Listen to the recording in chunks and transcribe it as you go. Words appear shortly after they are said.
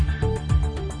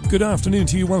Good afternoon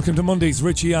to you. Welcome to Monday's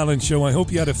Richie Allen Show. I hope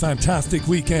you had a fantastic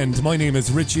weekend. My name is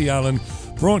Richie Allen,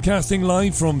 broadcasting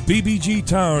live from BBG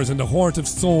Towers in the heart of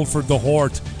Salford, the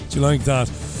Hort. Do you like that?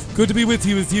 Good to be with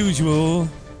you as usual.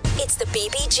 It's the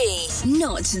BBG,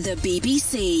 not the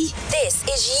BBC. This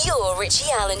is your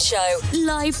Richie Allen Show,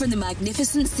 live from the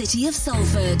magnificent city of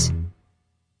Salford.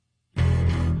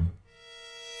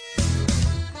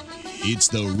 It's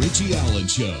the Richie Allen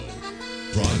Show.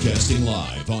 Broadcasting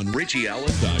live on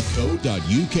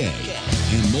richieallen.co.uk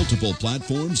and multiple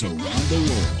platforms around the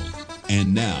world.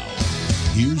 And now,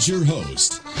 here's your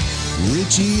host,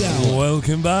 Richie Allen.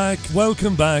 Welcome back.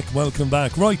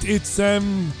 Right, it's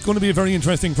going to be a very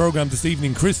interesting programme this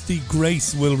evening. Christy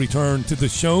Grace will return to the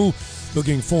show.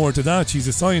 Looking forward to that. She's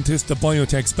a scientist, a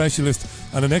biotech specialist,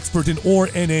 and an expert in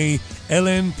RNA,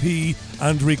 LNP,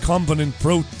 and recombinant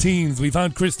proteins. We've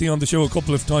had Christy on the show a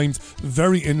couple of times.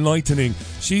 Very enlightening.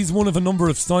 She's one of a number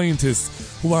of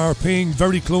scientists who are paying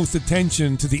very close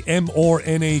attention to the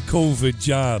mRNA COVID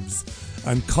jabs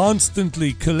and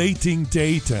constantly collating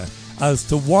data as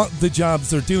to what the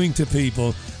jabs are doing to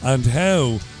people and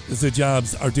how the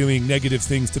jabs are doing negative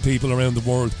things to people around the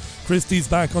world. Christy's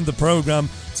back on the programme.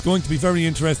 It's going to be very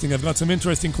interesting. I've got some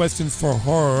interesting questions for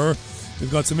her.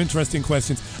 We've got some interesting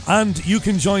questions. And you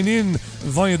can join in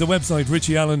via the website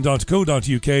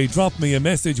richieallen.co.uk. Drop me a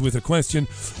message with a question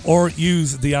or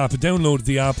use the app, download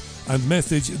the app and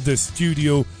message the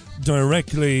studio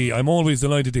directly. I'm always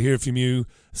delighted to hear from you.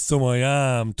 So I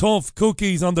am. Tough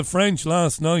cookies on the French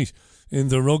last night in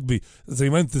the rugby. They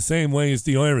went the same way as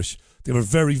the Irish. They were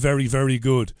very, very, very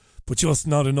good, but just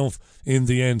not enough in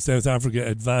the end. South Africa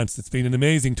advanced. It's been an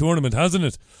amazing tournament, hasn't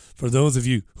it? For those of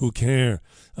you who care.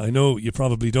 I know you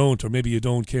probably don't, or maybe you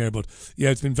don't care, but yeah,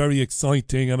 it's been very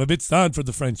exciting. I'm a bit sad for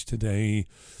the French today.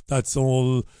 That's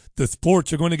all the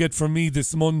sport you're going to get from me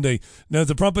this Monday. Now,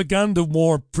 the propaganda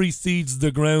war precedes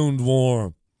the ground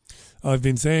war. I've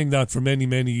been saying that for many,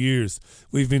 many years.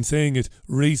 We've been saying it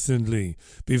recently.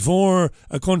 Before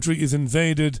a country is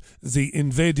invaded, the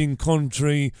invading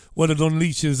country, well, it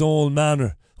unleashes all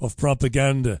manner of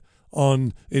propaganda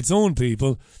on its own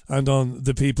people and on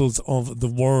the peoples of the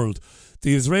world.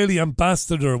 The Israeli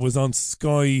ambassador was on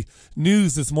Sky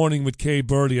News this morning with Kay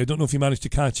Burley. I don't know if you managed to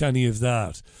catch any of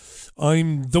that.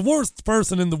 I'm the worst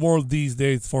person in the world these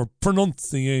days for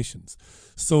pronunciations.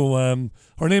 So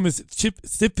her name is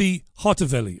Sippy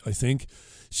Hotavelli, I think.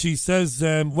 She says,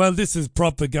 well, this is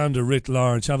propaganda writ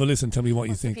large. Have a listen. Tell me what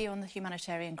you think. What's the view on the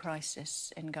humanitarian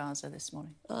crisis in Gaza this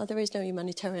morning? There is no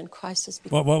humanitarian crisis.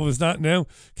 What was that now?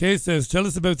 Kay says, tell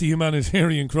us about the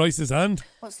humanitarian crisis and...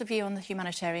 What's the view on the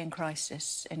humanitarian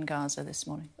crisis in Gaza this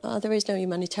morning? There is no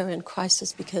humanitarian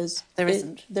crisis because... There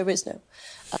isn't? There is no.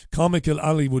 Comical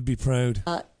Ali would be proud.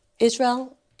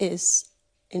 Israel is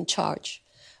in charge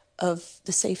of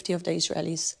the safety of the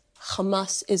Israelis.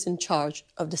 Hamas is in charge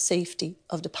of the safety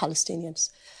of the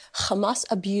Palestinians. Hamas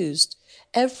abused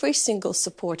every single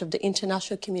support of the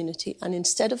international community, and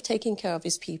instead of taking care of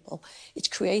his people, it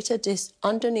created this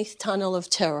underneath tunnel of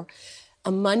terror,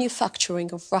 a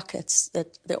manufacturing of rockets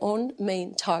that their own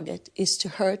main target is to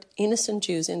hurt innocent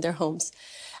Jews in their homes.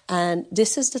 And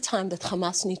this is the time that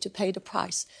Hamas need to pay the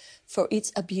price for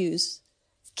its abuse,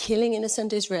 killing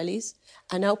innocent Israelis,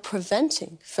 and now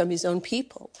preventing from his own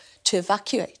people to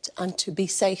evacuate and to be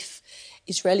safe.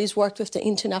 Israelis worked with the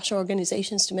international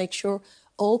organizations to make sure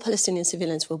all Palestinian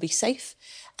civilians will be safe,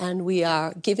 and we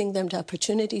are giving them the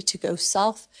opportunity to go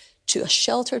south to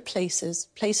sheltered places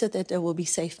that they will be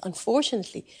safe.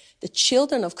 Unfortunately, the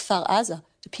children of Kfar Aza,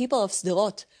 the people of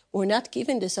Sderot, were not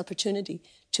given this opportunity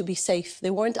to be safe.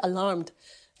 They weren't alarmed.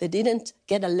 They didn't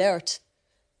get alert.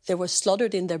 They were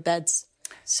slaughtered in their beds.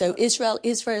 So Israel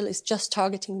is just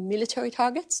targeting military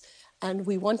targets, and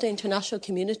we want the international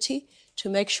community to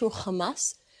make sure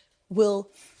Hamas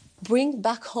will bring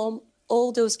back home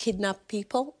all those kidnapped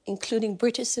people, including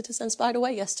British citizens. By the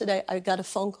way, yesterday I got a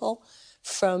phone call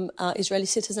from Israeli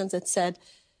citizens that said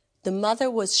the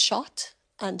mother was shot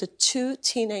and the two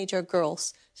teenager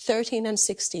girls, 13 and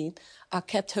 16, are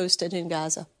kept hosted in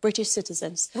Gaza, British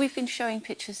citizens. We've been showing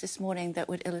pictures this morning that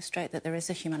would illustrate that there is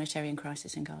a humanitarian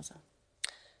crisis in Gaza.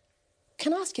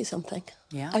 Can I ask you something?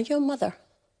 Yeah. Are you a mother?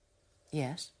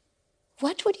 Yes.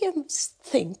 What would you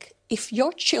think if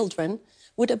your children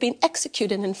would have been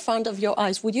executed in front of your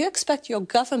eyes? Would you expect your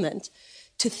government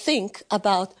to think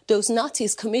about those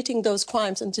Nazis committing those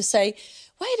crimes and to say,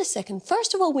 wait a second,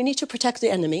 first of all, we need to protect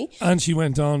the enemy. And she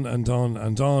went on and on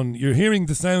and on. You're hearing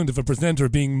the sound of a presenter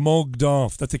being mugged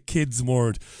off. That's a kid's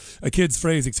word. A kid's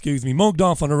phrase, excuse me. Mugged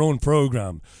off on her own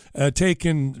programme.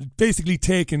 Basically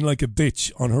taken like a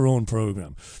bitch on her own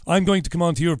programme. I'm going to come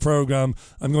onto your programme.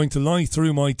 I'm going to lie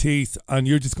through my teeth and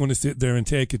you're just going to sit there and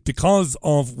take it because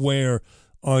of where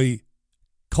I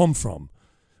come from.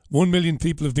 1 million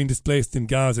people have been displaced in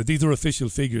Gaza. These are official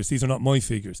figures. These are not my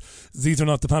figures. These are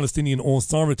not the Palestinian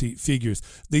Authority figures.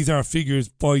 These are figures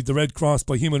by the Red Cross,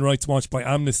 by Human Rights Watch, by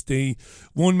Amnesty.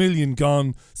 1 million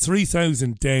gone,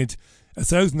 3,000 dead,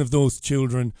 1,000 of those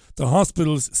children. The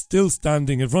hospitals still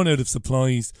standing, have run out of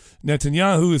supplies.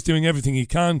 Netanyahu is doing everything he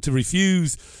can to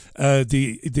refuse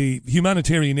the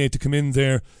humanitarian aid to come in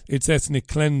there. It's ethnic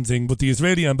cleansing. But the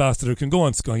Israeli ambassador can go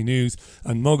on Sky News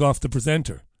and mug off the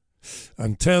presenter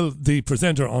and tell the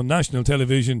presenter on national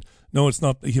television, no, it's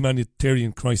not a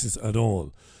humanitarian crisis at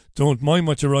all. Don't mind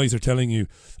what your eyes are telling you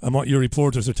and what your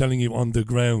reporters are telling you on the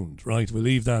ground, right? We'll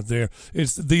leave that there.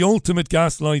 It's the ultimate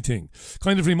gaslighting.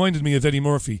 Kind of reminded me of Eddie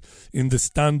Murphy in the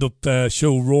stand-up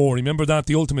show Roar. Remember that?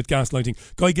 The ultimate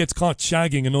gaslighting. Guy gets caught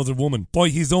shagging another woman by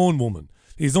his own woman.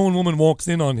 His own woman walks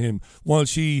in on him while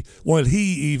he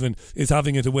even is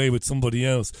having it away with somebody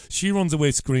else. She runs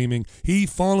away screaming. He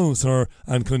follows her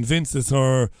and convinces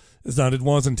her that it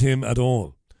wasn't him at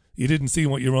all. You didn't see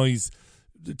what your eyes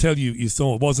tell you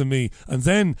saw. It wasn't me. And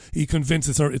then he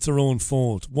convinces her it's her own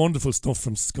fault. Wonderful stuff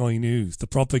from Sky News. The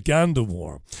propaganda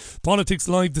war. Politics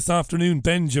Live this afternoon.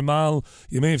 Ben Jamal,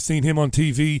 you may have seen him on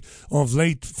TV of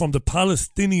late, from the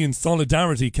Palestinian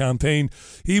Solidarity Campaign.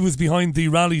 He was behind the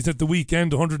rallies at the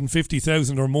weekend.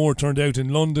 150,000 or more turned out in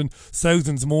London,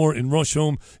 thousands more in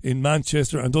Rusholme, in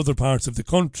Manchester and other parts of the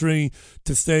country,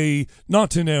 to say,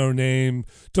 not in our name,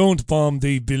 don't bomb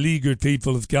the beleaguered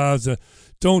people of Gaza,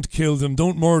 don't kill them,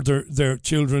 don't murder their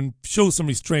children, show some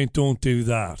restraint, don't do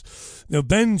that. Now,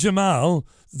 Ben Jamal,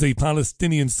 the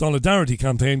Palestinian Solidarity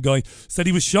Campaign guy, said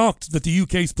he was shocked that the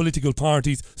UK's political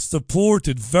parties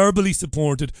verbally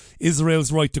supported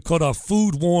Israel's right to cut off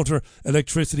food, water,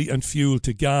 electricity and fuel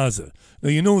to Gaza. Now,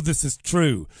 you know this is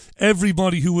true.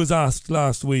 Everybody who was asked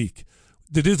last week,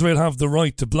 did Israel have the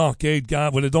right to blockade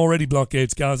Gaza? Well, it already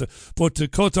blockades Gaza, but to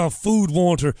cut off food,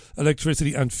 water,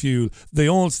 electricity and fuel. They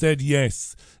all said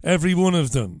yes. Every one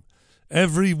of them.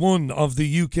 Every one of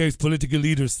the UK's political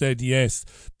leaders said yes.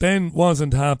 Ben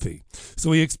wasn't happy.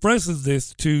 So he expresses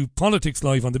this to Politics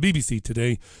Live on the BBC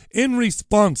today. In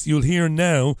response, you'll hear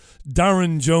now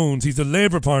Darren Jones. He's a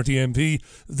Labour Party MP,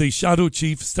 the Shadow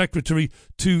Chief Secretary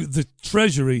to the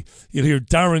Treasury. You'll hear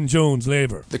Darren Jones,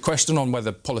 Labour. The question on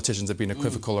whether politicians have been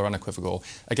equivocal or unequivocal,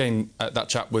 again, that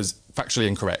chap was factually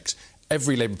incorrect.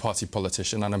 Every Labour Party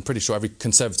politician, and I'm pretty sure every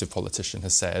Conservative politician,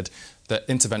 has said that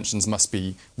interventions must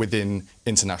be within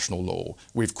international law.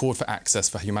 We've called for access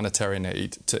for humanitarian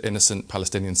aid to innocent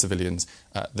Palestinian civilians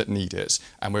that need it,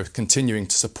 and we're continuing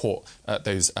to support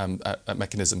those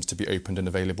mechanisms to be opened and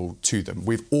available to them.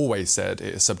 We've always said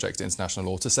it is subject to international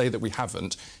law. To say that we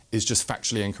haven't is just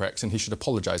factually incorrect, and he should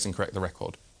apologise and correct the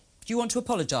record. Do you want to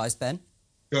apologise, Ben?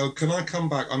 Can I come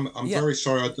back? I'm very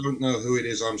sorry. I don't know who it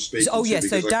is I'm speaking to. Oh, yes.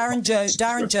 So Darren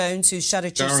Jones, who's Shadow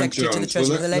Chief Secretary to the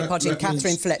Treasury of the Labour Party, and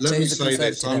Catherine Fletcher, who's a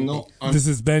Conservative MP. This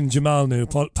is Ben Jamal now,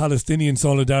 Palestinian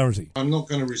Solidarity. I'm not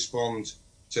going to respond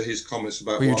to his comments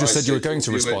about well, you just said you were going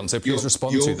to respond, so please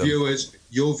respond to them.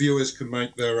 Your viewers can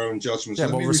make their own judgments. Yeah,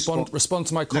 well, respond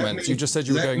to my comments. You just said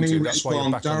you were going to. That's why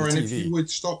you're back on the TV. Darren, if you would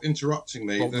stop interrupting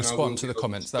me, then respond to the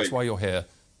comments. That's why you're here.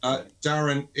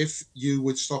 Darren, if you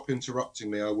would stop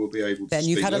interrupting me, I will be able to Ben, speak.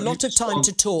 you've had a lot of time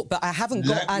to talk, but I haven't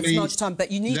got as much time.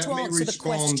 But you need to answer the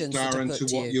questions that are put to you.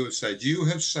 to what you have said. You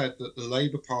have said that the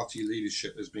Labour Party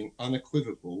leadership has been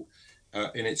unequivocal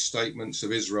in its statements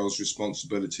of Israel's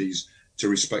responsibilities to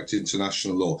respect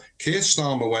international law. Keir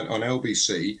Starmer went on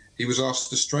LBC. He was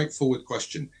asked a straightforward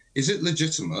question. Is it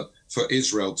legitimate for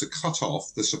Israel to cut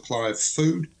off the supply of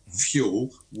food, fuel,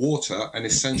 water and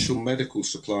essential medical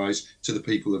supplies to the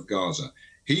people of Gaza?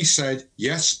 He said,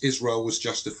 yes, Israel was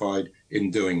justified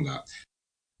in doing that.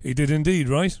 He did indeed,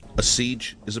 right? A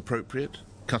siege is appropriate?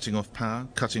 Cutting off power,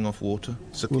 cutting off water?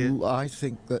 Sakir? Well, I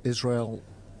think that Israel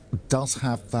does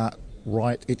have that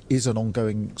right. It is an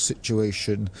ongoing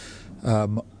situation.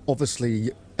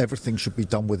 Obviously, everything should be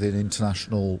done within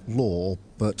international law,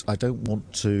 but I don't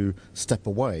want to step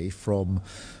away from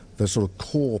the sort of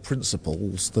core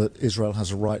principles that Israel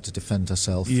has a right to defend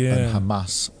herself and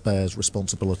Hamas bears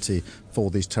responsibility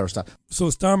for these terrorist acts. So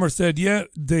Starmer said, yeah,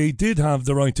 they did have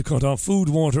the right to cut off food,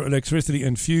 water, electricity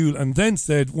and fuel, and then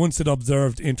said once it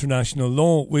observed international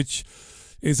law, which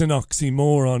is an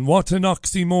oxymoron. What an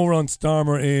oxymoron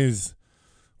Starmer is.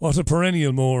 What a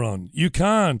perennial moron. You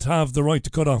can't have the right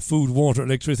to cut off food, water,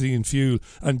 electricity and fuel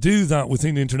and do that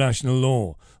within international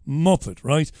law. Muppet,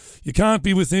 right? You can't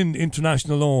be within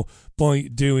international law by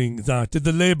doing that. Did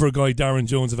the Labour guy, Darren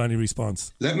Jones, have any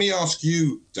response? Let me ask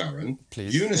you, Darren.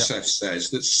 Please. UNICEF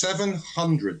says that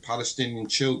 700 Palestinian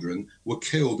children were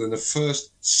killed in the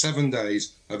first 7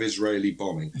 days of Israeli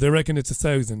bombing. They reckon it's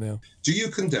 1,000 now. Do you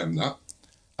condemn that?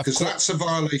 Because that's a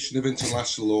violation of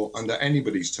international law under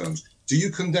anybody's terms. Do you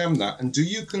condemn that? And do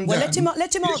you condemn... Well,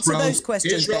 let him answer those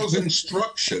questions. Israel's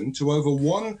instruction to over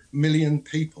 1 million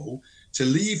people to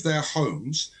leave their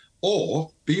homes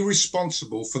or be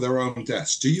responsible for their own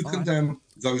deaths. Do you condemn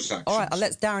those actions? All right, I'll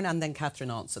let Darren and then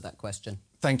Catherine answer that question.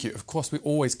 Thank you. Of course, we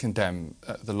always condemn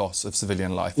the loss of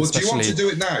civilian life. Well, do you want to do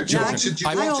it now? Do you want to say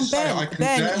I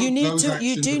condemn those actions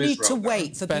you do of need Israel to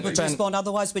wait for people to Ben, respond.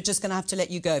 Otherwise, we're just going to have to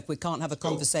let you go if we can't have a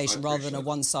conversation rather than a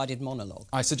one-sided monologue.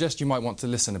 I suggest you might want to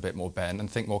listen a bit more, Ben, and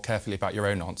think more carefully about your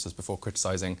own answers before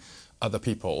criticising other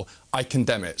people. I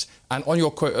condemn it. And on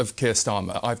your quote of Keir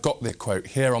Starmer, I've got the quote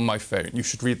here on my phone. You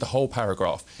should read the whole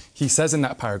paragraph. He says in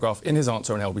that paragraph, in his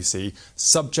answer on LBC,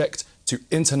 subject to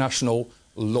international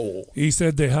law. He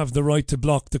said they have the right to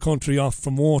block the country off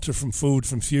from water, from food,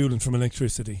 from fuel and from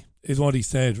electricity, is what he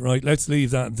said. Right, let's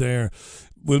leave that there.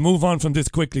 We'll move on from this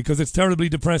quickly because it's terribly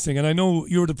depressing, and I know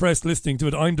you're depressed listening to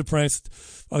it. I'm depressed.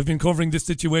 I've been covering this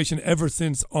situation ever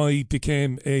since I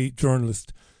became a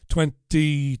journalist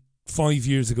 25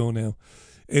 years ago now.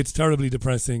 It's terribly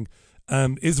depressing.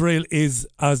 Israel is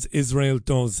as Israel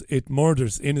does. It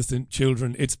murders innocent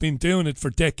children. It's been doing it for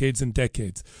decades and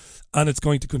decades, and it's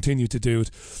going to continue to do it.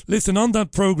 Listen, on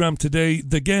that programme today,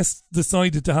 the guests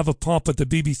decided to have a pop at the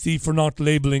BBC for not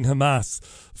labelling Hamas.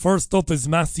 First up is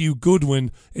Matthew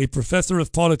Goodwin, a professor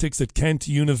of politics at Kent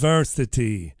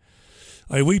University.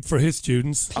 I weep for his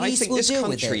students. I think this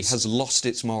country has lost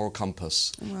its moral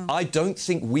compass. Wow. I don't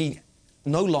think we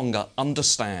no longer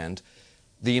understand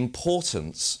the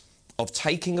importance of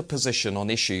taking a position on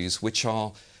issues which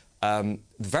are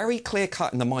very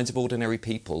clear-cut in the minds of ordinary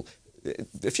people.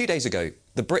 A few days ago,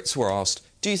 the Brits were asked,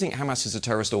 do you think Hamas is a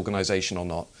terrorist organisation or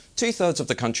not? 2/3 of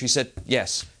the country said,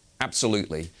 yes,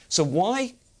 absolutely. So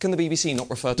why can the BBC not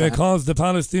refer to Because the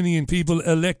Palestinian people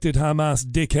elected Hamas,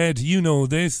 dickhead. You know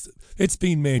this. It's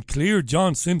been made clear.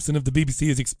 John Simpson of the BBC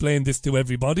has explained this to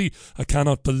everybody. I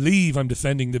cannot believe I'm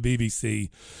defending the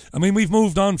BBC. I mean, we've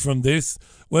moved on from this,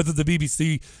 whether the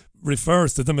BBC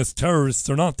refers to them as terrorists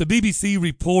or not. The BBC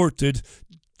reported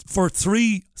for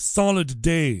 3 solid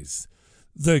days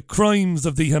the crimes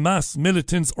of the Hamas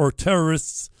militants or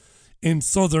terrorists in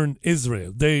southern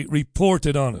Israel. They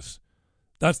reported on it.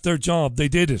 That's their job. They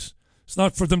did it. It's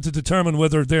not for them to determine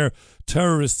whether they're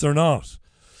terrorists or not.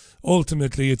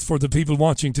 Ultimately, it's for the people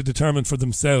watching to determine for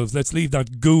themselves. Let's leave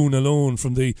that goon alone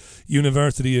from the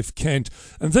University of Kent.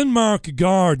 And then Mark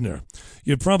Gardner.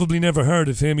 You've probably never heard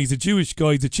of him. He's a Jewish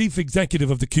guy, the chief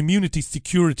executive of the Community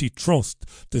Security Trust,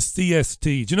 the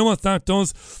CST. Do you know what that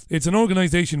does? It's an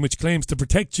organisation which claims to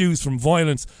protect Jews from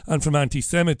violence and from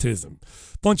anti-Semitism.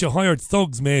 Bunch of hired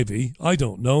thugs, maybe. I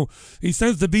don't know. He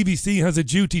says the BBC has a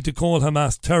duty to call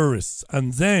Hamas terrorists.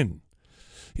 And then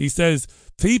he says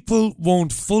people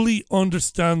won't fully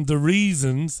understand the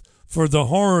reasons for the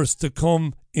horrors to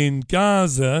come in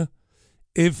Gaza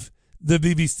if the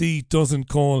BBC doesn't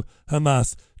call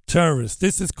Hamas terrorists.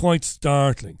 This is quite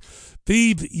startling.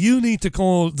 Beeb, you need to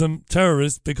call them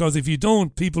terrorists because if you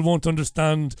don't, people won't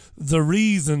understand the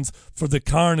reasons for the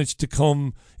carnage to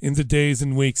come in the days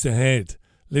and weeks ahead.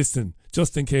 Listen,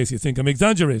 just in case you think I'm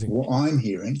exaggerating. What I'm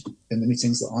hearing in the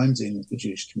meetings that I'm doing with the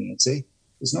Jewish community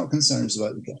is not concerns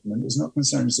about the government, it's not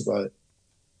concerns about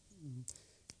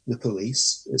the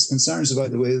police, it's concerns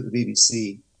about the way that the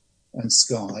BBC and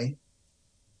Sky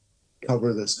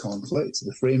cover this conflict,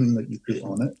 the framing that you put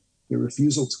on it, the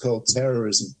refusal to call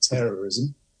terrorism,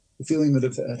 the feeling that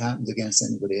if it had happened against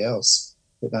anybody else,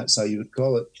 that that's how you would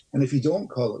call it. And if you don't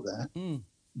call it that,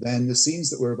 then the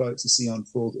scenes that we're about to see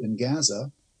unfold in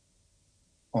Gaza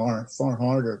are far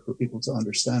harder for people to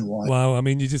understand why. Wow, I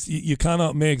mean, you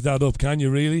cannot make that up, can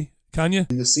you really? Can you?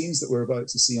 And the scenes that we're about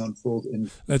to see unfold in...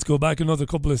 Let's go back another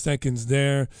couple of seconds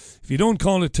there. If you don't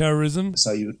call it terrorism... That's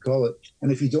how you would call it.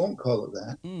 And if you don't call it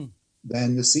that,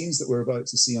 then the scenes that we're about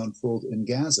to see unfold in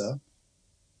Gaza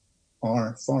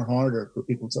are far harder for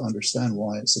people to understand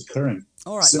why it's occurring.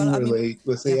 All right, Similarly,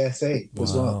 with the FA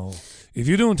as well. If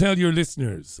you don't tell your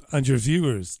listeners and your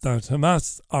viewers that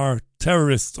Hamas are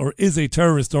terrorists or is a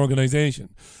terrorist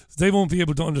organisation, they won't be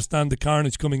able to understand the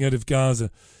carnage coming out of Gaza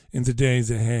in the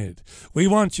days ahead. We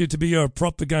want you to be our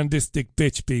propagandistic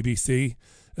bitch, BBC,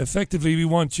 Effectively, we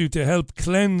want you to help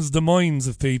cleanse the minds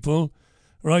of people,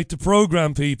 right, to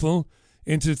program people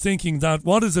into thinking that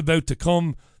what is about to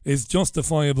come is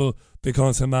justifiable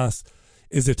because Hamas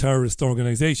is a terrorist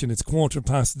organisation. It's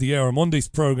 1:15 the hour. Monday's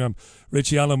programme,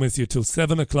 Richie Allen with you till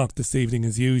 7 o'clock this evening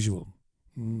as usual.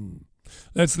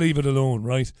 Let's leave it alone,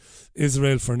 right?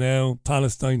 Israel for now,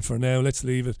 Palestine for now. Let's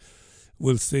leave it.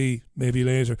 We'll see, maybe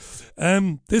later.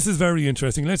 This is very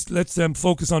interesting. Let's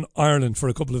focus on Ireland for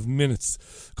a couple of moments.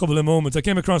 I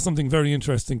came across something very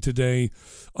interesting today.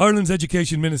 Ireland's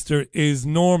Education Minister is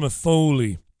Norma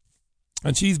Foley,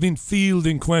 and she's been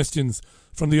fielding questions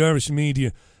from the Irish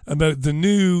media about the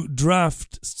new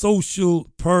draft social,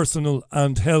 personal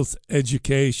and health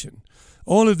education.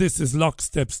 All of this is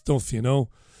lockstep stuff, you know.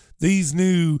 These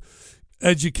new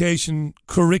education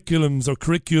curriculums or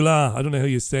curricula, I don't know how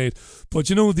you say it, but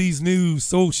you know, these new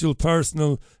social,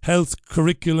 personal, health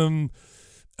curriculum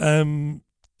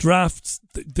drafts,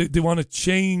 they want to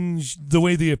change the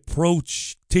way they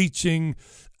approach teaching,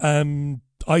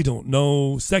 I don't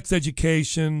know, sex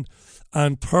education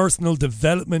and personal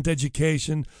development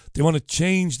education. They want to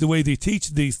change the way they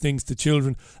teach these things to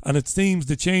children, and it seems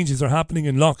the changes are happening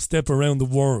in lockstep around the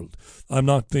world. I'm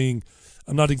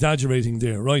not exaggerating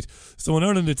there, right? So in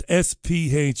Ireland it's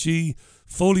SPHE.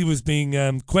 Foley was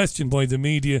being questioned by the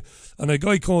media, and a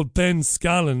guy called Ben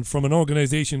Scallon from an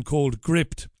organisation called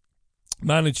Gript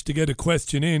managed to get a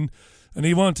question in, and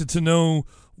he wanted to know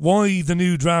why the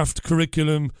new draft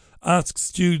curriculum asks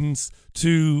students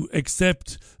to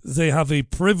accept they have a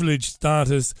privileged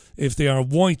status if they are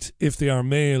white, if they are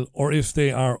male, or if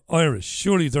they are Irish.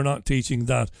 Surely they're not teaching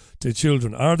that to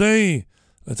children, are they?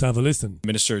 Let's have a listen.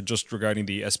 Minister, just regarding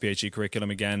the SPHE curriculum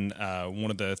again,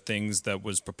 one of the things that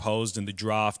was proposed in the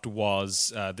draft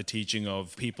was the teaching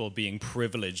of people being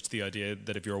privileged, the idea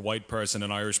that if you're a white person,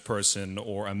 an Irish person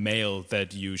or a male,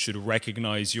 that you should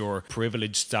recognise your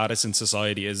privileged status in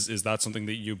society. Is that something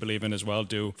that you believe in as well?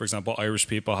 Do, for example, Irish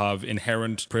people have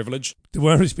inherent privilege? Do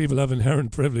Irish people have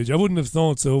inherent privilege? I wouldn't have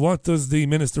thought so. What does the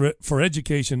Minister for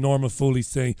Education, Norma Foley,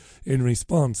 say in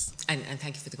response? And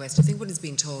thank you for the question. I think what is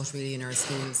being taught really in our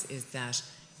schools is that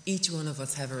each one of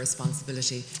us have a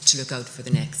responsibility to look out for the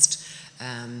next,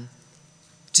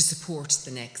 to support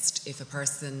the next. If a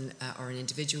person or an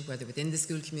individual, whether within the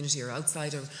school community or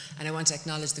outside of, and I want to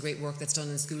acknowledge the great work that's done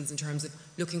in schools in terms of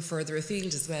looking further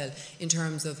afield as well, in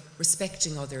terms of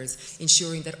respecting others,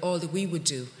 ensuring that all that we would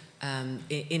do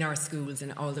in our schools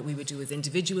and all that we would do as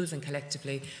individuals and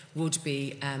collectively would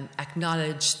be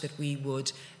acknowledge that we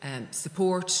would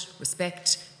support,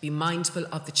 respect, be mindful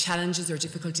of the challenges or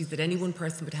difficulties that any one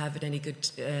person would have at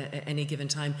any given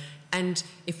time, and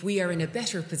if we are in a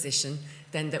better position,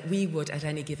 then that we would at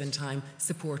any given time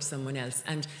support someone else.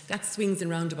 And that swings and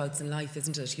roundabouts in life,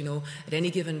 isn't it? You know, at any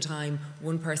given time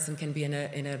one person can be in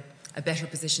a better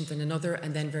position than another,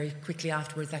 and then very quickly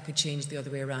afterwards that could change the other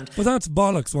way around. Well, that's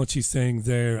bollocks what she's saying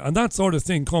there, and that sort of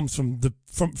thing comes from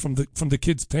the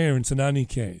kids' parents in any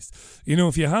case. You know,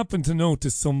 if you happen to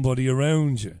notice somebody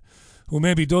around you who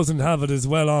maybe doesn't have it as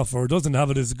well off or doesn't have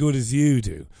it as good as you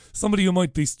do, somebody who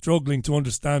might be struggling to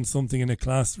understand something in a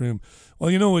classroom,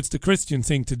 well, you know, it's the Christian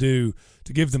thing to do,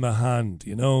 to give them a hand,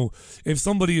 you know. If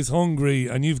somebody is hungry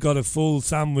and you've got a full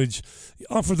sandwich,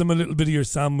 offer them a little bit of your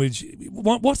sandwich.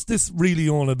 What's this really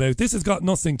all about? This has got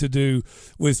nothing to do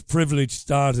with privileged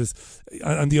status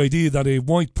and the idea that a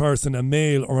white person, a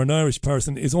male or an Irish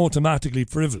person is automatically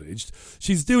privileged.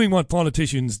 She's doing what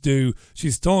politicians do.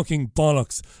 She's talking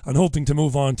bollocks and hoping to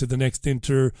move on to the next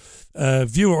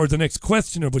viewer or the next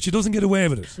questioner, but she doesn't get away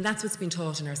with it. And that's what's been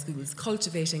taught in our schools,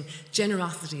 cultivating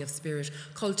generosity of spirit,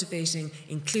 cultivating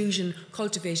inclusion,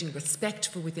 cultivating respect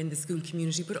for within the school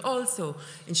community, but also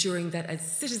ensuring that as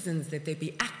citizens that they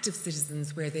be active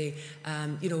citizens where they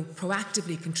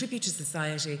proactively contribute to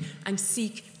society and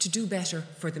seek to do better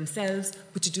for themselves,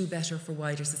 but to do better for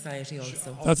wider society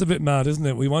also. That's a bit mad, isn't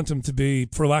it? We want them to be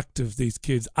proactive, these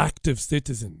kids, active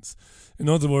citizens. In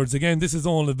other words, again, this is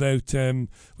all about,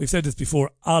 we've said this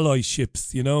before,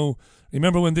 allyships, you know.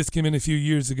 Remember when this came in a few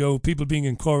years ago, people being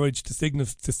encouraged to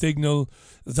signal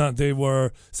that they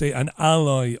were, say, an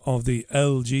ally of the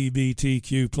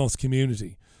LGBTQ plus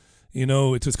community. You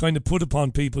know, it was kind of put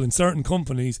upon people in certain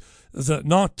companies that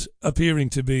not appearing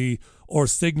to be or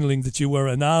signalling that you were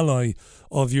an ally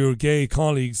of your gay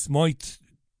colleagues might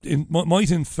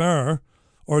infer,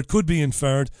 or it could be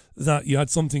inferred, that you had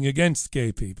something against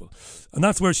gay people. And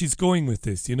that's where she's going with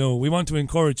this, you know. We want to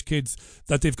encourage kids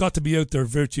that they've got to be out there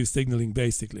virtue signalling,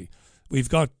 basically. We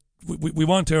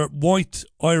want our white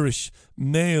Irish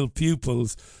male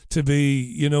pupils to be,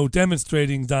 you know,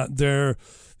 demonstrating that they're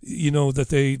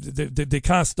that they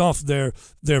cast off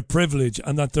their privilege,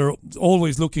 and that they're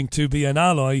always looking to be an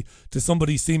ally to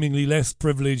somebody seemingly less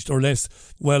privileged or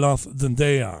less well off than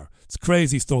they are. It's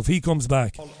crazy stuff. He comes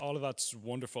back. All of that's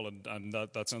wonderful, and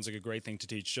that sounds like a great thing to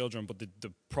teach children. But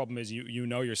the problem is, you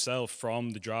know yourself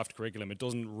from the draft curriculum, it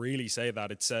doesn't really say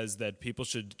that. It says that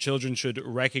children should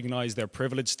recognise their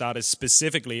privileged status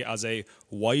specifically as a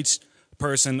white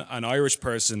person, an Irish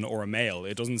person, or a male.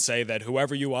 It doesn't say that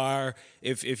whoever you are,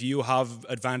 if you have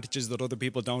advantages that other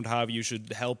people don't have, you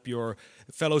should help your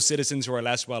fellow citizens who are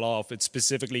less well off. It's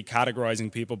specifically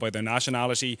categorising people by their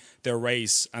nationality, their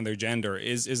race, and their gender.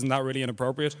 Isn't that really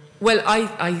inappropriate? Well,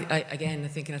 I again, I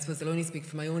think, and I suppose I'll only speak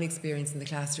from my own experience in the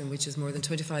classroom, which is more than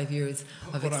 25 years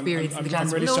of experience in the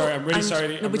classroom. I'm really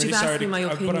sorry. No, but you've asked me my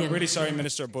opinion. But I'm really sorry,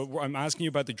 Minister, but I'm asking you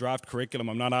about the draft curriculum.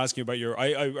 I'm not asking you about your...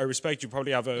 I respect you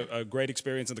probably have a great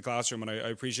experience in the classroom, and I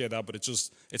appreciate that, but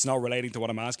it's not relating to what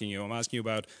I'm asking you. I'm asking you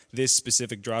about this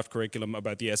specific draft curriculum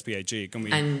about the SPHE. Can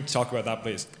we talk about that,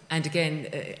 please? And again,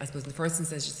 I suppose in the first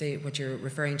instance, you say what you're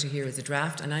referring to here is a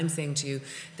draft, and I'm saying to you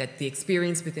that the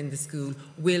experience within the school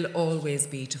will always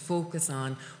be to focus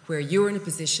on where you're in a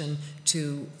position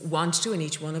to want to, and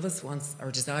each one of us wants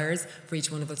or desires for each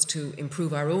one of us to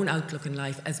improve our own outlook in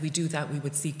life. As we do that, we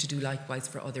would seek to do likewise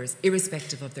for others,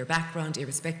 irrespective of their background,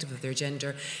 irrespective of their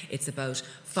gender. It's about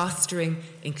fostering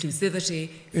inclusivity.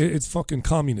 It's fucking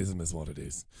communism is what it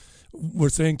is. We're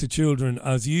saying to children,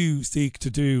 as you seek to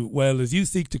do well, as you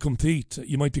seek to compete,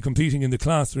 you might be competing in the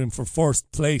classroom for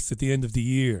first place at the end of the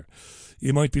year.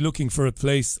 You might be looking for a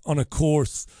place on a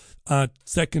course at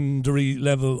secondary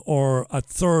level or at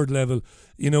third level.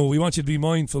 We want you to be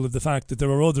mindful of the fact that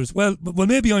there are others. Well,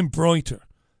 maybe I'm brighter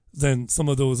than some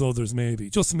of those others, maybe,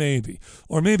 just maybe.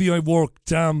 Or maybe I work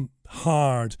damn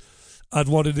hard at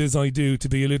what it is I do to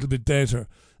be a little bit better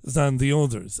than the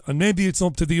others. And maybe it's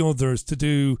up to the others to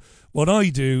do what I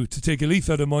do, to take a leaf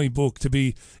out of my book, to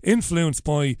be influenced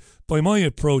by my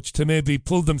approach, to maybe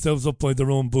pull themselves up by their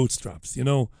own bootstraps,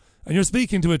 And you're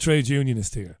speaking to a trade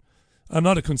unionist here. I'm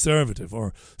not a conservative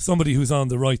or somebody who's on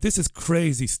the right. This is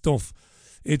crazy stuff.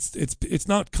 It's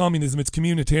not communism, it's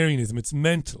communitarianism, it's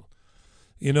mental.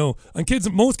 And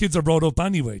most kids are brought up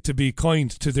anyway to be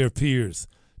kind to their peers,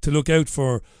 to look out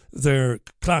for their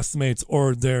classmates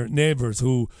or their neighbours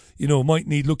who, might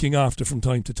need looking after from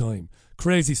time to time.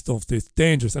 Crazy stuff, this,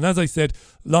 dangerous. And as I said,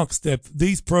 lockstep,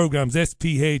 these programmes,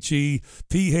 SPHE,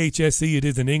 PHSE, it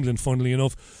is in England, funnily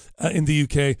enough, in the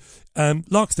UK,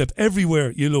 lockstep,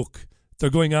 everywhere you look, they're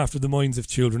going after the minds of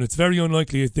children. It's very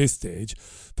unlikely at this stage,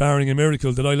 barring a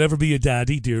miracle, that I'll ever be a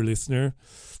daddy, dear listener.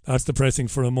 That's depressing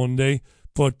for a Monday.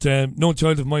 But no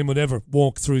child of mine would ever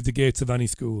walk through the gates of any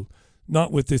school.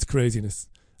 Not with this craziness.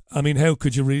 I mean, how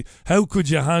could you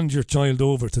hand your child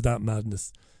over to that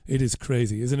madness? It is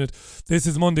crazy, isn't it? This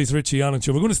is Monday's Richie Allen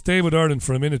Show. We're going to stay with Ireland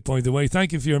for a minute, by the way.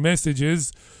 Thank you for your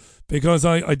messages, because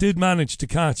I did manage to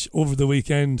catch over the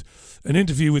weekend an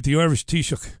interview with the Irish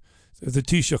Taoiseach, the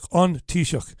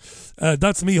Taoiseach.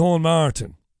 That's Micheál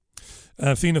Martin.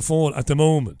 Fianna Fáil at the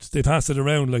moment, they pass it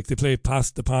around like they play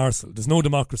pass the parcel. There's no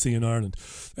democracy in Ireland.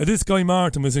 This guy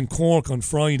Martin was in Cork on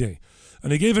Friday,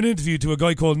 and he gave an interview to a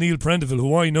guy called Neil Prendeville,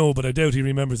 who I know, but I doubt he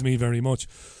remembers me very much.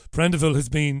 Prendeville has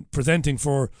been presenting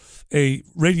for a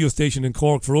radio station in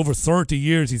Cork for over 30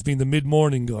 years. He's been the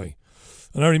mid-morning guy.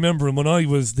 And I remember him when I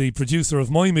was the producer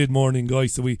of my mid-morning guy,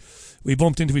 so we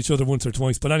bumped into each other once or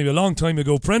twice. But anyway, a long time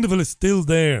ago, Prendeville is still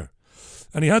there.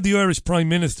 And he had the Irish Prime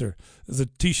Minister, the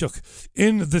Taoiseach,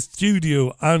 in the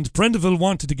studio, and Prendeville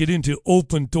wanted to get into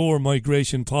open-door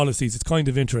migration policies. It's kind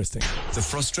of interesting. The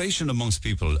frustration amongst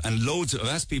people, and I've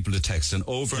asked people to text, and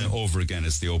over again,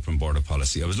 is the open border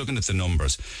policy. I was looking at the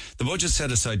numbers. The budget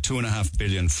set aside $2.5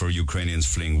 billion for Ukrainians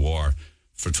fleeing war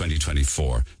for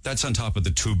 2024. That's on top of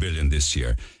the $2 billion this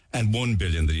year. And $1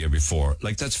 billion the year before.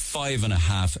 That's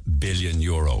 €5.5 billion.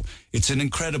 It's an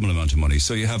incredible amount of money.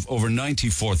 So you have over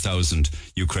 94,000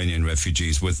 Ukrainian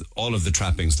refugees with all of the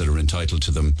trappings that are entitled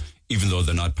to them, even though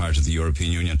they're not part of the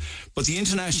European Union. But the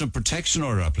international protection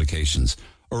order applications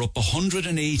are up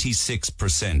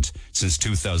 186% since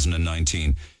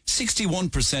 2019.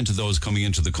 61% of those coming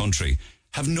into the country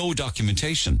have no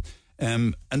documentation.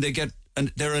 And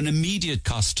they're an immediate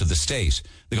cost to the state.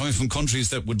 They're coming from countries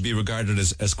that would be regarded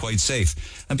as quite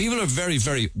safe. And people are very,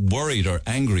 very worried or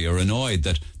angry or annoyed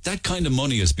that kind of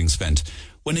money is being spent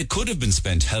when it could have been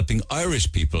spent helping Irish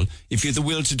people if you had the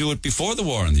will to do it before the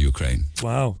war in the Ukraine.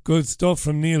 Wow, good stuff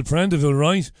from Neil Prendeville,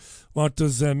 right? What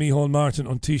does Micheál Martin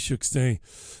on Taoiseach say?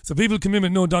 So people come in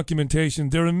with no documentation.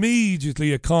 They're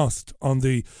immediately a cost on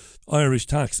the Irish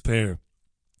taxpayer.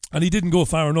 And he didn't go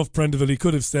far enough, Prendeville. He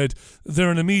could have said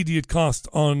they're an immediate cost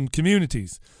on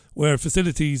communities where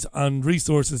facilities and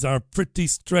resources are pretty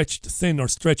stretched thin, or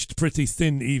stretched pretty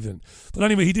thin even. But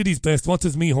anyway, he did his best. What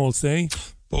does Micheál say?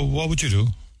 Well, what would you do?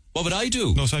 What would I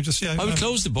do? No, so I would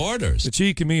close the borders. The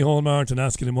cheek of Micheál Martin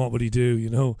asking him what would he do, you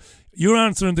know. You're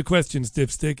answering the questions,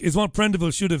 Dipstick, is what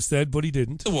Prendeville should have said, but he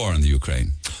didn't. The war in the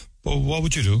Ukraine. Well, what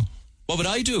would you do? What would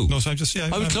I do? No, so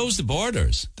I would close the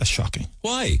borders. That's shocking.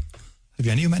 Why? Have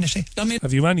you any humanity?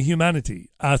 Have you any humanity?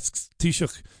 Asks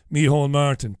Taoiseach Micheál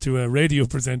Martin to a radio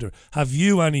presenter. Have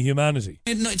you any humanity?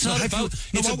 No, it's not about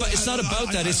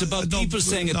that. It's about people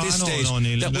saying at this stage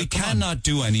that we cannot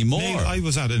do any more. Neil, I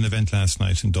was at an event last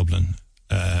night in Dublin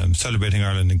celebrating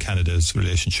Ireland and Canada's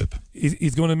relationship.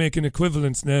 He's going to make an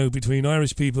equivalence now between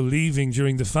Irish people leaving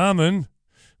during the famine,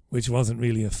 which wasn't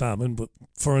really a famine, but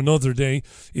for another day.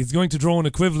 He's going to draw an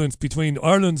equivalence between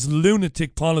Ireland's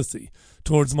lunatic policy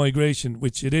towards migration,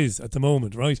 which it is at the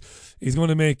moment, right? He's going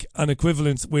to make an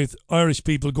equivalence with Irish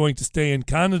people going to stay in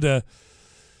Canada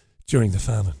during the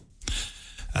famine.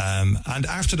 And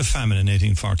after the famine in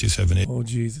 1847, oh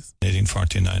Jesus,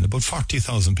 1849, about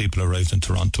 40,000 people arrived in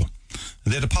Toronto.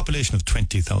 And they had a population of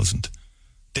 20,000.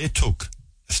 They took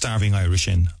a starving Irish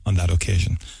in on that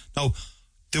occasion. Now,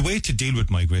 the way to deal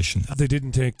with migration... They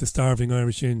didn't take the starving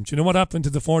Irish in. Do you know what happened to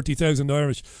the 40,000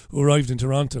 Irish who arrived in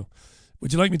Toronto?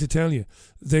 Would you like me to tell you?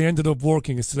 They ended up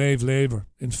working as slave labour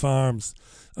in farms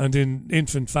and in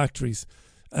infant factories.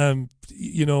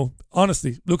 You know,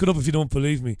 honestly, look it up if you don't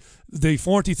believe me. The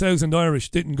 40,000 Irish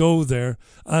didn't go there,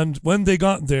 and when they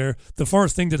got there, the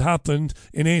first thing that happened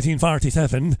in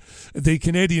 1847, the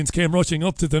Canadians came rushing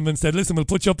up to them and said, listen, we'll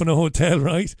put you up in a hotel,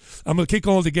 right? And we'll kick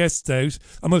all the guests out,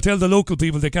 and we'll tell the local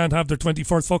people they can't have their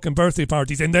 21st fucking birthday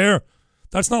parties in there.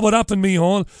 That's not what happened,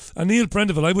 Micheál. And Neil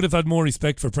Prendeville, I would have had more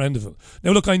respect for Prendeville.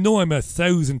 Now, look, I know I'm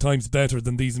 1,000 times better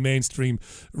than these mainstream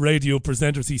radio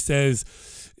presenters, he says,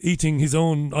 eating his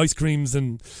own ice creams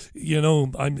and, you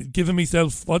know, I'm giving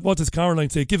myself, what does Caroline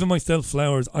say? Giving myself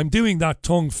flowers. I'm doing that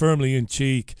tongue firmly in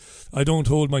cheek. I don't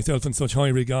hold myself in such high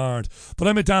regard. But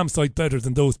I'm a damn sight better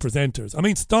than those presenters. I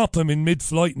mean, stop him in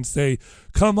mid-flight and say,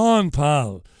 come on,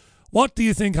 pal. What do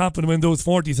you think happened when those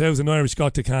 40,000 Irish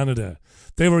got to Canada?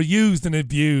 They were used and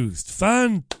abused.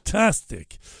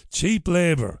 Fantastic. Cheap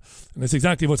labour. And that's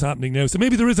exactly what's happening now. So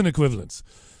maybe there is an equivalence.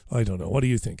 I don't know. What do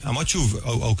you think? And what you've...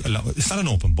 it's not an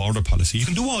open border policy. You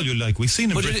can do all you like. We've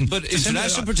seen in Britain... But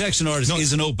international protection orders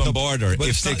is an open border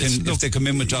if they come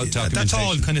in without documentation. That's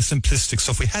all kind of simplistic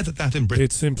stuff. We had that in Britain.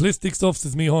 It's simplistic stuff,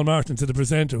 says Micheál Martin to the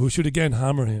presenter, who should again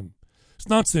hammer him. It's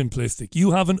not simplistic.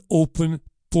 You have an open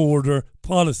border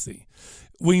policy.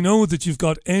 We know that you've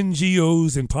got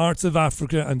NGOs in parts of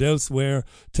Africa and elsewhere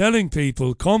telling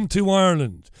people, come to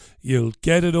Ireland, you'll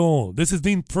get it all. This has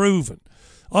been proven.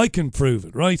 I can prove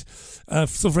it, right?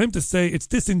 So for him to say it's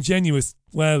disingenuous,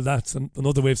 well, that's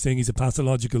another way of saying he's a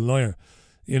pathological liar.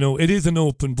 You know, it is an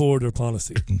open border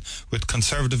policy. With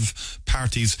conservative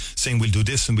parties saying we'll do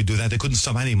this and we'll do that, they couldn't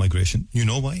stop any migration. You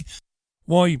know why?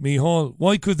 Why, Micheál?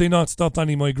 Why could they not stop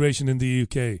any migration in the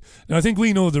UK? Now, I think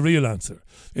we know the real answer.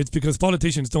 It's because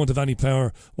politicians don't have any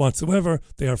power whatsoever.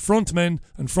 They are front men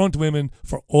and front women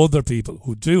for other people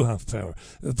who do have power.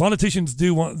 The politicians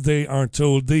do what they are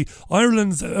told.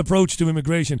 Ireland's approach to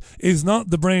immigration is not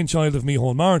the brainchild of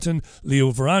Micheál Martin,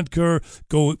 Leo Varadkar,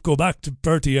 go back to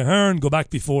Bertie Ahern, go back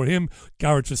before him,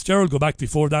 Garrett Fitzgerald, go back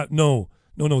before that. No,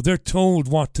 they're told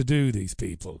what to do, these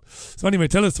people. So anyway,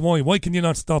 tell us why. Why can you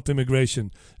not stop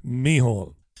immigration,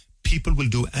 Micheál? People will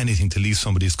do anything to leave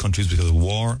some of these countries because of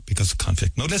war, because of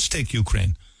conflict. Now, let's take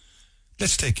Ukraine.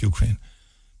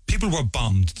 People were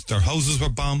bombed. Their houses were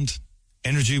bombed.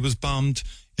 Energy was bombed.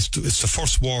 It's the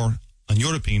first war on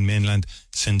European mainland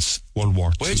since World War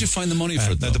II. Where did you find the money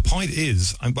for it, though? Now, the point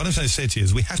is, what I'm trying to say to you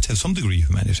is we have to have some degree of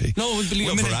humanity. No,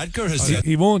 Leo Varadkar has...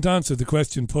 He won't answer the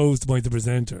question posed by the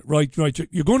presenter. Right.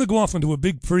 You're going to go off into a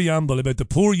big preamble about the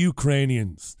poor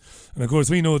Ukrainians. And, of course,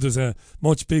 we know there's a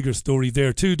much bigger story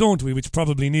there too, don't we? Which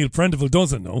probably Neil Prendeville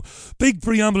doesn't know. Big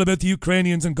preamble about the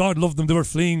Ukrainians and God love them, they were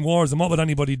fleeing wars and what would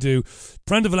anybody do?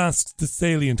 Prendeville asks the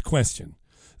salient question,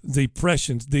 the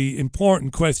prescient, the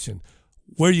important question.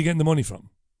 Where are you getting the money from?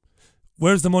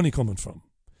 Where's the money coming from?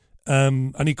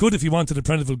 And he could, if he wanted, at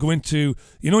Prendeville, go into,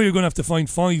 you're going to have to find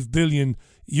 €5 billion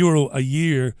a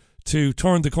year to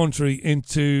turn the country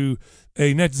into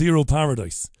a net zero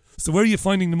paradise. So where are you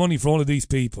finding the money for all of these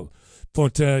people?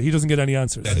 but he doesn't get any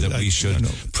answers. That we should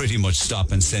pretty much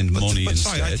stop and send money instead.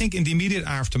 Sorry, I think in the immediate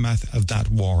aftermath of that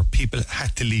war, people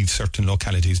had to leave certain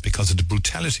localities because of the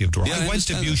brutality of the war. Yeah, I went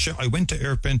to Busha, I went to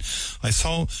Irpin, I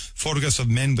saw photographs of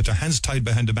men with their hands tied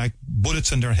behind the back,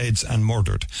 bullets in their heads and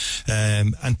murdered.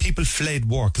 And people fled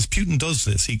war, because Putin does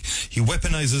this. He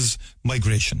weaponizes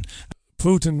migration.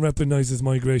 Putin weaponises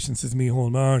migration, says Micheál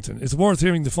Martin. It's worth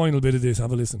hearing the final bit of this.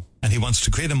 Have a listen. And he wants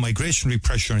to create a migrationary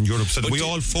pressure in Europe so that we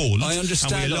all fold. I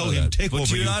understand and we allow all him that. to take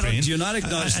over Ukraine. Do you not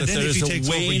acknowledge that then there is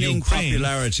a waning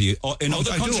popularity in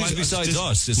other countries besides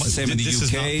us? It's the same in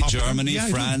the UK, Germany,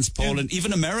 France, Poland,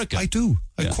 even America. I do.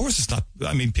 Of course it's not.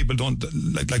 I mean, people don't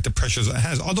like the pressures it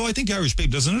has. Although I think Irish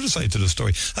people, there's another side to the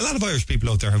story. A lot of Irish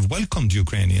people out there have welcomed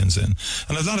Ukrainians in.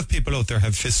 And a lot of people out there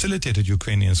have facilitated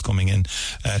Ukrainians coming in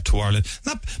to Ireland.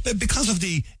 Not because of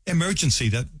the emergency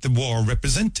that the war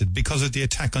represented, because of the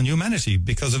attack on humanity,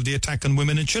 because of the attack on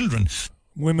women and children.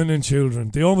 Women and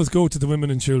children. They always go to the women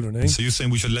and children, eh? So you're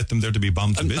saying we should let them there to be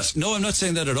bombed to bits? No, I'm not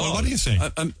saying that at all. Well, what are you saying?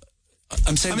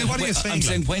 I'm saying. I mean, what are you saying? I'm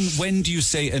saying when do you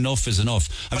say enough is enough?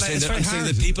 I'm saying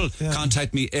that people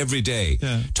contact me every day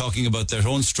talking about their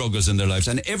own struggles in their lives,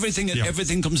 and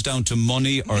everything comes down to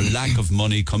money or lack of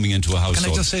money coming into a household.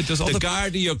 Can I just say, the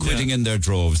Gardaí are quitting in their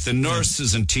droves. The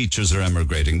nurses and teachers are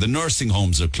emigrating. The nursing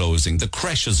homes are closing. The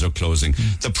creches are closing.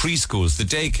 The preschools, the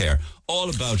daycare, all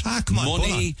about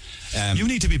money. You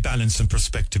need to be balanced in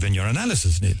perspective in your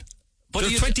analysis, Neil. But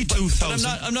 22,000.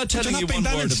 I'm not telling you one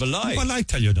word of a lie. Well, I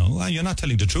tell you no. You're not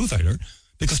telling the truth either.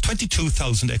 Because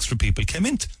 22,000 extra people came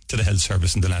into the health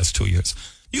service in the last 2 years.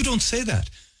 You don't say that.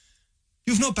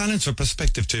 You've no balance or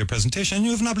perspective to your presentation, and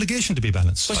you have an obligation to be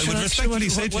balanced. But I would respectfully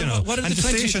say to you now, what are and the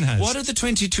station has. What are the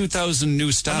 22,000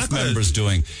 new staff members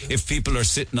doing if people are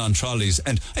sitting on trolleys?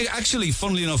 And actually,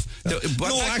 funnily enough,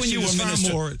 back when you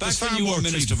were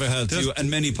Minister for Health, you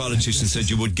and many politicians said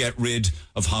you would get rid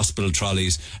of hospital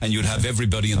trolleys and you'd have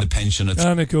everybody in the pension.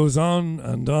 And it goes on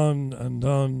and on and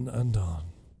on and on.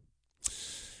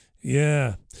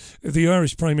 Yeah. The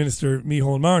Irish Prime Minister,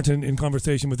 Micheál Martin, in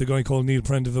conversation with a guy called Neil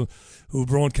Prendeville, who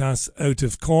broadcasts out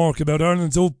of Cork about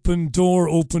Ireland's open door,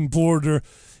 open border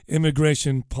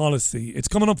immigration policy. It's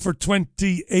coming up for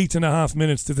 28 and a half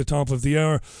minutes to the top of the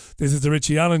hour. This is the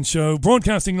Richie Allen Show,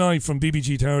 broadcasting live from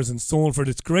BBG Towers in Salford.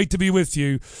 It's great to be with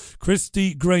you.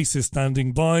 Christy Grace is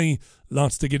standing by.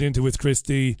 Lots to get into with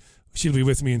Christy. She'll be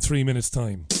with me in 3 minutes'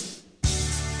 time.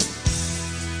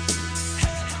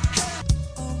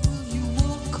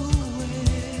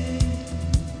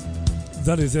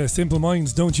 That is Simple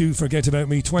Minds, Don't You Forget About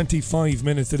Me. 25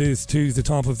 minutes it is to the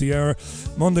top of the hour.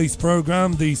 Monday's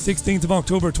programme, the 16th of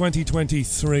October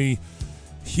 2023.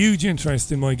 Huge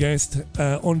interest in my guest,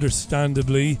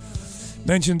 understandably.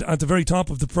 Mentioned at the very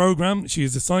top of the programme, she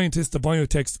is a scientist, a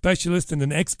biotech specialist, and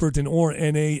an expert in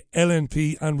RNA,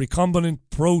 LNP, and recombinant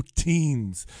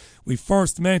proteins. We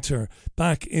first met her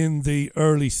back in the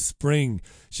early spring.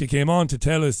 She came on to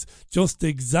tell us just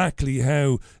exactly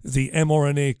how the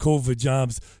mRNA COVID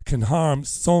jabs can harm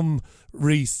some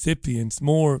recipients,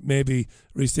 more maybe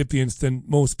recipients than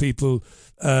most people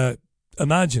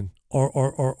imagine.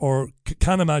 Or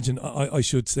can imagine, I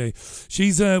should say.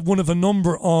 She's one of a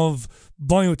number of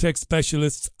biotech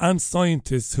specialists and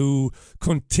scientists who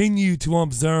continue to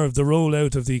observe the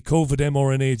rollout of the COVID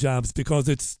mRNA jabs, because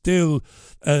it's still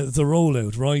the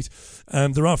rollout, right?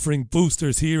 They're offering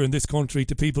boosters here in this country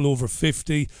to people over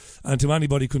 50 and to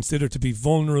anybody considered to be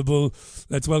vulnerable.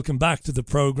 Let's welcome back to the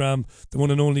programme the one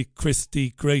and only Christy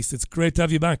Grace. It's great to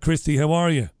have you back, Christy. How are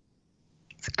you?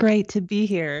 It's great to be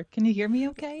here. Can you hear me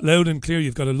okay? Loud and clear.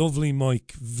 You've got a lovely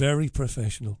mic. Very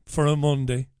professional. For a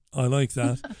Monday. I like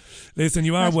that. Listen,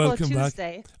 you are welcome back.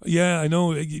 Yeah, I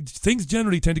know. Things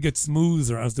generally tend to get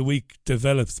smoother as the week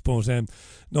develops. But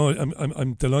no,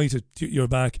 I'm delighted you're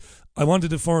back. I wanted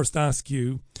to first ask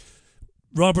you,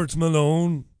 Robert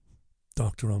Malone,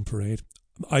 Doctor on Parade.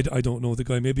 I don't know the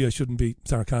guy. Maybe I shouldn't be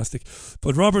sarcastic.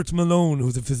 But Robert Malone,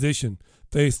 who's a physician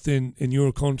based in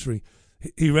your country,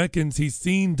 he reckons he's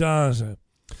seen data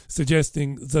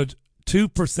suggesting that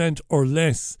 2% or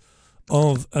less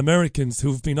of Americans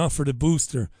who've been offered a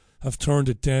booster have turned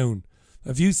it down.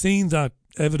 Have you seen that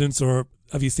evidence, or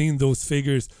have you seen those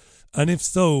figures? And if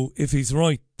so, if he's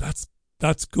right,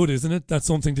 that's good, isn't it? That's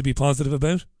something to be positive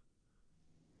about.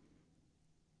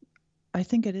 I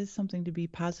think it is something to be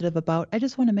positive about. I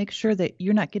just want to make sure that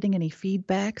you're not getting any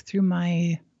feedback through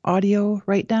my audio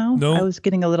right now. No, I was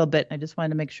getting a little bit. I just wanted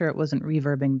to make sure it wasn't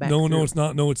reverbing back. No, it's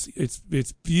not. No,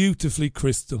 it's beautifully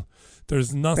crystal.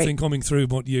 There's nothing coming through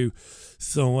but you.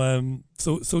 So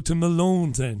to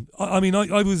Malone then. I mean,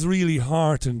 I was really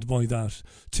heartened by that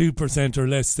 2% or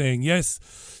less saying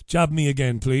yes. Jab me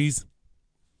again, please.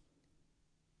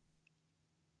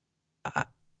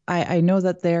 I know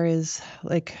that there is,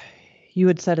 like you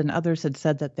had said and others had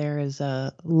said, that there is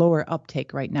a lower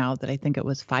uptake right now, that I think it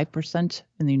was 5%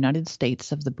 in the United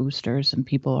States of the boosters, and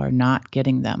people are not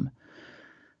getting them.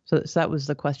 So that was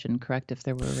the question, correct? If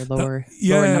there were lower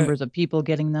numbers of people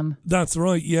getting them? That's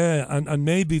right, yeah. And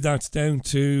maybe that's down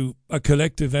to a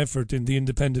collective effort in the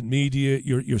independent media,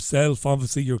 yourself,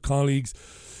 obviously your colleagues,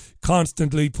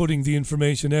 constantly putting the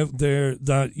information out there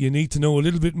that you need to know a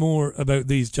little bit more about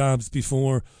these jabs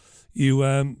before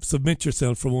you submit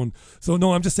yourself for one. So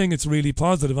no, I'm just saying it's really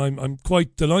positive. I'm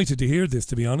quite delighted to hear this,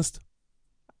 to be honest.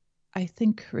 I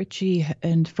think, Richie,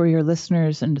 and for your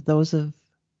listeners and those of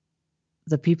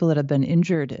the people that have been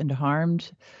injured and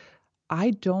harmed,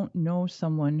 I don't know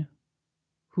someone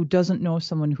who doesn't know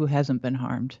someone who hasn't been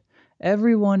harmed.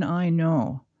 Everyone I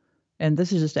know, and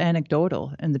this is just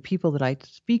anecdotal, and the people that I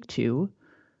speak to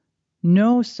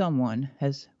know someone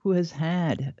who has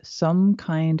had some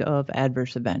kind of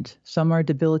adverse event. Some are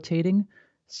debilitating.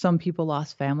 Some people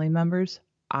lost family members.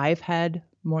 I've had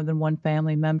more than one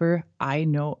family member. I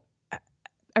know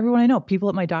everyone I know, people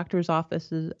at my doctor's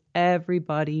offices,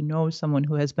 everybody knows someone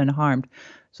who has been harmed.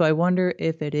 So I wonder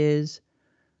if it is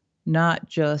not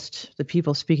just the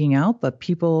people speaking out, but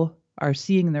people are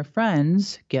seeing their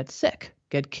friends get sick,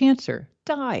 get cancer,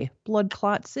 die, blood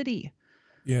clot city.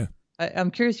 Yeah.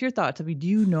 I'm curious your thoughts. I mean, do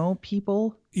you know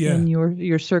people in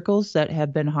your circles that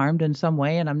have been harmed in some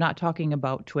way? And I'm not talking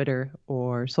about Twitter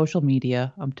or social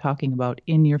media. I'm talking about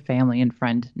in your family and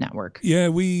friend network. Yeah,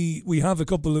 we have a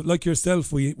couple of, like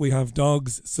yourself, we have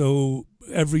dogs, so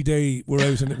every day we're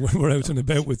out and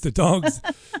about with the dogs.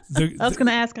 I was going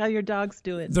to ask how your dog's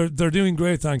doing. They're doing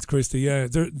great, thanks, Christy. Yeah,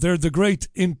 they're the great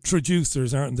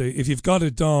introducers, aren't they? If you've got a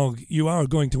dog, you are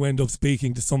going to end up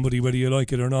speaking to somebody, whether you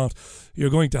like it or not. You're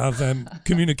going to have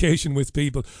communication with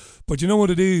people. But you know what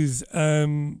it is?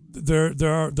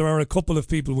 There are a couple of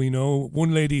people we know.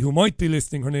 One lady who might be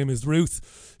listening, her name is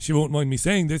Ruth. She won't mind me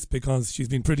saying this because she's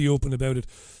been pretty open about it.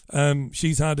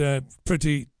 She's had a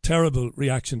pretty terrible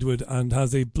reaction to it and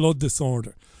has a blood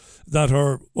disorder that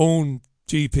her own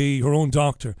GP, her own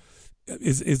doctor,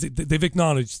 they've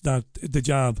acknowledged that the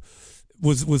jab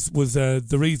was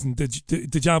the reason.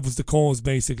 The jab was the cause,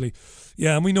 basically.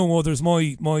 Yeah, and we know others.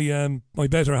 My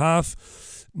better half,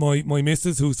 my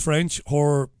missus, who's French,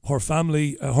 her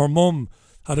family, her mum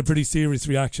had a pretty serious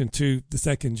reaction to the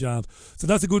second jab. So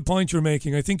that's a good point you're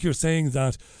making. I think you're saying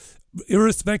that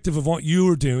irrespective of what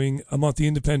you're doing and what the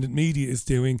independent media is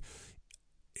doing,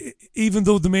 even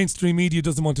though the mainstream media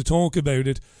doesn't want to talk about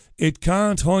it, it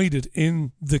can't hide it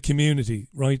in the community,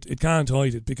 right? It can't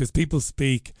hide it because people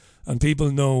speak and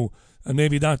people know, and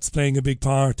maybe that's playing a big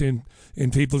part in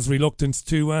people's reluctance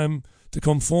to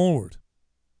come forward.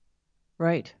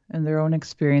 Right, and their own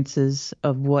experiences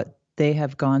of what they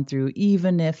have gone through,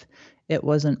 even if it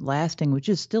wasn't lasting, which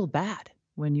is still bad.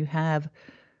 When you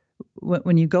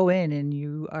go in and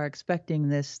you are expecting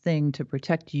this thing to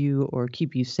protect you or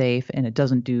keep you safe, and it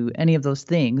doesn't do any of those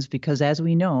things, because as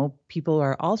we know, people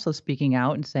are also speaking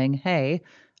out and saying, hey,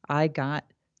 I got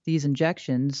these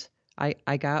injections.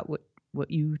 I got what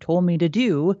you told me to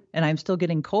do, and I'm still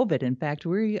getting COVID. In fact,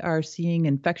 we are seeing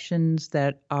infections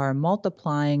that are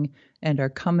multiplying and are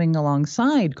coming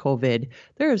alongside COVID.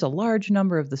 There is a large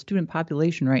number of the student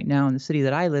population right now in the city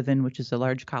that I live in, which is a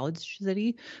large college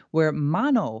city, where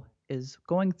mono is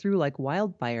going through like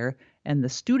wildfire, and the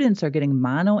students are getting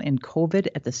mono and COVID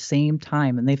at the same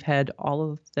time, and they've had all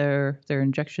of their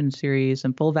injection series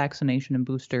and full vaccination and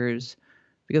boosters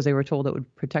because they were told it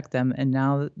would protect them, and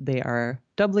now they are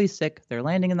doubly sick. They're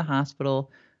landing in the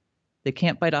hospital. They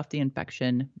can't fight off the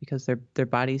infection because their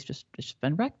body's just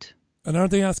been wrecked. And are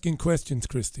they asking questions,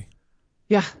 Christy?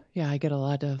 Yeah, I get a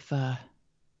lot of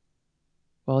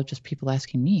just people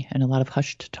asking me, and a lot of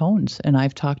hushed tones. And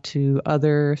I've talked to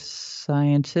other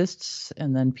scientists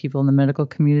and then people in the medical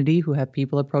community who have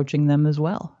people approaching them as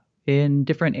well in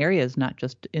different areas, not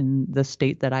just in the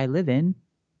state that I live in,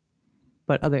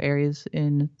 but other areas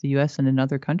in the U.S. and in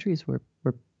other countries where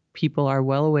people are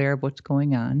well aware of what's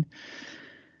going on.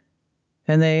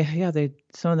 And they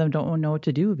some of them don't know what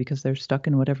to do because they're stuck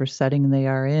in whatever setting they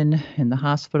are in the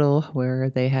hospital, where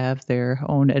they have their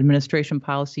own administration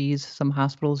policies. Some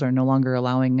hospitals are no longer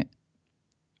allowing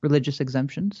religious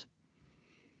exemptions.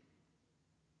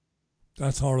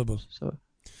 That's horrible. So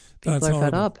people are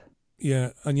fed up.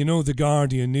 Yeah, and you know the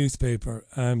Guardian newspaper,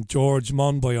 George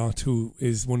Monbiot, who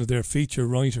is one of their feature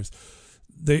writers,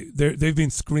 they've been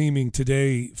screaming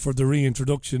today for the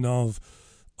reintroduction of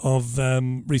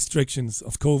restrictions,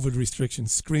 of COVID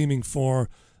restrictions, screaming for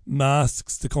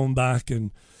masks to come back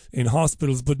in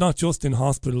hospitals, but not just in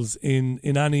hospitals, in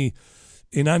any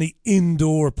in any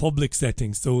indoor public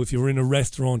setting. So if you're in a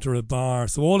restaurant or a bar,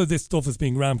 so all of this stuff is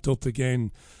being ramped up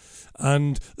again.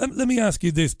 And let me ask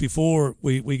you this before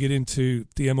we get into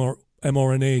the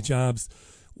mRNA jabs.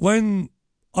 When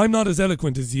I'm not as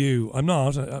eloquent as you, I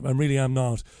really am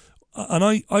not.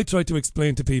 And I tried to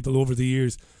explain to people over the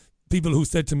years, people who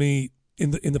said to me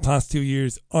in the past 2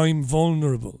 years, I'm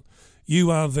vulnerable. You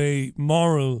have a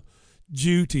moral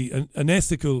duty, an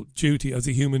ethical duty as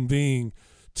a human being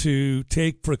to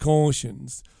take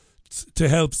precautions to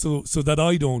help so that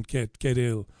I don't get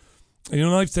ill. And, you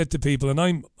know, I've said to people, and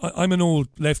I'm an old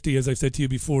lefty, as I've said to you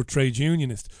before, trade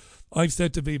unionist. I've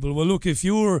said to people, well, look, if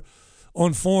you're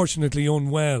unfortunately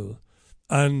unwell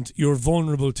and you're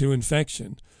vulnerable to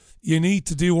infection, you need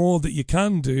to do all that you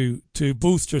can do to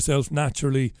boost yourself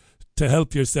naturally to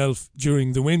help yourself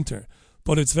during the winter.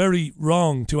 But it's very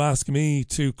wrong to ask me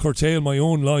to curtail my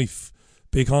own life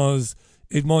because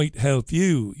it might help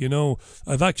you. You know,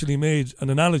 I've actually made an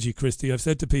analogy, Christy. I've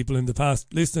said to people in the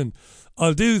past, listen,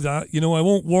 I'll do that. You know, I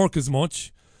won't work as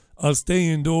much. I'll stay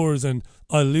indoors and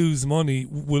I'll lose money.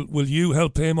 Will you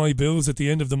help pay my bills at the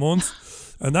end of the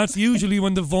month? And that's usually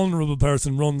when the vulnerable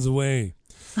person runs away.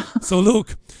 So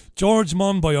look, George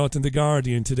Monbiot in The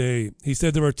Guardian today, he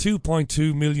said there are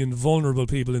 2.2 million vulnerable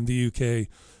people in the UK.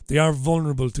 They are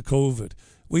vulnerable to COVID.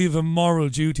 We have a moral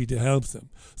duty to help them.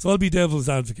 So I'll be devil's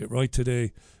advocate right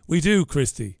today. We do,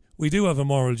 Christy. We do have a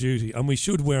moral duty, and we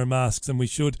should wear masks, and we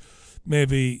should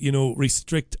maybe, you know,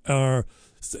 restrict our...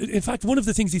 In fact, one of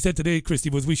the things he said today, Christy,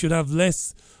 was we should have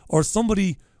less, or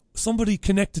somebody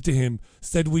connected to him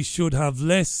said we should have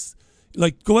less,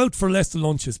 like go out for less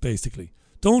lunches, basically.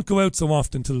 Don't go out so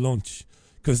often to lunch,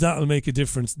 because that'll make a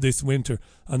difference this winter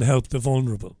and help the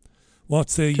vulnerable.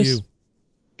 What say you?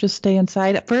 Just stay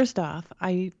inside. First off,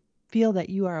 I feel that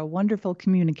you are a wonderful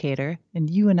communicator, and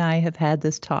you and I have had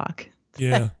this talk.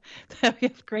 Yeah. We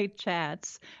have great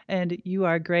chats, and you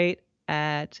are great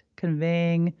at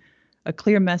conveying a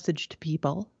clear message to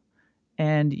people,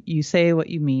 and you say what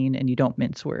you mean, and you don't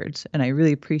mince words. And I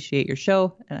really appreciate your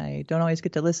show, and I don't always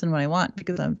get to listen when I want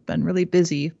because I've been really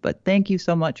busy, but thank you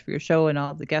so much for your show and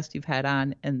all the guests you've had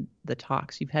on and the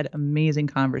talks. You've had amazing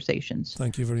conversations.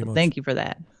 Thank you very much. Thank you for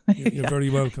that. You're very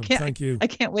welcome. Thank you. I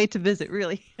can't wait to visit,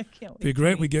 really. I can't wait. Be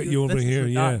great we get you over here,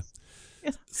 yeah.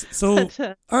 So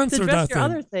to answer address that your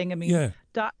then. other thing, I mean, Yeah.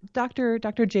 Dr.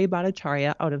 Jay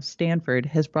Bhattacharya out of Stanford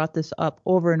has brought this up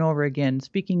over and over again,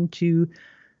 speaking to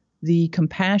the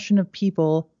compassion of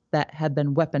people that have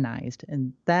been weaponized.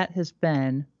 And that has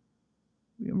been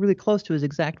really close to his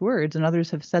exact words. And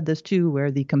others have said this too, where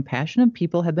the compassion of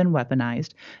people have been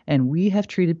weaponized. And we have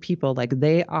treated people like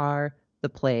they are the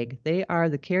plague. They are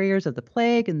the carriers of the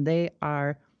plague, and they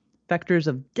are vectors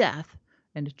of death.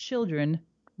 And children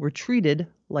were treated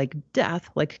like death,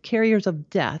 like carriers of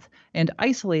death, and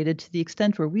isolated to the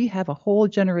extent where we have a whole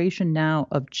generation now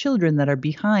of children that are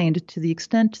behind, to the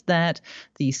extent that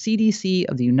the CDC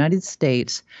of the United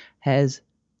States has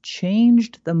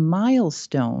changed the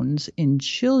milestones in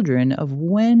children of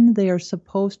when they are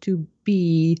supposed to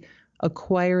be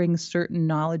acquiring certain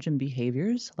knowledge and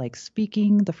behaviors, like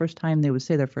speaking the first time they would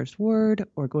say their first word,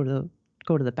 or go to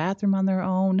the bathroom on their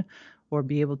own, or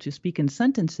be able to speak in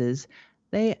sentences.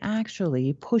 They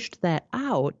actually pushed that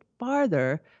out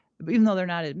farther, even though they're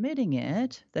not admitting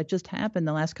it. That just happened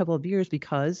the last couple of years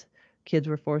because kids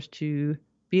were forced to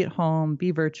be at home,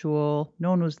 be virtual,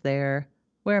 no one was there,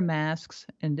 wear masks.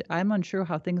 And I'm unsure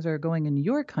how things are going in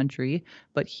your country,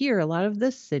 but here, a lot of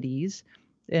the cities,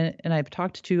 and I've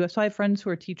talked to, so I have friends who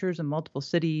are teachers in multiple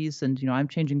cities, and, you know, I'm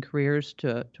changing careers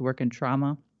to work in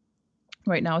trauma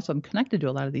right now, so I'm connected to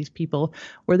a lot of these people,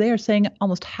 where they are saying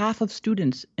almost half of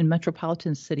students in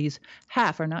metropolitan cities,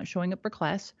 half are not showing up for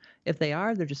class. If they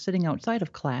are, they're just sitting outside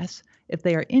of class. If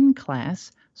they are in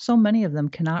class, so many of them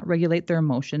cannot regulate their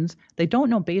emotions. They don't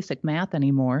know basic math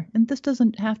anymore. And this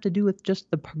doesn't have to do with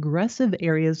just the progressive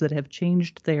areas that have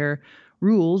changed their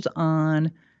rules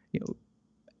on, you know,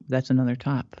 that's another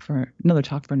talk for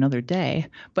another day.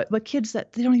 But kids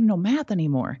that they don't even know math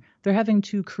anymore. They're having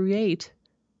to create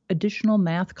additional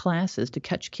math classes to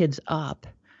catch kids up.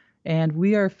 And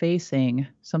we are facing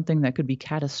something that could be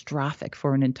catastrophic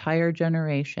for an entire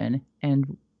generation.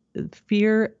 And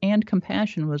fear and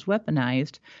compassion was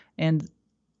weaponized. And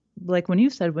like when you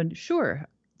said, sure,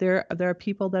 there are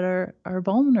people that are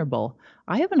vulnerable.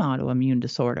 I have an autoimmune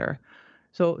disorder.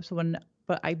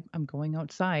 But I'm going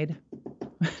outside,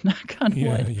 knock on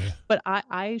wood. Yeah. But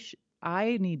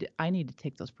I need to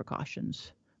take those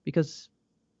precautions because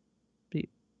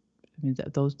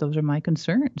those are my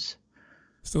concerns.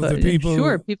 So the people,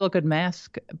 sure, people could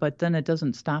mask, but then it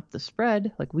doesn't stop the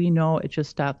spread. Like we know, it just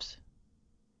stops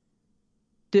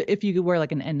if you could wear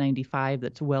like an N95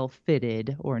 that's well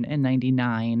fitted or an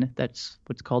N99 that's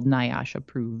what's called NIOSH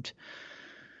approved.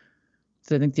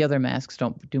 So I think the other masks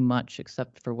don't do much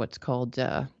except for what's called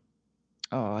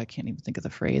I can't even think of the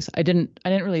phrase. I didn't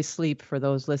really sleep. For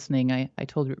those listening, I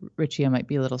told Richie I might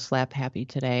be a little slap happy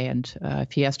today, and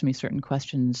if he asked me certain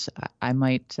questions, I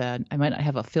might not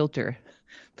have a filter.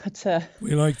 But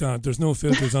we like that. There's no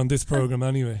filters on this program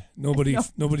anyway.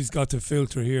 Nobody's got to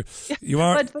filter here. You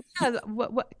are. But yeah,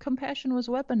 what compassion was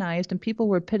weaponized, and people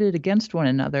were pitted against one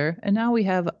another, and now we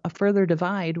have a further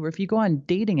divide where if you go on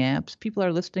dating apps, people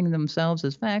are listing themselves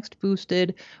as vaxxed,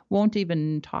 boosted, won't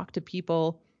even talk to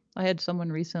people. I had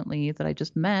someone recently that I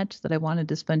just met that I wanted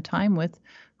to spend time with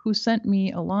who sent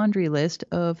me a laundry list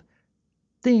of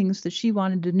things that she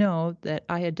wanted to know that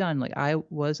I had done. Like,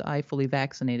 was I fully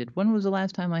vaccinated? When was the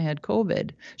last time I had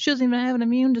COVID? She doesn't even have an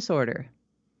immune disorder.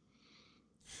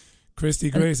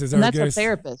 Christy Grace is our guest. That's a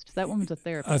therapist. That woman's a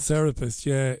therapist. A therapist,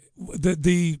 yeah.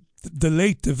 The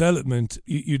late development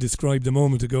you described a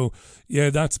moment ago,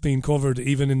 yeah, that's been covered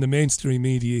even in the mainstream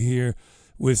media here,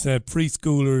 with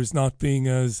preschoolers not being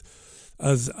as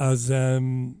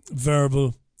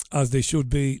verbal as they should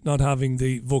be, not having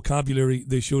the vocabulary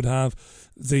they should have,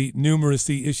 the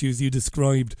numeracy issues you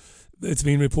described. It's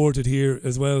been reported here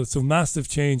as well. So massive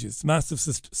changes, massive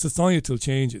societal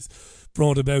changes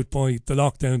brought about by the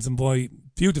lockdowns and by,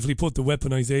 beautifully put, the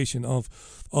weaponization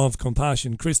of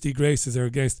compassion. Christy Grace is our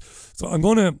guest. So I'm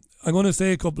gonna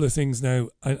say a couple of things now,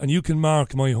 and you can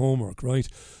mark my homework, right?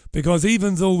 Because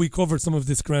even though we covered some of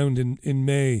this ground in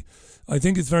May, I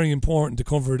think it's very important to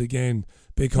cover it again,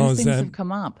 because things have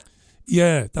come up.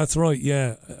 Yeah, that's right.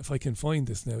 Yeah, if I can find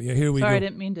this now. Yeah, here we go. Sorry, I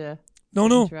didn't mean to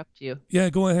interrupt you. Yeah,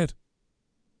 go ahead.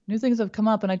 New things have come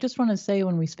up, and I just want to say,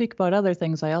 when we speak about other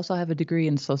things, I also have a degree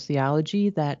in sociology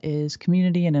that is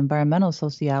community and environmental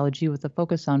sociology with a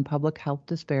focus on public health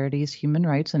disparities, human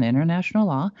rights, and international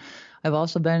law. I've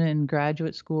also been in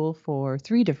graduate school for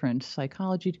 3 different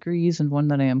psychology degrees, and one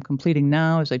that I am completing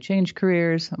now as I change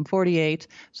careers. I'm 48.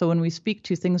 So when we speak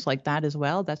to things like that as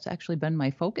well, that's actually been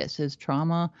my focus, is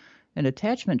trauma and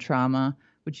attachment trauma,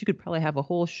 which you could probably have a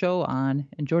whole show on,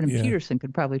 and Jordan Peterson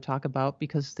could probably talk about,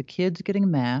 because the kids getting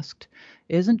masked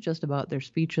isn't just about their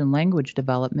speech and language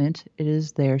development. It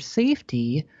is their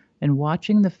safety and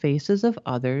watching the faces of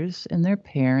others and their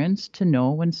parents to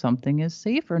know when something is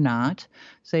safe or not.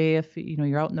 Say if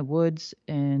you're out in the woods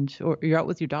or you're out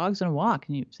with your dogs on a walk,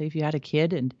 and say if you had a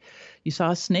kid and you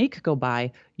saw a snake go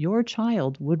by, your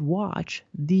child would watch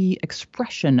the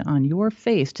expression on your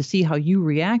face to see how you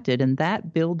reacted, and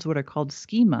that builds what are called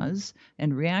schemas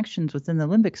and reactions within the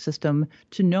limbic system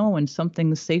to know when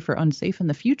something's safe or unsafe in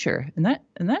the future. And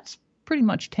that's pretty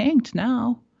much tanked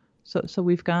now. So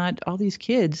we've got all these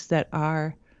kids that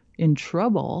are in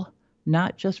trouble,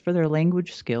 not just for their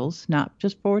language skills, not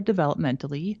just for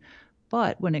developmentally,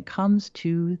 but when it comes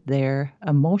to their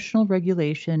emotional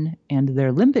regulation and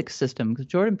their limbic system. Because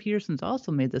Jordan Peterson's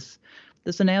also made this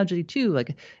analogy too.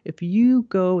 Like, if you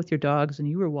go with your dogs and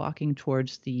you were walking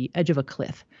towards the edge of a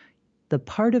cliff, the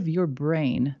part of your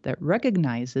brain that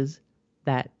recognizes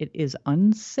that it is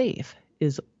unsafe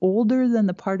is older than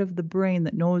the part of the brain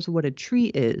that knows what a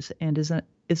tree is and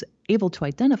is able to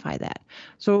identify that.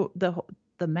 So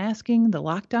the masking, the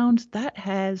lockdowns, that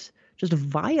has just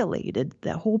violated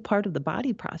that whole part of the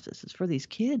body processes for these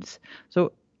kids.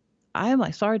 So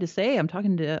I'm sorry to say, I'm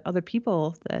talking to other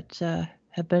people that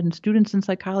have been students in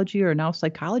psychology or now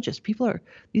psychologists.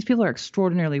 These people are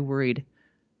extraordinarily worried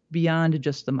beyond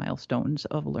just the milestones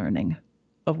of learning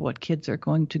of what kids are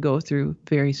going to go through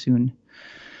very soon.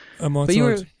 But you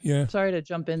were sorry to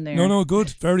jump in there. No, good.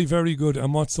 Very, very good.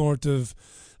 And what sort of...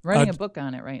 Writing a book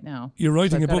on it right now. You're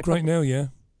writing a book right now, yeah?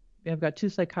 I've got 2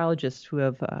 psychologists who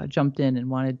have jumped in and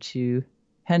wanted to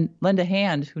lend a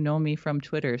hand, who know me from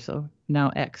Twitter, so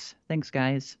now X. Thanks,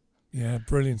 guys. Yeah,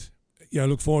 brilliant. Yeah, I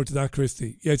look forward to that,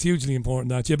 Christy. Yeah, it's hugely important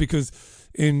that. Yeah, because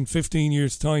in 15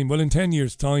 years' time, in 10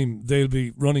 years' time, they'll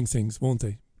be running things, won't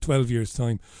they? 12 years'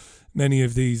 time. Many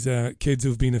of these kids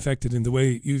who've been affected in the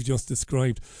way you've just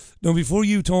described. Now, before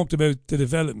you talked about the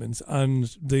developments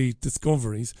and the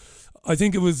discoveries, I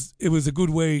think it was a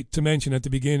good way to mention at the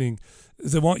beginning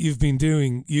that what you've been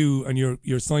doing, you and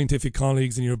your scientific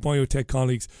colleagues and your biotech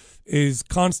colleagues, is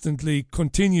constantly,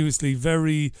 continuously,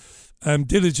 very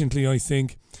diligently, I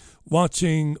think,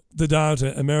 watching the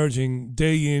data emerging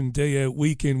day in, day out,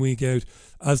 week in, week out,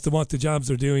 as to what the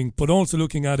jabs are doing, but also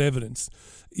looking at evidence,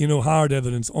 hard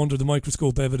evidence, under the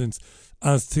microscope evidence,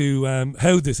 as to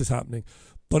how this is happening.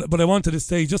 But I wanted to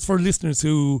say, just for listeners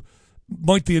who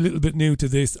might be a little bit new to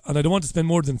this, and I don't want to spend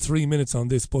more than 3 minutes on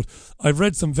this, but I've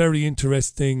read some very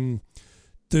interesting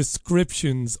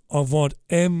descriptions of what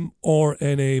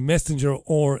mRNA, messenger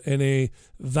RNA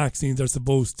vaccines are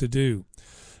supposed to do.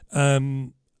 I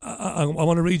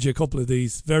want to read you a couple of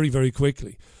these very, very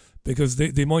quickly, because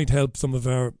they might help some of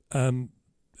our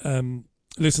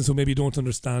listeners who maybe don't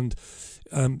understand.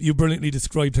 You brilliantly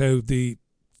described how the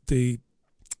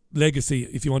legacy,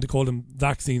 if you want to call them,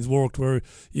 vaccines worked, where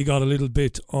you got a little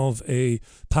bit of a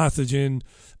pathogen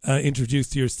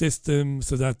introduced to your system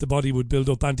so that the body would build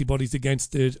up antibodies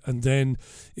against it, and then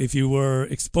if you were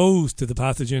exposed to the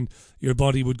pathogen, your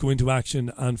body would go into action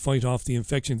and fight off the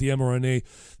infection. The mRNA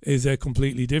is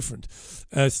completely different,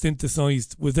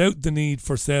 synthesized without the need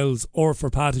for cells or for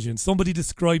pathogens. Somebody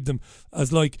described them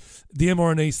as like the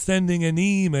mRNA sending an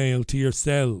email to your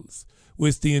cells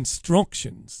with the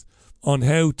instructions on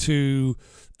how to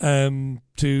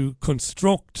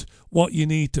construct what you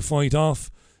need to fight off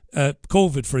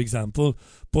COVID, for example,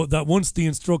 but that once the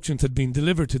instructions had been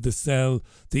delivered to the cell,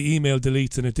 the email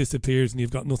deletes and it disappears and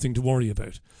you've got nothing to worry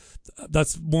about.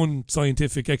 That's one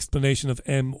scientific explanation of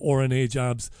mRNA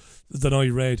jabs that I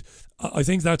read. I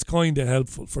think that's kind of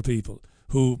helpful for people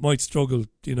who might struggle,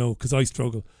 because I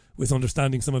struggle with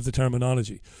understanding some of the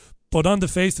terminology. But on the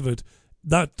face of it,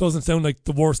 that doesn't sound like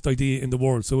the worst idea in the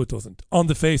world, so it doesn't. On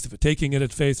the face of it, taking it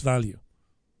at face value.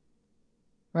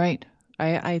 Right.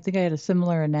 I think I had a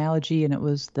similar analogy, and it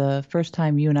was the first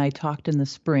time you and I talked in the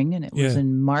spring, and it was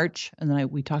in March, and then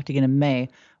we talked again in May,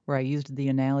 where I used the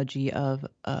analogy of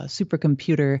a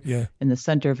supercomputer in the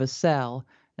center of a cell,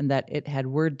 and that it had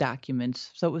Word documents.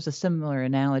 So it was a similar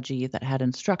analogy that had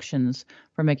instructions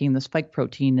for making the spike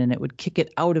protein, and it would kick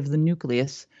it out of the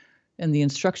nucleus. And the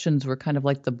instructions were kind of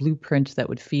like the blueprint that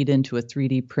would feed into a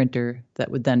 3D printer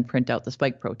that would then print out the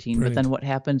spike protein. Brilliant. But then what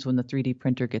happens when the 3D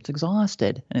printer gets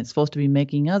exhausted and it's supposed to be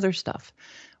making other stuff?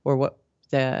 Or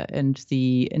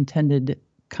the intended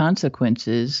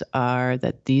consequences are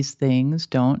that these things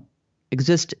don't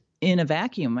exist in a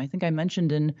vacuum. I think I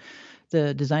mentioned in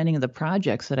the designing of the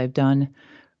projects that I've done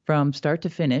from start to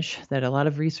finish that a lot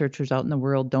of researchers out in the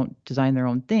world don't design their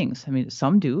own things. I mean,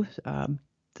 some do.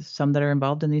 Some that are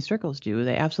involved in these circles do.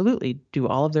 They absolutely do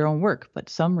all of their own work, but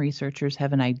some researchers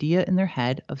have an idea in their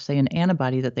head of, say, an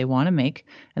antibody that they want to make,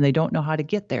 and they don't know how to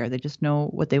get there. They just know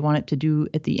what they want it to do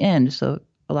at the end. So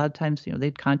a lot of times,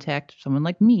 they'd contact someone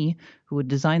like me who would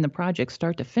design the project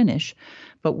start to finish,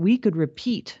 but we could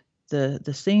repeat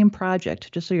the same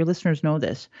project. Just so your listeners know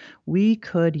this, we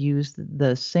could use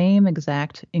the same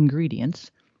exact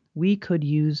ingredients. We could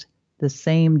use the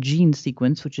same gene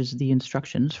sequence, which is the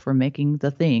instructions for making the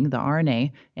thing, the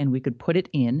RNA, and we could put it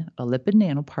in a lipid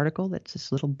nanoparticle that's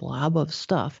this little blob of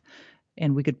stuff,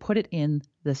 and we could put it in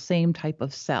the same type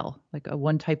of cell. Like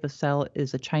one type of cell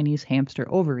is a Chinese hamster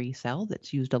ovary cell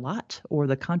that's used a lot, or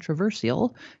the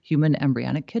controversial human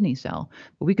embryonic kidney cell.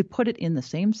 But we could put it in the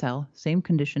same cell, same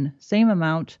condition, same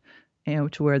amount,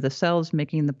 to where the cell's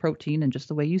making the protein and just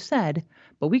the way you said,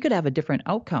 but we could have a different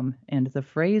outcome. And the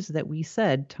phrase that we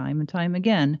said time and time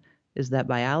again is that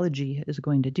biology is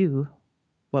going to do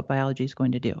what biology is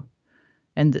going to do.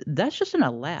 And that's just in a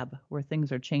lab where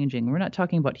things are changing. We're not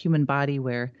talking about human body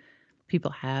where people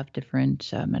have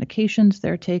different medications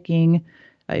they're taking.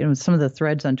 Some of the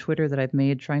threads on Twitter that I've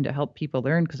made trying to help people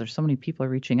learn, because there's so many people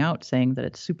reaching out saying that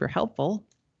it's super helpful,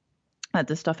 that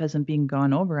this stuff hasn't been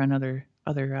gone over on other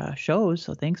shows,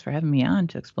 so thanks for having me on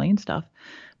to explain stuff.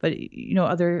 But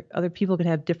other people could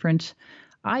have different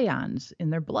ions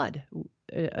in their blood,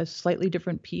 a slightly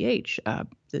different pH.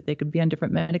 That they could be on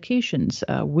different medications.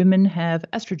 Women have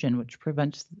estrogen, which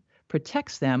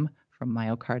protects them from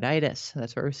myocarditis.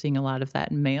 That's why we're seeing a lot of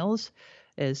that in males.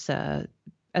 Is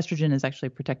estrogen is actually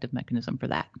a protective mechanism for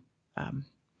that.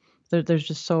 There's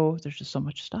just so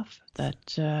much stuff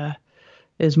that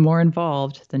is more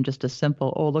involved than just a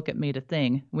simple, oh, look, it made a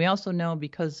thing. We also know,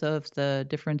 because of the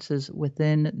differences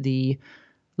within the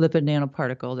lipid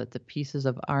nanoparticle, that the pieces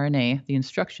of RNA, the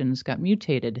instructions, got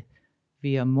mutated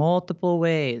via multiple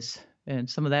ways. And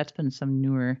some of that's been some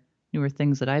newer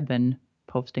things that I've been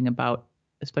posting about,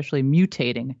 especially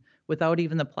mutating without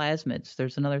even the plasmids.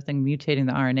 There's another thing mutating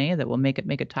the RNA that will make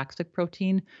a toxic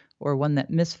protein, or one that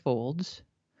misfolds.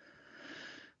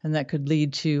 And that could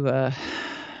lead to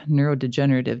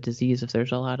neurodegenerative disease if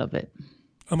there's a lot of it.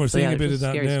 And we're seeing a bit of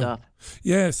that now. Stuff.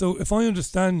 Yeah, so if I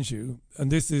understand you,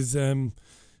 and this is, I'm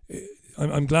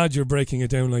glad you're breaking it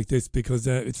down like this, because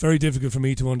it's very difficult for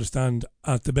me to understand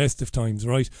at the best of times,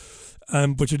 right?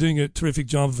 But you're doing a terrific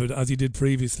job of it, as you did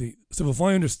previously. So if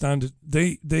I understand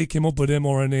it, they came up with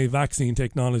mRNA vaccine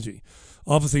technology,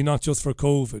 obviously not just for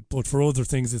COVID, but for other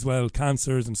things as well,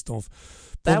 cancers and stuff.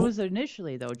 That was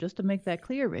initially, though, just to make that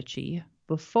clear, Richie.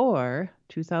 before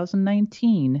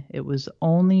 2019, it was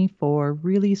only for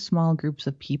really small groups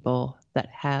of people that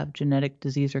have genetic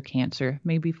disease or cancer,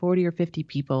 maybe 40 or 50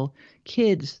 people,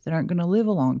 kids that aren't going to live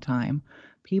a long time,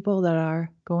 people that are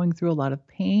going through a lot of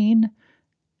pain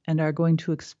and are going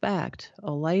to expect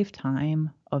a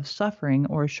lifetime of suffering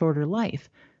or a shorter life.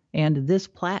 And this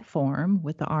platform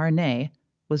with the RNA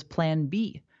was plan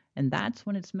B. And that's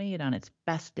when it's made on its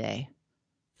best day.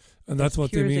 And that's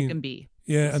what they mean. As pure as it can be.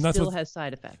 Yeah, and that's still what has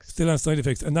side effects. Still has side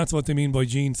effects, and that's what they mean by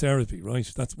gene therapy,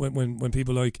 right? That's when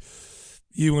people like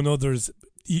you and others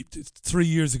 3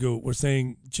 years ago were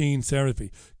saying gene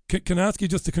therapy. Can I ask you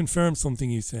just to confirm something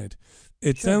you said?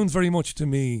 It sounds very much to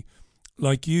me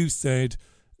like you said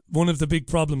one of the big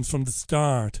problems from the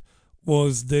start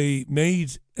was they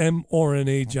made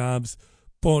mRNA jabs,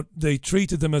 but they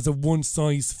treated them as a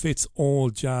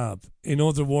one-size-fits-all jab. In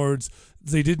other words,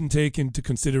 they didn't take into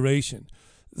consideration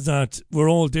that we're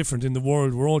all different in the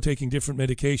world. We're all taking different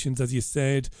medications, as you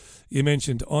said. You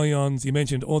mentioned ions. You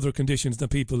mentioned other conditions that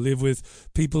people live with.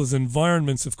 People's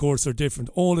environments, of course, are different.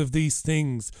 All of these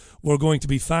things were going to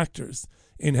be factors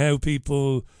in how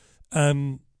people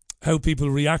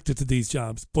reacted to these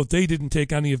jabs. But they didn't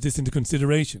take any of this into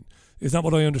consideration. Is that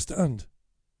what I understand?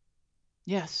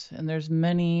 Yes, and there's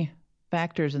many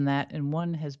factors in that. And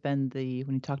one has been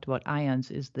when you talked about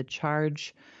ions, is the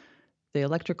charge, the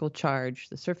electrical charge,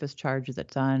 the surface charge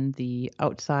that's on the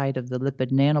outside of the lipid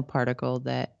nanoparticle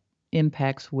that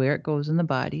impacts where it goes in the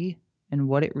body and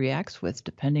what it reacts with,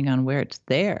 depending on where it's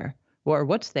there, or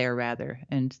what's there rather.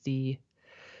 And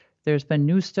there's been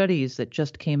new studies that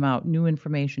just came out, new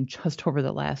information just over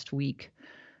the last week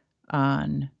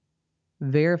on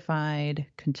verified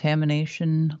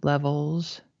contamination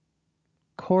levels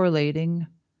correlating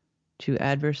to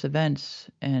adverse events,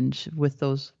 and with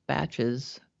those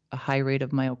batches, a high rate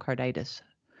of myocarditis.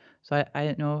 So I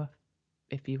didn't know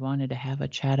if you wanted to have a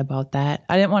chat about that.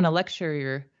 I didn't want to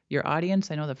lecture your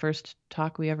audience. I know the first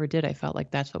talk we ever did, I felt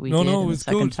like that's what we did. No, and it the was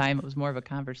second good. time it was more of a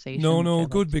conversation. No,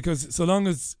 good, because so long,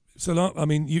 I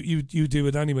mean, you do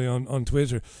it anyway on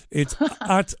Twitter. It's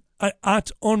at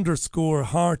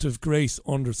 _Heart of Grace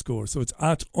 _. So it's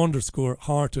at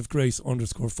 _Heart of Grace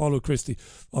 _. Follow Christy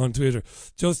on Twitter.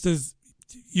 Just as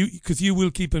because you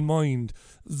will keep in mind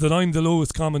that I'm the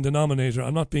lowest common denominator.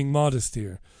 I'm not being modest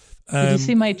here. Did you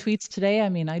see my tweets today? I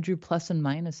mean, I drew plus and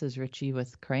minuses, Richie,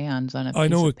 with crayons on a piece I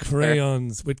know, of paper.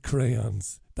 with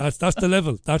crayons. That's the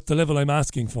level. That's the level I'm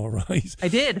asking for, right? I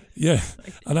did. Yeah,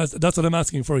 and that's what I'm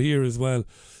asking for here as well.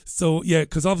 So yeah,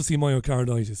 because obviously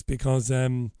myocarditis, because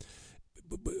any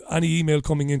email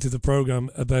coming into the program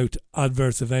about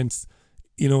adverse events,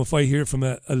 if I hear from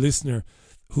a listener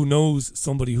who knows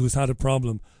somebody who's had a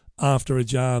problem after a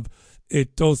jab,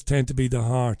 it does tend to be the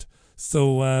heart.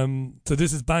 So so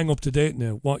this is bang up to date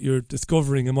now, what you're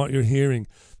discovering and what you're hearing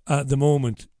at the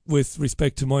moment with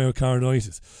respect to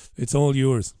myocarditis. It's all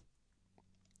yours.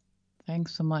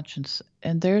 Thanks so much.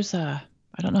 And there's I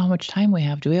don't know how much time we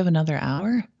have. Do we have another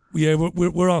hour? Yeah,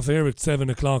 we're off air at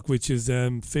 7:00, which is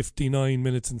 59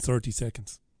 minutes and 30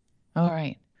 seconds. All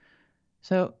right.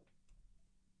 So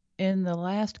in the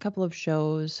last couple of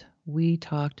shows, we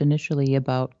talked initially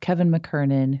about Kevin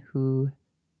McKernan, who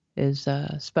is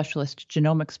a specialist,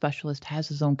 genomic specialist, has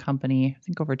his own company, I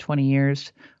think over 20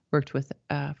 years, worked with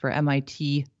for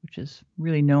MIT, which is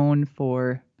really known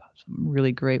for some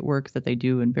really great work that they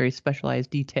do in very specialized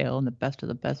detail, and the best of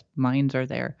the best minds are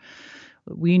there.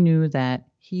 But we knew that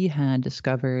he had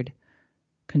discovered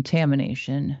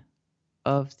contamination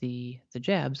of the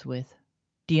jabs with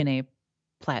DNA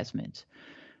plasmids.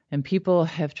 And people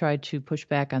have tried to push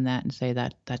back on that and say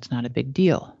that that's not a big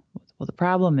deal. Well, the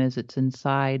problem is it's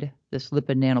inside this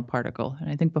lipid nanoparticle. And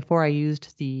I think before I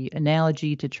used the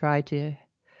analogy to try to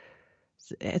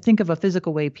think of a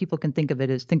physical way people can think of it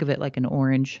is, think of it like an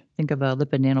orange. Think of a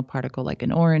lipid nanoparticle like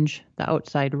an orange. The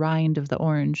outside rind of the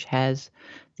orange has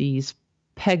these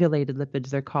pegylated lipids,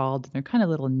 they're called. They're kind of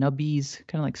little nubbies,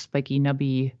 kind of like spiky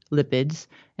nubby lipids.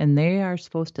 And they are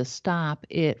supposed to stop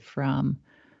it from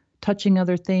touching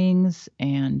other things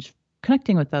and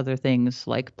connecting with other things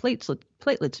like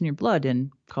platelets in your blood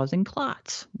and causing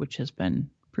clots, which has been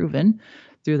proven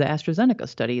through the AstraZeneca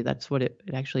study. That's what it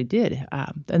actually did.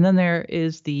 And then there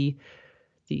is the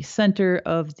center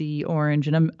of the orange,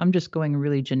 and I'm just going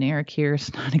really generic here.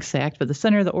 It's not exact, but the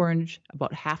center of the orange,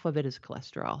 about half of it is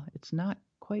cholesterol. It's not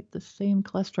quite the same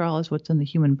cholesterol as what's in the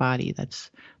human body.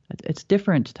 It's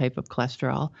different type of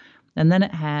cholesterol. And then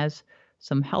it has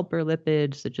some helper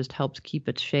lipids that just helps keep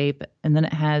its shape. And then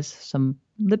it has some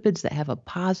lipids that have a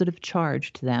positive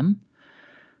charge to them.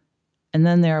 And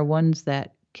then there are ones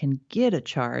that can get a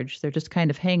charge. They're just kind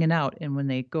of hanging out, and when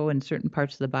they go in certain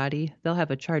parts of the body, they'll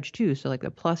have a charge too. So like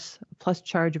a plus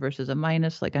charge versus a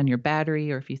minus, like on your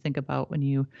battery, or if you think about when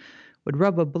you would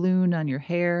rub a balloon on your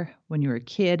hair when you were a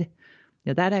kid,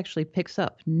 that actually picks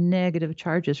up negative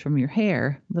charges from your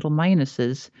hair, little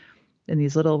minuses, and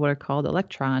these little what are called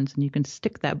electrons, and you can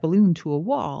stick that balloon to a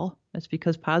wall. That's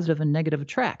because positive and negative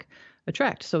attract.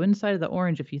 So inside of the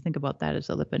orange, if you think about that as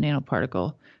a lipid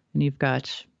nanoparticle, and you've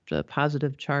got the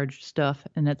positive charged stuff,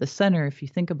 and at the center, if you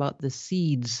think about the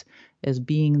seeds as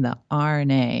being the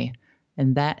RNA,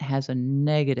 and that has a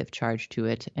negative charge to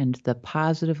it, and the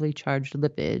positively charged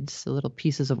lipids, the little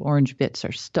pieces of orange bits,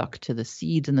 are stuck to the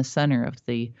seeds in the center of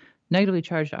the negatively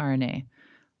charged RNA.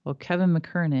 Well, Kevin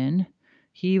McKernan,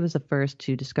 he was the first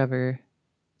to discover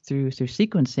through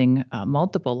sequencing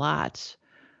multiple lots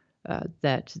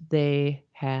that they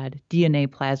had DNA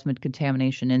plasmid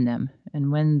contamination in them.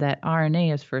 And when that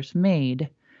RNA is first made,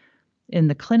 in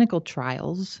the clinical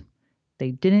trials,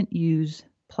 they didn't use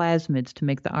plasmids to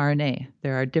make the RNA.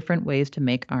 There are different ways to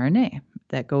make RNA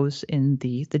that goes in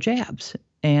the jabs.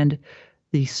 And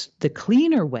the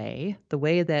cleaner way, the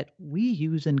way that we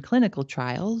use in clinical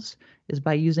trials, is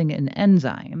by using an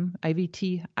enzyme,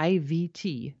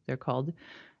 IVT, they're called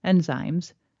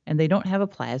enzymes, and they don't have a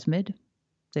plasmid.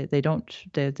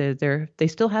 They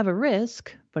still have a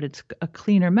risk, but it's a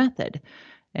cleaner method.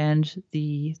 And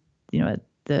the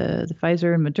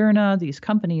Pfizer and Moderna, these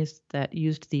companies that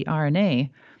used the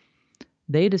RNA,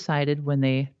 they decided when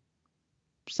they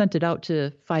sent it out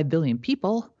to 5 billion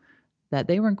people that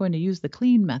they weren't going to use the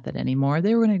clean method anymore.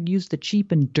 They were going to use the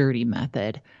cheap and dirty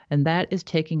method. And that is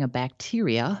taking a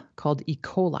bacteria called E.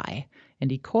 coli.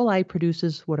 And E. coli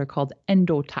produces what are called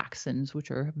endotoxins,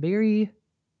 which are very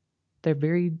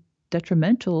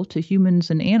detrimental to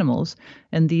humans and animals.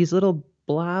 And these little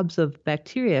blobs of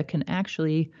bacteria can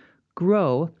actually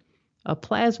grow a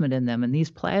plasmid in them. And these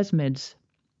plasmids,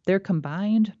 they're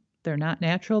combined. They're not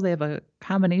natural. They have a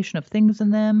combination of things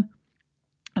in them.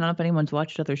 I don't know if anyone's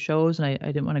watched other shows, and I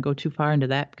didn't want to go too far into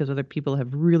that because other people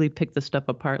have really picked this stuff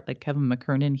apart, like Kevin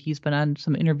McKernan. He's been on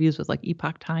some interviews with like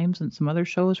Epoch Times and some other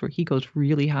shows where he goes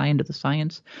really high into the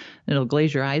science, and it'll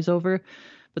glaze your eyes over.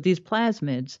 But these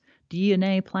plasmids,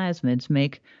 DNA plasmids,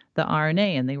 make the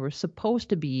RNA, and they were supposed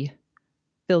to be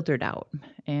filtered out.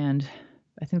 And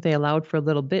I think they allowed for a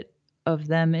little bit of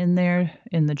them in there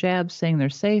in the jabs, saying they're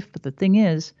safe. But the thing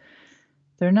is,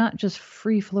 they're not just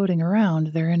free floating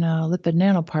around. They're in a lipid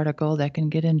nanoparticle that can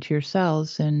get into your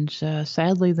cells and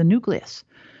sadly the nucleus.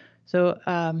 So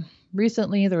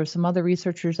recently there were some other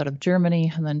researchers out of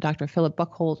Germany, and then Dr. Philip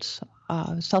Buchholz,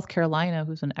 South Carolina,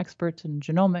 who's an expert in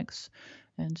genomics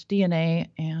and DNA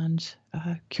and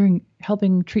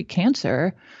helping treat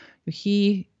cancer.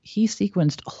 He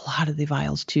sequenced a lot of the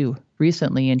vials too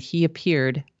recently, and he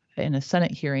appeared in a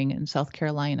Senate hearing in South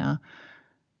Carolina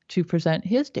to present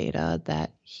his data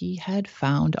that he had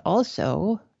found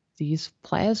also these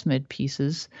plasmid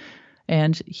pieces,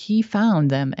 and he found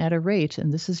them at a rate,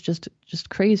 and this is just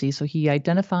crazy. So he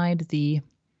identified the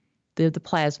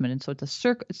plasmid, and so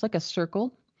it's like a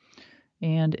circle,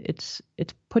 and it's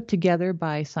put together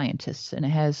by scientists, and it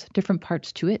has different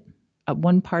parts to it.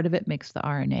 One part of it makes the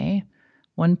RNA.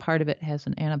 One part of it has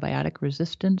an antibiotic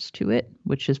resistance to it,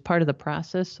 which is part of the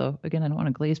process. So again, I don't want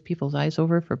to glaze people's eyes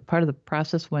over for part of the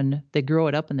process when they grow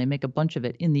it up and they make a bunch of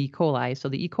it in the E. coli. So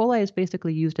the E. coli is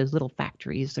basically used as little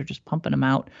factories. They're just pumping them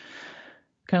out,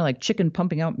 kind of like chicken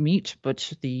pumping out meat.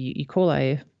 But the E.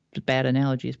 coli, bad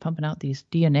analogy, is pumping out these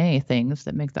DNA things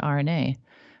that make the RNA.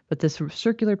 But this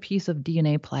circular piece of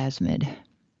DNA plasmid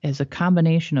is a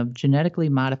combination of genetically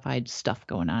modified stuff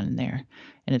going on in there.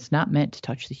 And it's not meant to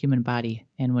touch the human body.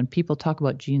 And when people talk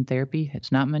about gene therapy,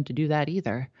 it's not meant to do that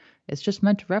either. It's just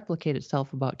meant to replicate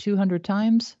itself about 200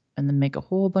 times and then make a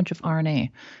whole bunch of RNA.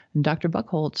 And Dr.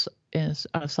 Buchholz is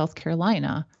out of South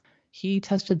Carolina. He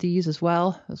tested these as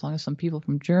well, as long as some people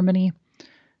from Germany.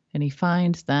 And he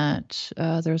finds that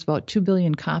there's about 2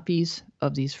 billion copies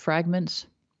of these fragments.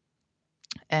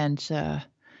 And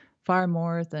far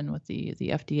more than what the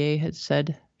FDA had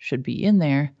said should be in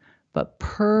there, but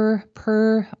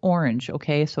per orange,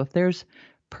 okay? So if there's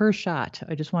per shot,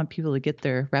 I just want people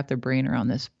to wrap their brain around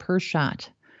this. Per shot,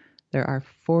 there are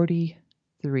 43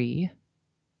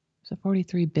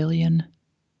 billion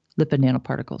lipid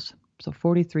nanoparticles. So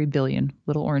 43 billion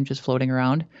little oranges floating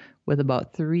around with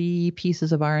about 3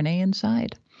 pieces of RNA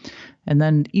inside. And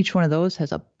then each one of those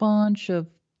has a bunch of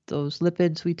those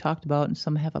lipids we talked about, and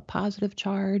some have a positive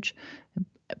charge,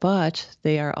 but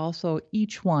they are also,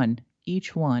 each one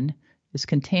is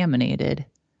contaminated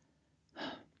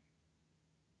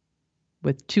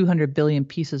with 200 billion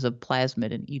pieces of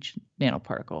plasmid in each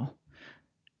nanoparticle.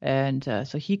 And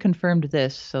so he confirmed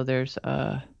this. So there's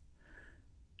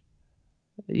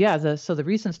the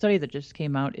recent study that just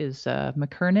came out is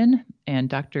McKernan and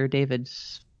Dr. David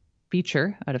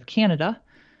Beecher out of Canada,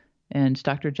 and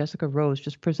Dr. Jessica Rose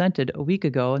just presented a week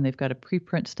ago, and they've got a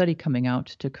preprint study coming out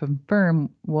to confirm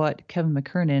what Kevin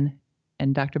McKernan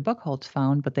and Dr. Buchholz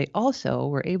found, but they also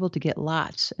were able to get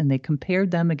lots, and they compared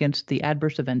them against the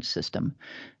adverse events system,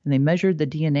 and they measured the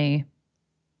DNA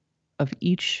of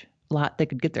each lot they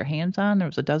could get their hands on. There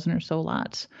was a dozen or so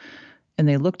lots. And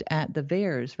they looked at the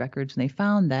VAERS records, and they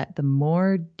found that the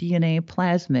more DNA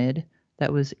plasmid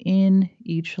that was in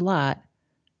each lot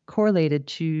correlated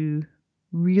to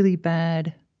really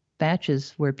bad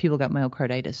batches where people got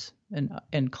myocarditis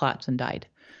and clots and died.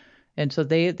 And so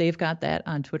they've got that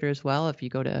on Twitter as well. If you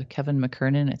go to Kevin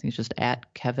McKernan, I think it's just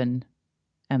at Kevin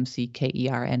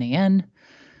McKernan.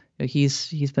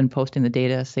 He's been posting the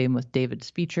data. Same with David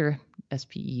Speicher,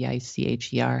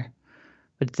 Speicher.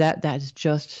 But that is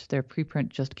just, their preprint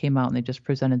just came out and they just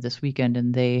presented this weekend,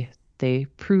 and they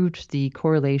proved the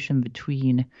correlation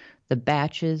between the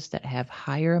batches that have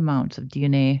higher amounts of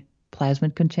DNA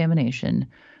plasmid contamination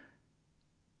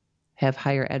have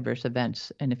higher adverse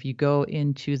events. And if you go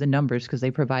into the numbers, because they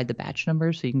provide the batch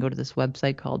numbers, so you can go to this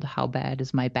website called How Bad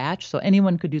Is My Batch? So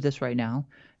anyone could do this right now,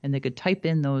 and they could type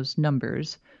in those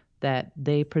numbers that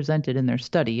they presented in their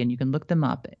study, and you can look them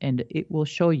up, and it will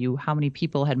show you how many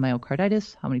people had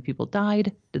myocarditis, how many people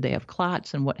died, did they have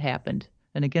clots, and what happened.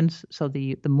 And again, so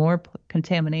the more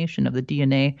contamination of the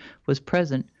DNA was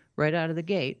present right out of the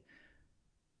gate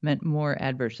meant more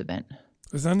adverse event.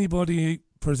 Has anybody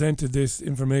presented this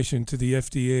information to the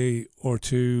FDA or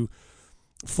to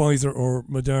Pfizer or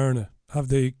Moderna? Have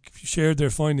they shared their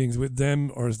findings with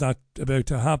them, or is that about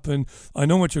to happen? I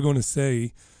know what you're going to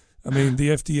say. I mean, the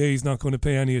FDA is not going to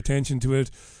pay any attention to it,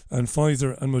 and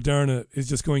Pfizer and Moderna is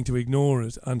just going to ignore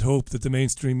it and hope that the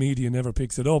mainstream media never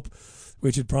picks it up,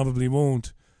 which it probably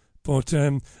won't. But, I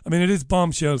mean, it is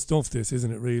bombshell stuff, this,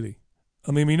 isn't it, really?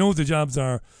 I mean, we know the jabs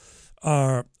are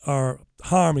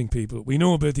harming people. We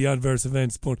know about the adverse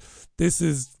events, but this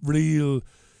is real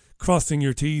crossing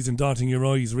your T's and dotting your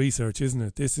I's research, isn't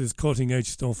it? This is cutting-edge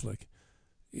stuff, like.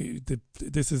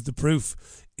 This is the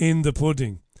proof in the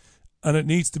pudding. And it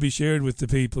needs to be shared with the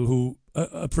people who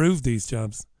approve these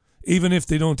jabs, even if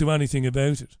they don't do anything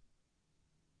about it.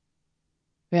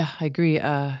 Yeah, I agree.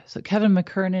 So Kevin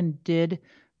McKernan did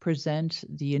present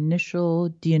the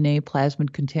initial DNA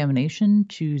plasmid contamination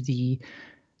to the,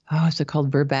 what's it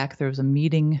called, VRBAC. There was a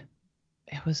meeting,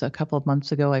 it was a couple of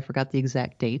months ago, I forgot the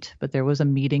exact date, but there was a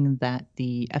meeting that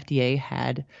the FDA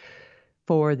had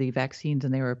for the vaccines,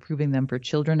 and they were approving them for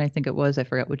children, I think it was. I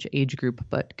forgot which age group,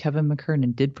 but Kevin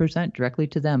McKernan did present directly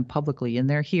to them publicly in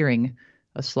their hearing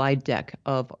a slide deck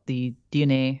of the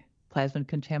DNA plasmid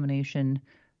contamination,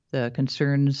 the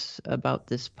concerns about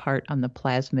this part on the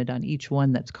plasmid on each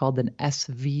one that's called an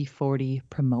SV40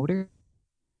 promoter.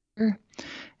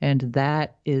 And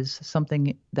that is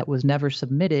something that was never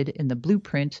submitted in the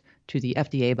blueprint to the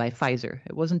FDA by Pfizer.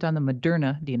 It wasn't on the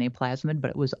Moderna DNA plasmid, but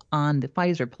it was on the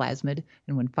Pfizer plasmid.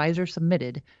 And when Pfizer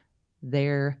submitted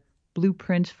their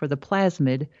blueprint for the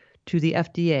plasmid to the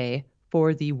FDA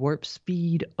for the warp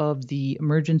speed of the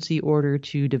emergency order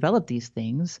to develop these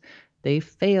things, they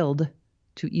failed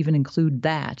to even include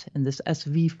that. And this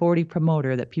SV40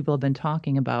 promoter that people have been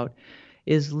talking about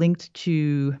is linked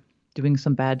to doing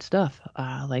some bad stuff,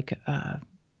 like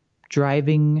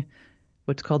driving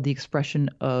what's called the expression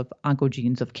of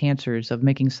oncogenes of cancers, of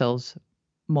making cells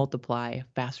multiply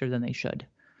faster than they should.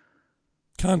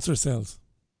 Cancer cells.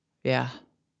 Yeah.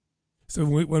 So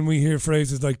when we hear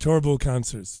phrases like turbo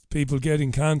cancers, people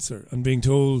getting cancer and being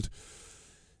told,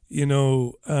 you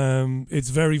know,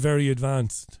 it's very, very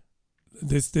advanced.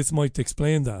 This might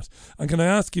explain that. And can I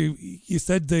ask you, you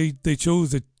said they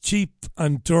chose a cheap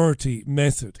and dirty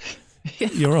method. Yeah.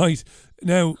 You're right.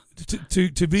 Now,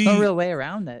 to be... no real way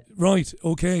around it. Right,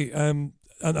 okay. And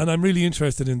I'm really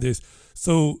interested in this.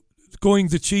 So going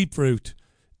the cheap route,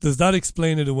 does that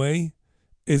explain it away?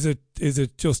 Is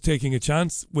it just taking a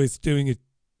chance with doing it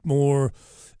more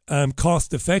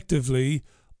cost effectively,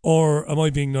 or am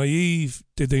I being naive?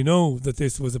 Did they know that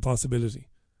this was a possibility?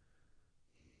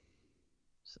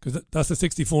 Because that's a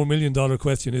 $64 million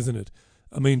question, isn't it?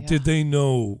 I mean, Did they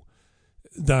know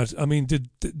that? I mean, did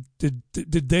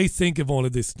they think of all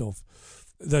of this stuff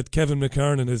that Kevin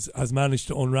McKernan has managed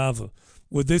to unravel?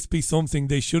 Would this be something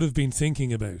they should have been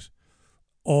thinking about?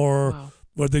 Or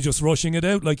were they just rushing it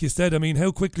out, like you said? I mean,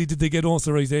 how quickly did they get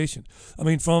authorization? I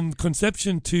mean, from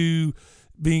conception to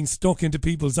being stuck into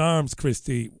people's arms,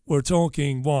 Christy, we're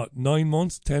talking, what, 9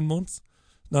 months, 10 months?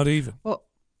 Not even. Well,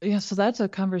 yeah, so that's a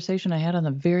conversation I had on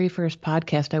the very first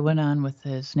podcast I went on with.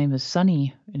 His name is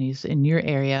Sonny, and he's in your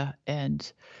area.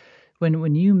 And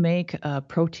when you make a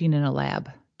protein in a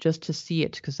lab, just to see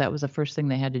it, because that was the first thing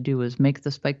they had to do, was make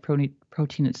the spike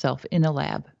protein itself in a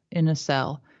lab, in a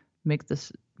cell, make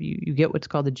this. You get what's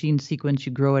called the gene sequence,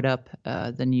 you grow it up,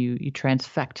 then you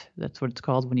transfect. That's what it's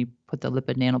called when you put the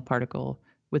lipid nanoparticle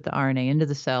with the RNA into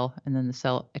the cell, and then the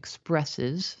cell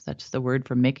expresses. That's the word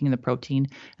for making the protein.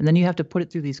 And then you have to put it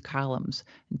through these columns.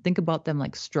 And think about them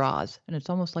like straws. And it's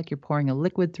almost like you're pouring a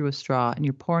liquid through a straw, and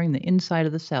you're pouring the inside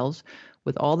of the cells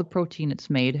with all the protein it's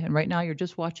made. And right now you're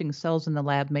just watching cells in the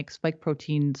lab make spike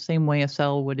protein the same way a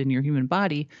cell would in your human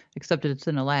body, except that it's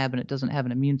in a lab and it doesn't have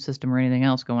an immune system or anything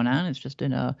else going on. It's just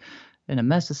in a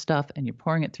mess of stuff, and you're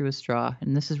pouring it through a straw.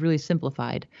 And this is really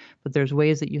simplified, but there's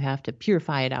ways that you have to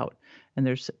purify it out. And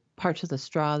there's parts of the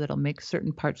straw that'll make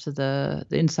certain parts of the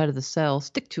inside of the cell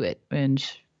stick to it. And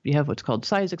you have what's called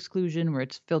size exclusion, where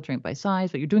it's filtering by size,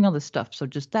 but you're doing all this stuff. So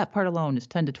just that part alone is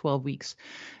 10 to 12 weeks.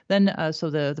 Then, so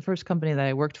the first company that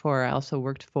I worked for, I also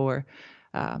worked for,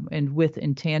 and with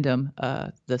in tandem,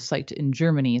 the site in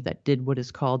Germany that did what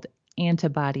is called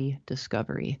antibody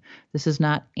discovery. This is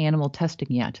not animal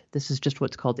testing yet. This is just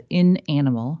what's called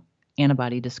in-animal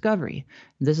antibody discovery.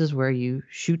 This is where you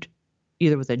shoot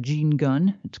either with a gene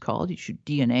gun, it's called. You shoot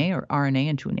DNA or RNA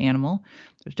into an animal.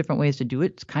 There's different ways to do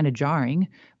it. It's kind of jarring,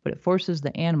 but it forces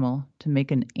the animal to make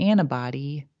an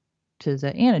antibody to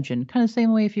the antigen. Kind of the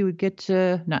same way if you would get,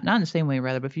 not in the same way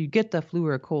rather, but if you get the flu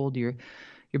or a cold, your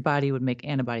body would make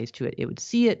antibodies to it. It would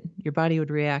see it, your body would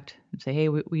react and say, hey,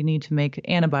 we need to make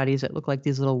antibodies that look like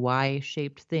these little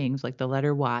Y-shaped things, like the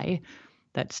letter Y,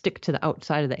 that stick to the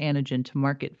outside of the antigen to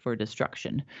mark it for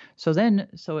destruction. So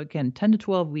again, 10 to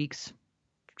 12 weeks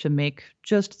to make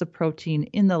just the protein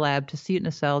in the lab, to see it in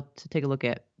a cell, to take a look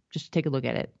at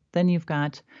it. Then you've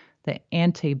got the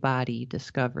antibody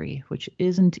discovery, which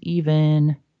isn't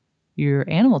even your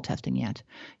animal testing yet.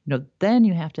 Then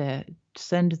you have to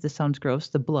send, this sounds gross,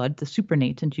 the blood, the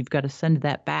supernatant, you've got to send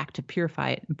that back to purify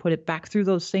it and put it back through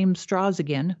those same straws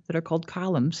again that are called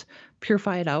columns,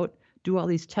 purify it out, do all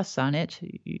these tests on it.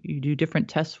 You do different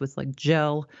tests with like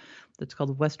gel, that's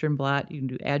called Western blot. You can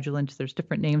do adjuvant. There's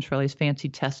different names for all these fancy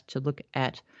tests to look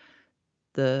at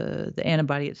the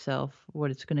antibody itself, what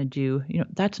it's going to do.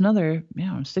 That's another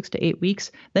 6 to 8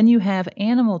 weeks. Then you have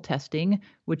animal testing,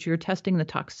 which you're testing the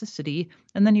toxicity,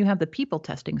 and then you have the people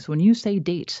testing. So when you say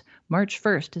dates, March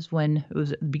 1st is when it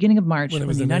was at the beginning of March when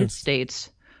the United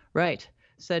States, right,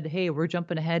 said, hey, we're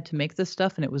jumping ahead to make this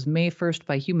stuff, and it was May 1st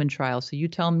by human trial. So you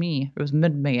tell me, it was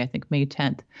mid-May, I think May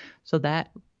 10th. So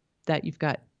that you've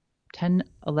got 10,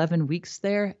 11 weeks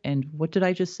there. And what did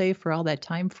I just say for all that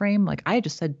time frame? Like I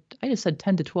just said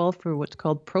 10 to 12 for what's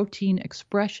called protein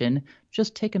expression,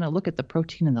 just taking a look at the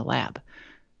protein in the lab.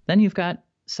 Then you've got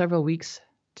several weeks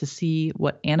to see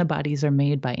what antibodies are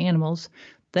made by animals.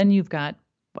 Then you've got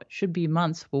what should be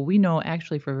months. Well, we know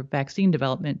actually for vaccine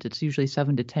development, it's usually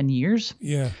 7 to 10 years.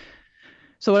 Yeah.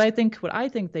 So what I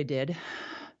think they did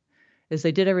is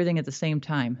they did everything at the same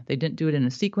time. They didn't do it in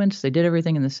a sequence. They did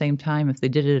everything in the same time. If they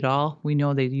did it at all, we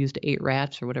know they used 8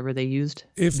 rats or whatever they used.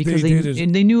 Because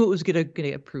they knew it was going to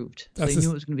get approved. So they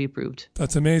knew it was going to be approved.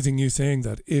 That's amazing you saying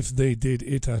that, if they did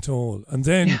it at all. And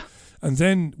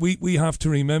then we have to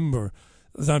remember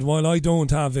that while I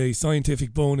don't have a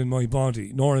scientific bone in my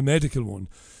body, nor a medical one,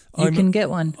 you can get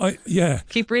one. Yeah.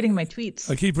 Keep reading my tweets.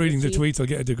 I keep reading the tweets. I'll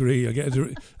get a degree.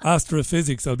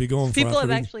 Astrophysics I'll be going for. People have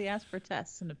actually asked for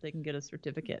tests and if they can get a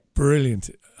certificate. Brilliant.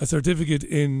 A certificate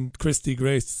in Christy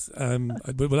Grace.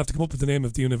 We'll have to come up with the name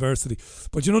of the university.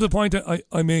 But the point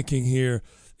I'm making here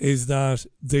is that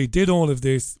they did all of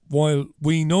this while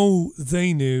we know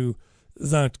they knew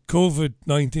that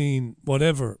COVID-19,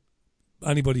 whatever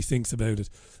anybody thinks about it,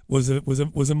 was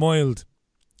a mild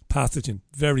pathogen,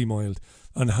 very mild,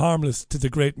 and harmless to the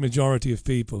great majority of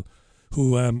people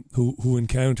who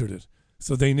encountered it.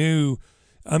 So they knew.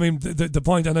 I mean, the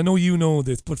point, and I know you know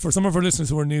this, but for some of our listeners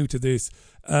who are new to this,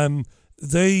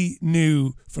 they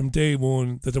knew from day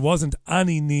one that there wasn't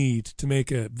any need to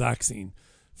make a vaccine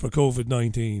for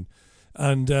COVID-19.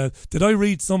 And did I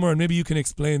read somewhere, and maybe you can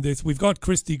explain this, we've got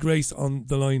Christy Grace on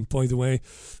the line, by the way.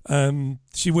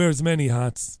 She wears many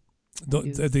hats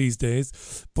these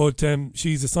days, but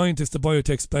she's a scientist, a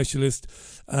biotech specialist.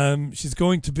 She's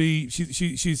going to be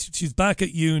she's back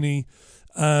at uni.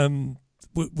 We'll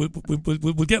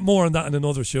get more on that in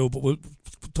another show, but we'll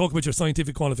talk about your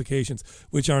scientific qualifications,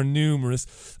 which are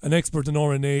numerous. An expert in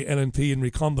RNA, LNP and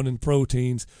recombinant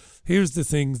proteins. Here's the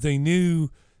thing, they knew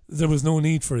there was no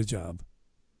need for a jab.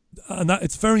 And that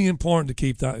it's very important to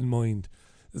keep that in mind,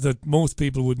 that most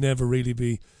people would never really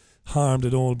be harmed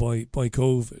at all by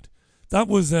COVID. That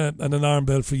was an alarm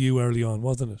bell for you early on,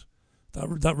 wasn't it?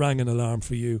 That rang an alarm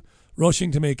for you,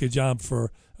 rushing to make a jab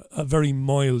for a very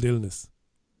mild illness.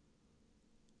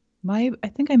 I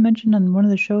think I mentioned on one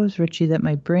of the shows, Richie, that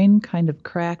my brain kind of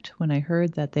cracked when I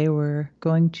heard that they were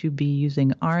going to be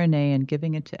using RNA and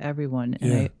giving it to everyone.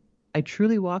 And Yeah. I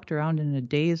truly walked around in a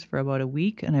daze for about a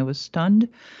week, and I was stunned.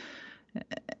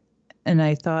 And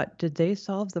I thought, did they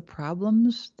solve the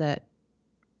problems that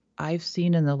I've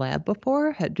seen in the lab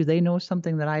before? Do they know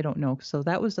something that I don't know? So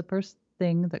that was the first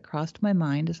thing that crossed my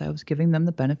mind as I was giving them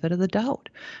the benefit of the doubt,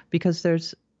 because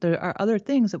there are other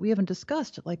things that we haven't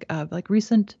discussed, like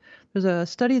there's a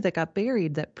study that got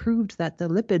buried that proved that the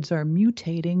lipids are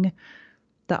mutating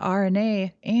the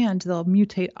RNA, and they'll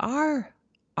mutate our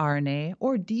RNA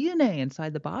or DNA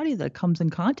inside the body that it comes in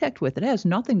contact with. It has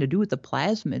nothing to do with the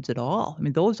plasmids at all. I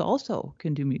mean, those also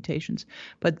can do mutations,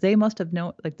 but they must have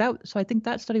known like that. So I think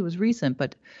that study was recent.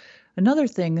 But another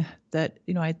thing that,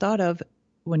 I thought of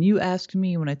when you asked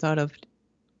me, when I thought of,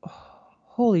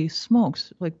 holy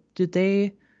smokes, like, did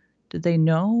they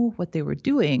know what they were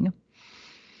doing?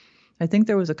 I think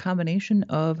there was a combination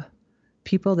of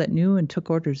people that knew and took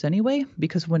orders anyway,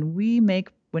 because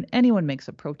when anyone makes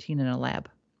a protein in a lab,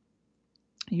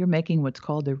 you're making what's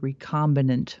called a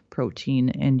recombinant protein,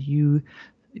 and you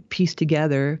piece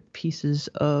together pieces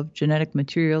of genetic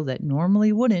material that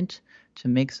normally wouldn't to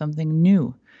make something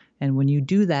new. And when you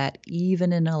do that,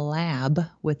 even in a lab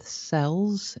with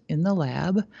cells in the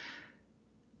lab,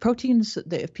 proteins,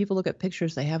 if people look at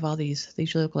pictures, they have all these, they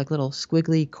usually look like little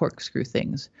squiggly corkscrew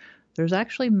things. There's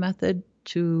actually method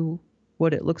to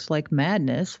what it looks like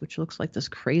madness, which looks like this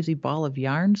crazy ball of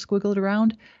yarn squiggled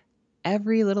around.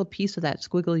 Every little piece of that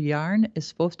squiggled yarn is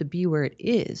supposed to be where it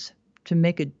is to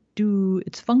make it do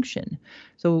its function.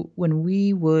 So when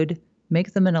we would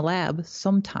make them in a lab,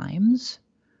 sometimes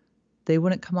they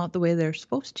wouldn't come out the way they're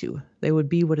supposed to. They would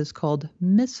be what is called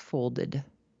misfolded.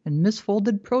 And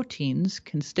misfolded proteins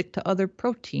can stick to other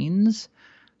proteins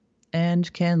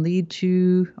and can lead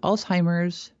to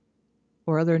Alzheimer's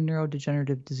or other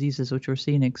neurodegenerative diseases, which we're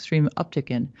seeing an extreme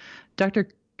uptick in. Dr.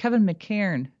 Kevin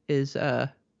McCairn is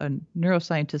a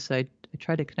neuroscientist I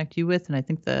tried to connect you with, and I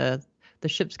think the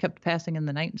ships kept passing in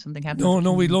the night and something happened.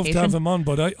 No, we'd love to have him on,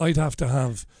 but I'd have to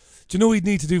have... Do you know we'd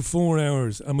need to do 4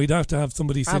 hours, and we'd have to have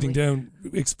somebody sitting down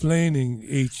explaining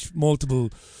each multiple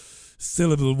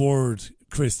syllable word,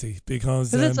 Christy,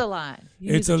 because it's a lot.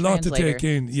 It's a lot to take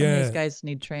in. Some of these guys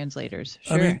need translators.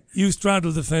 Sure. I mean, you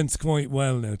straddle the fence quite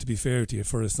well now, to be fair to you,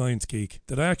 for a science geek.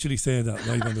 Did I actually say that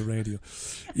live on the radio?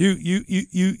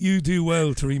 You do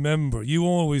well to remember. You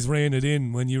always rein it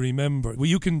in when you remember. Well,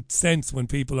 you can sense when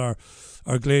people are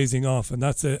glazing off, and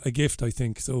that's a gift, I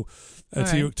think. So,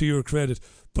 to your credit.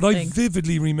 But I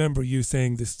vividly remember you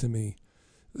saying this to me,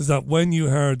 is that when you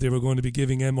heard they were going to be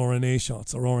giving mRNA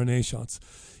shots or RNA shots,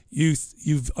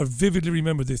 I vividly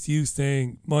remember this, you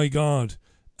saying, my God,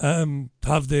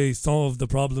 have they solved the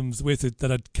problems with it that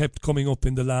had kept coming up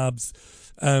in the labs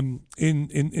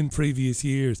in previous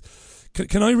years?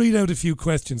 Can I read out a few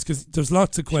questions? Because there's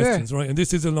lots of questions, right? And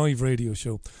this is a live radio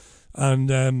show. And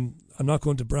I'm not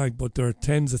going to brag, but there are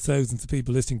tens of thousands of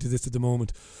people listening to this at the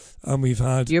moment. And we've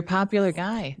had... You're a popular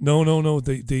guy. No.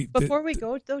 Before we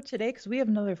go, though, today, because we have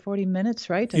another 40 minutes,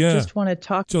 right? I Yeah, just want to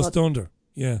talk just under,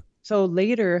 yeah. So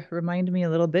later, remind me a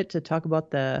little bit to talk about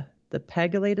the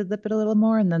pegylated lipid a little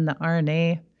more, and then the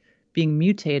RNA being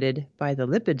mutated by the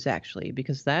lipids, actually,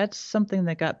 because that's something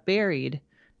that got buried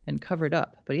and covered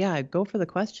up. But yeah, go for the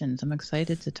questions. I'm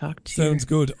excited to talk to you. Sounds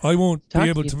good. I won't be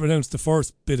able to pronounce the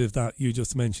first bit of that you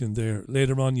just mentioned there.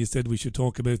 Later on you said we should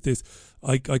talk about this.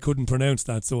 I couldn't pronounce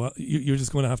that, so you're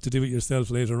just going to have to do it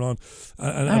yourself later on.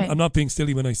 And I'm not being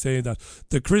silly when I say that.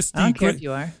 I don't care if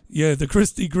you are. Yeah, the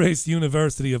Christy Grace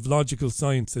University of Logical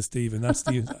Sciences, Stephen. That's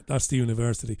the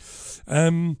university.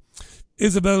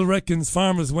 Isabel reckons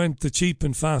farmers went the cheap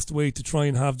and fast way to try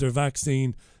and have their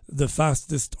vaccine the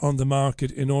fastest on the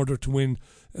market in order to win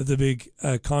the big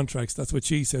contracts. That's what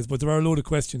she says. But there are a load of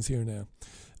questions here now,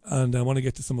 and I want to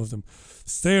get to some of them.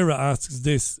 Sarah asks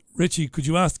this: Richie, could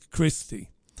you ask Christy?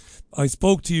 I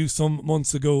spoke to you some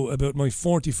months ago about my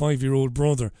 45-year-old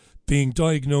brother being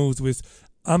diagnosed with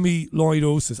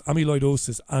amyloidosis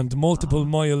and multiple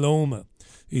myeloma.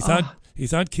 He's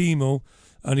had chemo,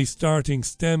 and he's starting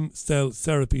stem cell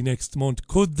therapy next month.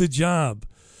 Could the jab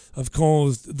have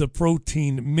caused the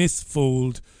protein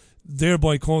misfold,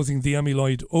 thereby causing the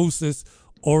amyloidosis,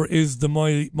 or is the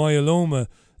myeloma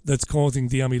that's causing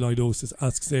the amyloidosis?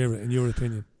 Asks Sarah, in your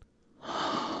opinion.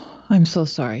 I'm so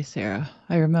sorry, Sarah.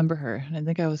 I remember her, and I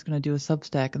think I was going to do a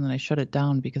Substack, and then I shut it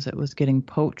down because it was getting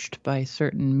poached by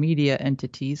certain media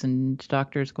entities and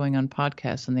doctors going on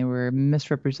podcasts, and they were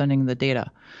misrepresenting the data.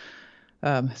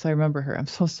 So I remember her. I'm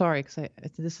so sorry because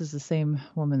this is the same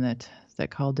woman that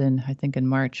called in, I think, in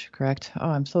March, correct? Oh,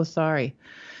 I'm so sorry.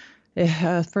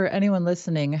 For anyone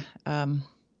listening, our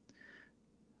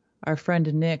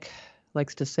friend Nick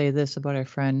likes to say this about our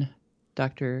friend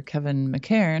Dr. Kevin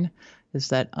McCairn, is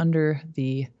that under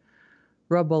the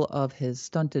rubble of his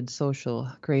stunted social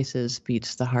graces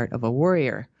beats the heart of a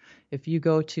warrior. If you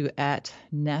go to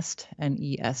 @Nest,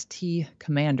 N-E-S-T,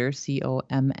 Commander,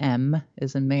 C-O-M-M,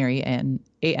 as in Mary, and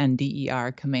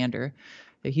A-N-D-E-R, Commander,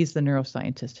 he's the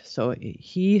neuroscientist. So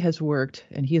he has worked,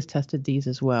 and he has tested these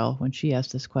as well when she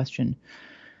asked this question.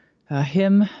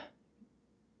 Him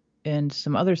and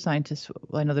some other scientists,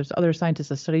 I know there's other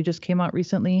scientists, a study just came out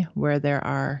recently where there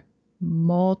are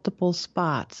multiple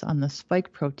spots on the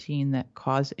spike protein that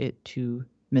cause it to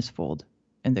misfold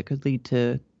and that could lead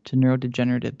to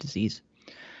neurodegenerative disease.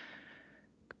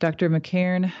 Dr.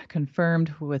 McCairn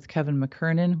confirmed with Kevin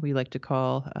McKernan. We like to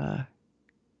call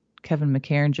Kevin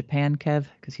McCairn Japan Kev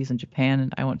because he's in Japan,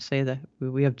 and I won't say that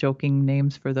we have joking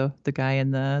names for the guy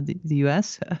in the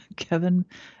U.S. Kevin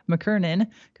McKernan,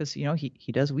 because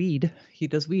he does weed. He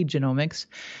does weed genomics.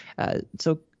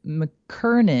 So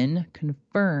McKernan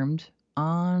confirmed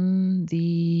on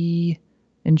the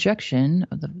injection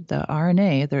of the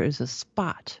RNA there is a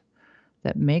spot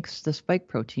that makes the spike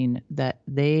protein that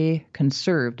they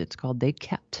conserved. It's called they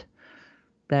kept.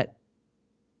 That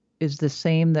is the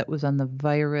same that was on the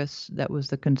virus. That was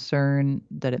the concern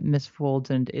that it misfolds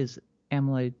and is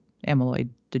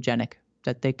amyloidogenic.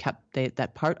 That they kept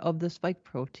that part of the spike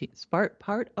protein,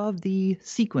 part of the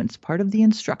sequence, part of the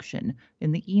instruction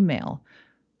in the email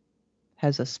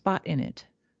has a spot in it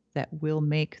that will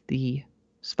make the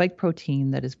spike protein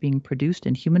that is being produced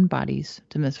in human bodies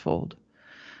to misfold.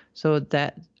 So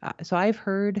I've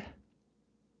heard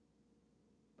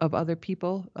of other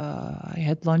people. I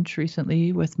had lunch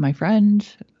recently with my friend,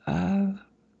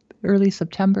 early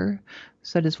September,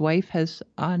 said his wife has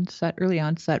early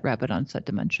onset, rapid onset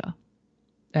dementia,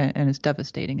 and it's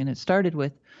devastating. And it started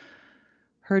with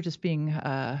her just being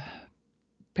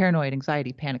paranoid,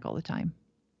 anxiety, panic all the time.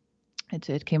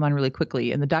 It came on really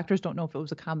quickly, and the doctors don't know if it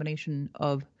was a combination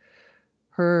of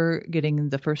her getting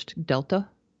the first Delta,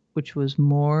 which was had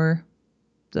more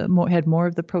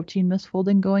of the protein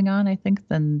misfolding going on, I think,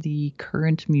 than the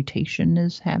current mutation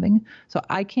is having. So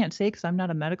I can't say because I'm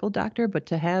not a medical doctor, but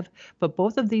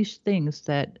both of these things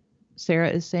that Sarah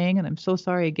is saying, and I'm so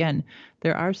sorry again,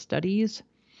 there are studies.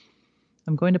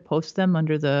 I'm going to post them I'm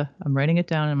writing it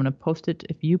down. I'm going to post it.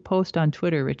 If you post on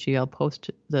Twitter, Richie, I'll post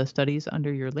the studies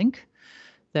under your link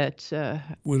that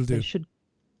will do.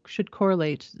 Should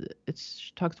correlate. It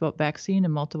talks about vaccine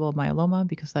and multiple myeloma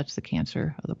because that's the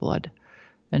cancer of the blood.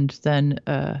 And then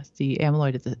the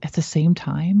amyloid at the same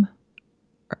time.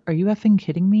 Are you effing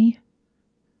kidding me?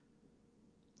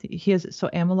 He has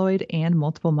amyloid and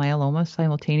multiple myeloma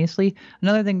simultaneously.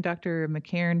 Another thing Dr.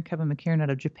 Kevin McCairn out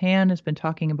of Japan has been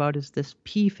talking about is this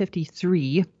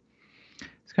P53.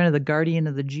 It's kind of the guardian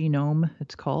of the genome,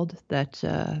 it's called, that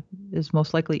is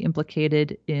most likely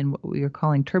implicated in what we are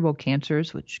calling turbo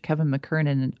cancers, which Kevin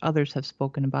McKernan and others have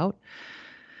spoken about.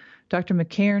 Dr.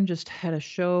 McCairn just had a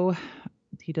show.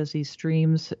 He does these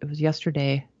streams. It was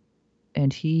yesterday,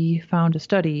 and he found a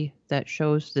study that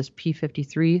shows this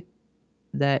P53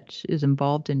 that is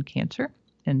involved in cancer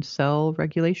and cell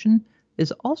regulation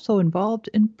is also involved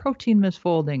in protein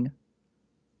misfolding,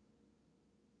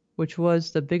 which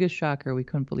was the biggest shocker. We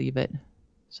couldn't believe it.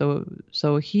 So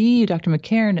Dr.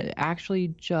 McCairn, actually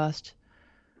just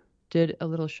did a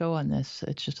little show on this.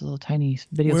 It's just a little tiny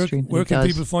video stream. Where can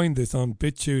people find this? On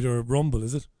BitChute or Rumble,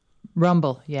 is it?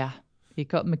 Rumble, yeah. He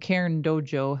called McCairn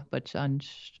Dojo, but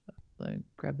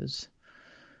grab his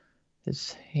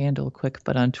handle quick.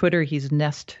 But on Twitter, he's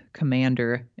Nest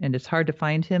Commander, and it's hard to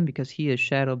find him because he is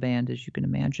shadow banned, as you can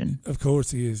imagine. Of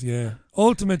course he is, yeah.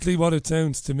 Ultimately, what it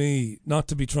sounds to me, not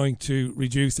to be trying to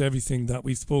reduce everything that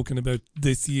we've spoken about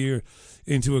this year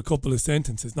into a couple of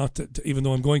sentences, not to, even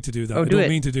though I'm going to do that. I don't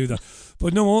mean to do that.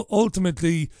 But no,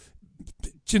 ultimately,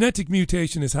 genetic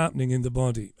mutation is happening in the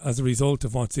body as a result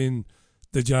of what's in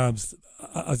the jabs,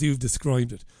 as you've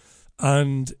described it.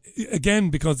 And again,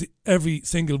 because every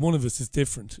single one of us is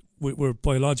different, we're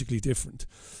biologically different.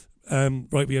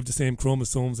 Right, we have the same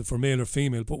chromosomes if we're male or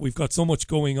female, but we've got so much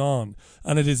going on,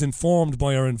 and it is informed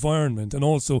by our environment and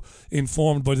also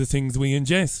informed by the things we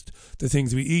ingest, the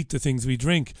things we eat, the things we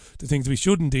drink, the things we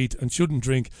shouldn't eat and shouldn't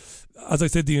drink. As I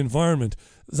said, the environment,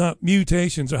 that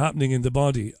mutations are happening in the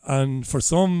body, and for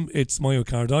some it's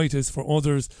myocarditis, for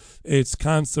others it's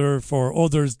cancer, for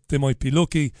others they might be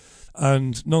lucky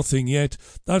and nothing yet.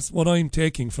 That's what I'm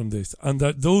taking from this, and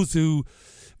that those who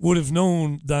would have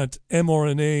known that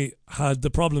mRNA had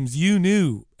the problems you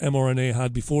knew mRNA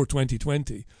had before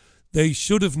 2020, they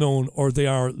should have known, or they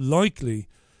are likely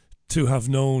to have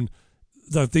known,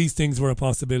 that these things were a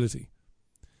possibility.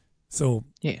 So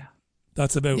yeah,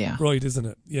 that's about right, isn't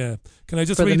it? Yeah. Can I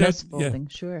just For read the out? Yeah.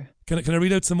 Sure. Can I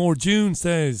read out some more? June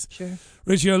says, sure.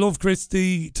 Richie, I love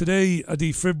Christy. Today a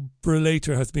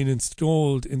defibrillator has been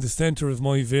installed in the centre of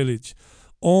my village.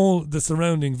 All the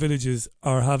surrounding villages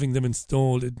are having them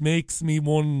installed. It makes me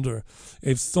wonder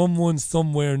if someone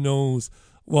somewhere knows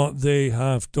what they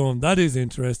have done. That is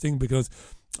interesting, because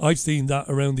I've seen that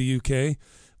around the UK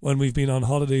when we've been on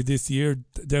holiday this year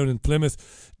down in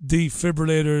Plymouth.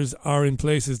 Defibrillators are in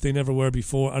places they never were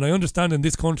before. And I understand in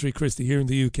this country, Christy, here in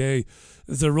the UK,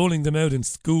 they're rolling them out in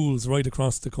schools right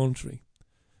across the country,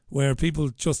 where people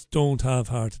just don't have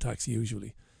heart attacks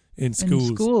usually in schools.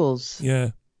 In schools. Yeah.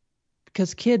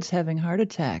 Because kids having heart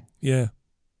attack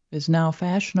is now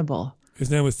fashionable. Is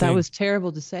now a thing. That was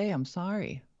terrible to say. I'm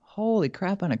sorry. Holy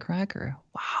crap on a cracker.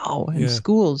 Wow. In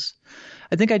schools.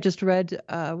 I think I just read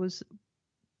that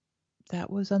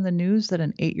was on the news that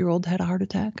an 8-year-old had a heart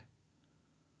attack.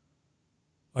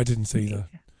 I didn't see that.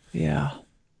 Yeah.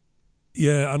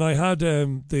 Yeah, and I had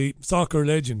the soccer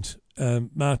legend,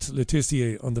 Matt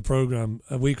Letizier, on the programme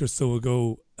a week or so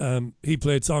ago. He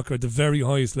played soccer at the very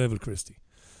highest level, Christy.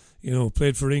 You know,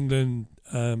 played for England,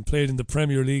 played in the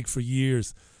Premier League for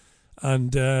years,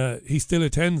 and he still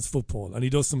attends football, and he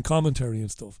does some commentary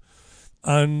and stuff.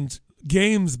 And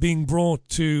games being brought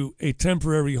to a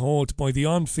temporary halt by the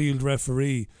on-field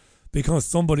referee because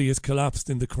somebody has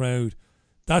collapsed in the crowd,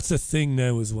 that's a thing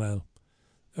now as well.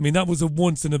 I mean, that was a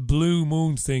once in a blue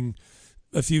moon thing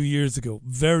a few years ago.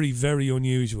 Very, very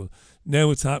unusual. Now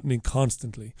it's happening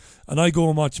constantly. And I go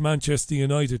and watch Manchester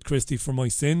United, Christy, for my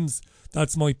sins.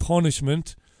 That's my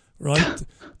punishment, right?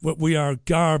 We are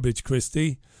garbage,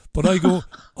 Christy. But I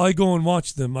go and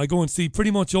watch them. I go and see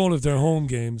pretty much all of their home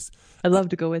games. I'd love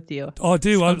to go with you. Oh, I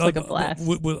do. Sounds like a blast.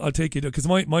 I'll take you to, because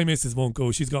my missus won't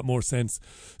go. She's got more sense.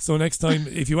 So next time,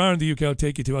 if you are in the UK, I'll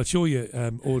take you to. I'll show you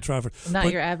Old Trafford.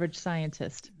 Not your average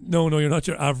scientist. No, you're not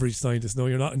your average scientist. No,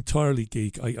 you're not entirely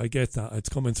geek. I get that. It's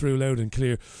coming through loud and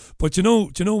clear. But do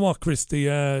you know what, Christy?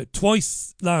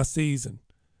 Twice last season,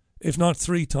 if not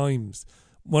 3 times,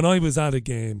 when I was at a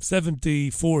game,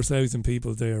 74,000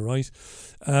 people there, right?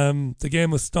 The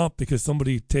game was stopped because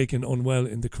somebody taken unwell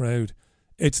in the crowd.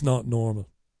 It's not normal.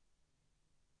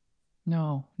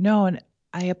 No, and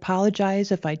I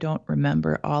apologize if I don't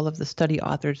remember all of the study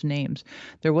authors' names.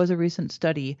 There was a recent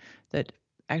study that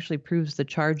actually proves the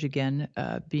charge again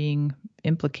being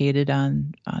implicated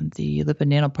on the lipid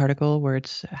nanoparticle, where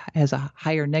it has a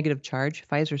higher negative charge.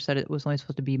 Pfizer said it was only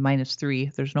supposed to be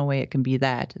 -3. There's no way it can be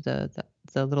that.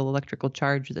 The little electrical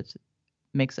charge that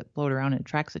makes it float around and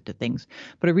attracts it to things.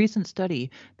 But a recent study,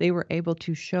 they were able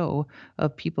to show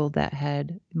of people that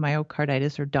had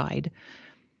myocarditis or died,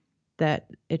 that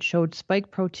it showed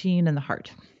spike protein in the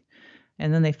heart.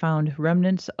 And then they found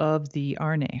remnants of the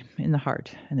RNA in the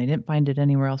heart, and they didn't find it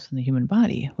anywhere else in the human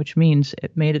body, which means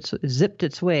it zipped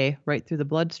its way right through the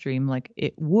bloodstream like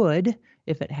it would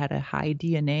if it had a high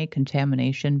DNA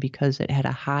contamination, because it had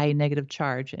a high negative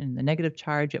charge, and the negative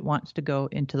charge, it wants to go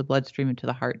into the bloodstream, into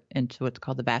the heart, into what's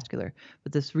called the vascular.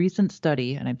 But this recent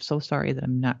study, and I'm so sorry that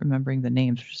I'm not remembering the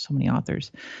names, there's so many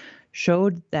authors,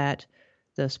 showed that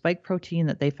the spike protein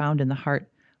that they found in the heart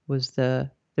was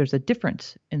there's a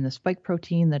difference in the spike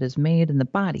protein that is made in the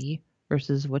body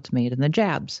versus what's made in the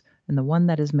jabs. And the one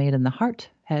that is made in the heart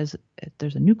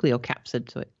there's a nucleocapsid,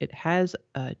 so it has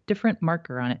a different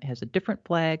marker on it. It has a different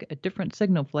flag, a different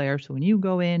signal flare. So when you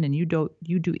go in and you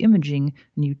do imaging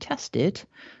and you test it,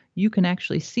 you can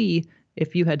actually see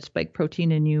if you had spike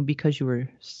protein in you because you were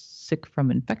sick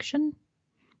from infection,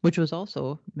 which was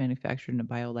also manufactured in a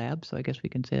biolab. So I guess we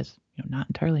can say it's not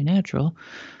entirely natural,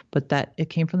 but that it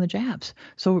came from the jabs.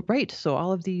 So so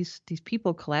all of these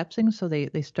people collapsing, so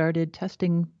they started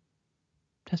testing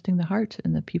the heart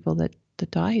in the people that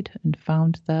died, and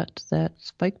found that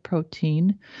spike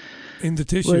protein in the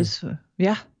tissue was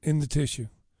in the tissue.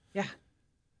 Yeah.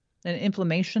 And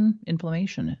inflammation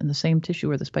in the same tissue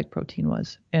where the spike protein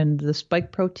was. And the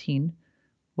spike protein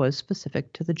was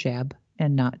specific to the jab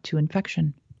and not to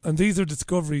infection. And these are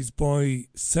discoveries by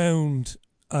sound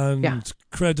and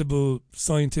credible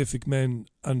scientific men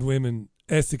and women,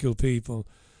 ethical people.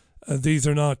 These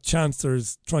are not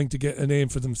chancellors trying to get a name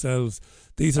for themselves.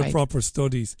 These are proper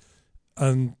studies.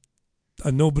 And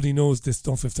nobody knows this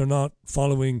stuff if they're not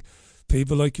following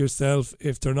people like yourself,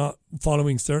 if they're not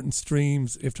following certain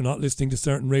streams, if they're not listening to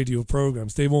certain radio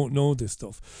programs. They won't know this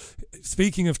stuff.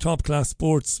 Speaking of top-class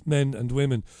sports men and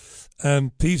women,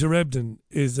 Peter Ebden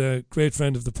is a great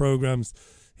friend of the program's.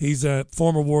 He's a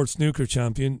former world snooker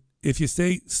champion. If you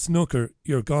say snooker,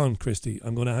 you're gone, Christy.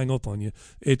 I'm going to hang up on you.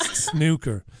 It's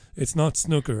snooker. It's not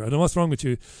snooker. I don't know what's wrong with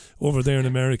you over there in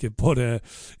America, but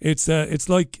it's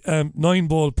like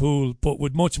 9-ball pool, but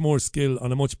with much more skill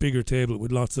on a much bigger table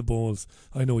with lots of balls.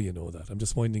 I know you know that. I'm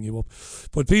just winding you up.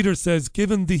 But Peter says,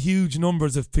 given the huge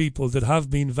numbers of people that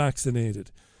have been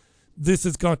vaccinated, this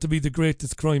has got to be the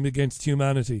greatest crime against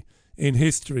humanity in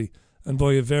history, and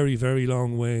by a very, very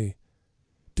long way.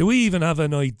 Do we even have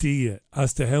an idea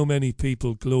as to how many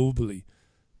people globally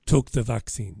took the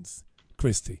vaccines,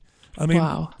 Christy? I mean,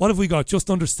 What have we got? Just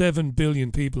under 7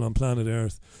 billion people on planet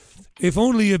Earth. If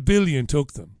only 1 billion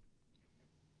took them,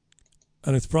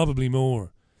 and it's probably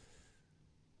more,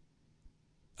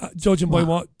 judging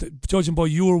by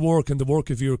your work and the work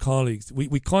of your colleagues,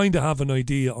 we kind of have an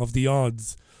idea of the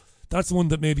odds. That's one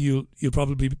that maybe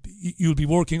you'll be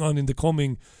working on in the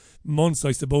coming months,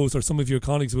 I suppose, or some of your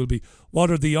colleagues will be. What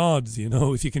are the odds,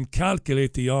 if you can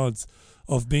calculate the odds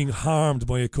of being harmed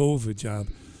by a COVID jab?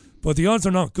 But the odds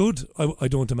are not good, I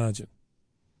don't imagine.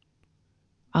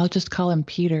 I'll just call him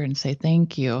Peter and say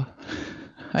thank you.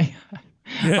 I'll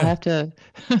have to.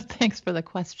 Thanks for the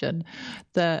question.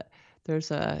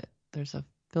 There's a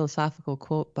philosophical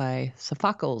quote by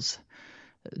Sophocles.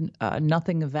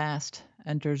 Nothing vast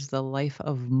enters the life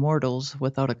of mortals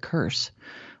without a curse.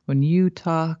 When you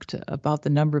talked about the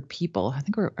number of people, I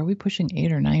think are we pushing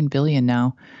 8 or 9 billion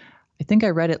now? I think I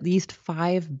read at least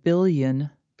 5 billion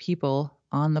people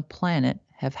on the planet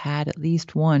have had at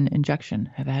least one injection,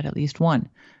 have had at least one.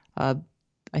 I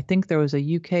think there was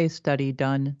a UK study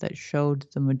done that showed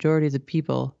the majority of the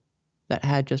people that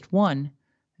had just one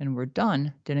and were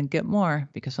done didn't get more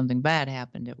because something bad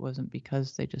happened. It wasn't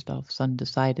because they just all of a sudden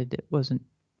decided it wasn't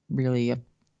really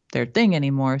their thing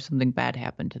anymore. Something bad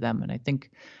happened to them. And I think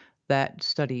that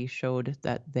study showed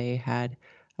that they had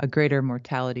a greater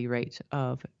mortality rate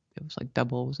of, it was like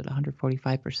double, was it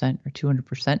 145% or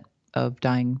 200% of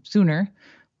dying sooner,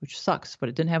 which sucks, but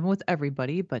it didn't happen with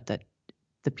everybody, but that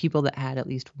the people that had at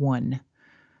least one.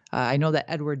 I know that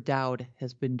Edward Dowd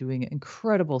has been doing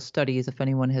incredible studies, if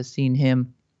anyone has seen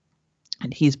him.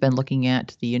 And he's been looking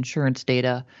at the insurance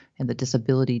data, and the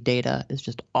disability data is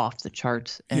just off the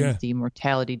charts, and the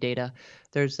mortality data.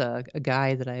 There's a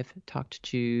guy that I've talked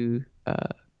to,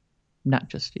 not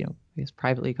just, I guess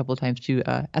privately a couple of times too,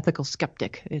 Ethical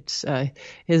Skeptic. It's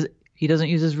he doesn't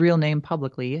use his real name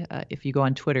publicly. If you go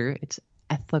on Twitter, it's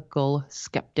Ethical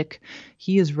Skeptic.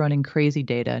 He is running crazy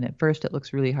data, and at first it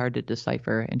looks really hard to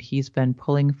decipher. And he's been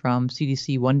pulling from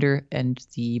CDC Wonder and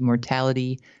the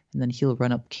mortality, and then he'll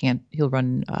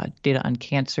run data on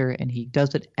cancer, and he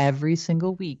does it every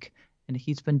single week. And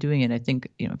he's been doing it, I think,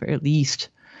 for at least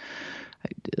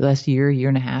last year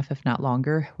and a half, if not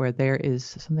longer, where there is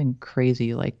something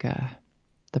crazy like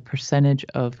the percentage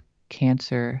of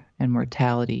cancer and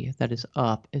mortality that is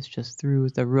up is just through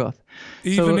the roof.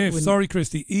 Sorry,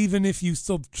 Christy, even if you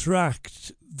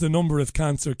subtract the number of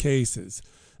cancer cases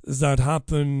that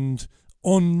happened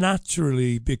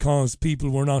unnaturally because people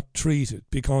were not treated,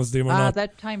 because they were not...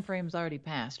 That time frame's already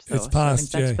passed, though. It's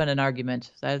passed, so I think that's been an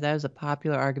argument. That is a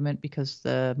popular argument because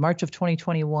the March of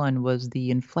 2021 was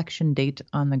the inflection date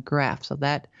on the graph. So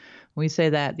that, when we say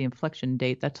that, the inflection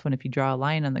date, that's when if you draw a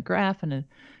line on the graph and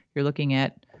you're looking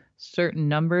at certain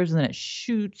numbers, and then it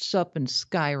shoots up and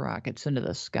skyrockets into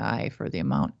the sky for the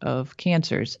amount of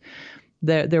cancers.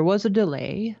 There was a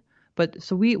delay, but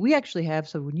so we actually have,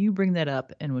 so when you bring that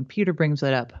up and when Peter brings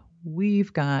that up,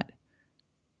 we've got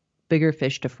bigger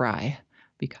fish to fry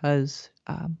because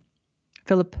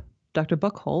Dr.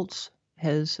 Buchholz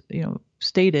has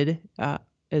stated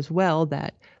as well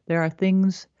that there are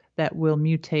things that will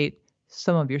mutate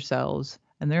some of your cells,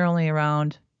 and they're only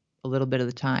around a little bit of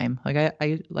the time. Like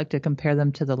I like to compare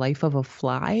them to the life of a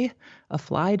fly. A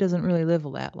fly doesn't really live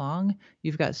that long.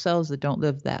 You've got cells that don't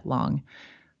live that long.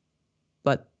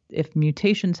 But if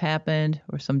mutations happened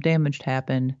or some damage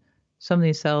happened, some of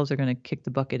these cells are going to kick the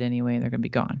bucket anyway, and they're going to be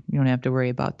gone. You don't have to worry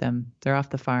about them. They're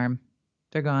off the farm.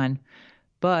 They're gone.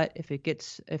 But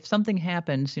if something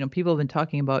happens, people have been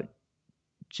talking about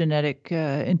genetic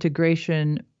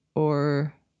integration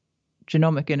or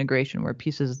genomic integration where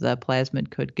pieces of the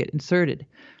plasmid could get inserted.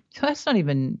 So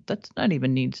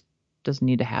doesn't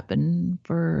need to happen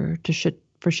for shit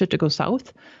to go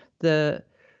south.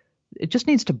 It just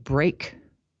needs to break.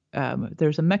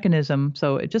 There's a mechanism,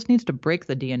 so it just needs to break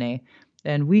the DNA.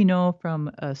 And we know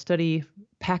from a study,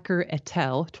 Packer et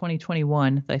al.,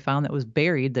 2021, that I found that was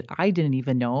buried, that I didn't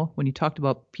even know, when you talked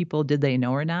about people, did they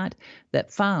know or not,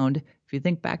 that found, if you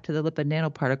think back to the lipid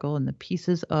nanoparticle and the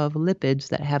pieces of lipids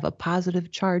that have a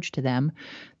positive charge to them,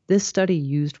 this study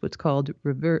used what's called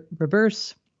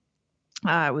reverse,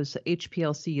 it was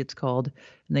HPLC it's called,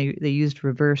 and they used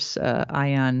reverse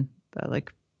ion,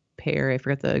 pair, I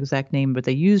forget the exact name, but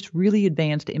they used really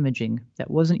advanced imaging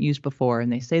that wasn't used before.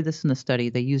 And they say this in the study.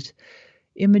 They used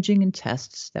imaging and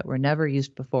tests that were never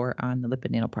used before on the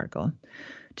lipid nanoparticle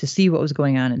to see what was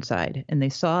going on inside. And they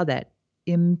saw that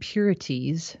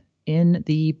impurities in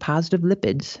the positive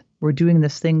lipids were doing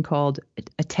this thing called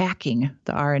attacking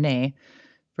the RNA.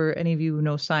 For any of you who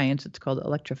know science, it's called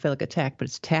electrophilic attack, but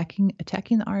it's attacking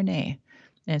the RNA,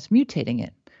 and it's mutating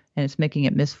it, and it's making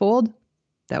it misfold.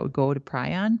 That would go to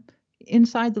prion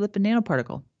inside the lipid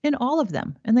nanoparticle, in all of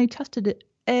them. And they tested it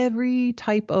every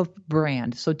type of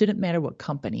brand. So it didn't matter what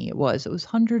company it was. It was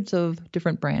hundreds of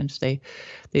different brands. They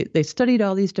studied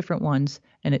all these different ones,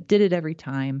 and it did it every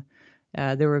time.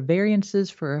 There were variances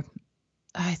for,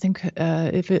 I think,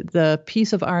 if the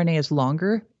piece of RNA is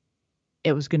longer,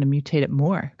 it was going to mutate it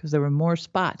more because there were more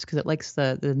spots, because it likes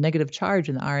the negative charge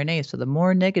in the RNA. So the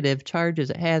more negative charges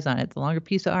it has on it, the longer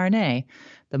piece of RNA,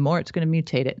 the more it's going to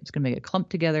mutate it. It's going to make it clump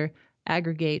together,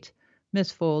 aggregate,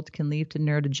 misfold, can lead to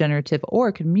neurodegenerative, or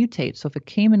it can mutate. So if it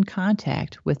came in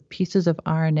contact with pieces of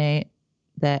RNA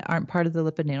that aren't part of the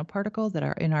lipid nanoparticle that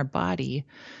are in our body,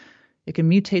 it can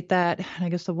mutate that. And I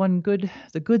guess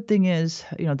the good thing is,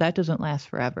 that doesn't last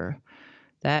forever.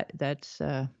 That's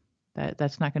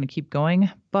not going to keep going.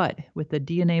 But with the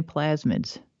DNA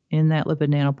plasmids in that lipid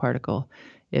nanoparticle,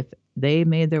 if they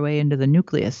made their way into the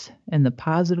nucleus and the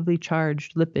positively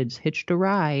charged lipids hitched a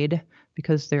ride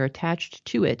because they're attached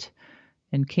to it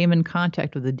and came in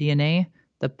contact with the DNA,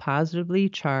 the positively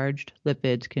charged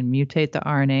lipids can mutate the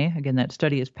RNA. Again, that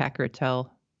study is Packer et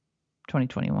al.,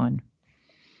 2021.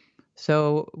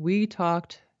 So we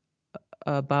talked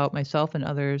about, myself and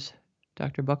others,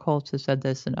 Dr. Buchholz has said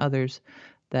this and others,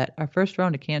 that our first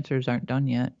round of cancers aren't done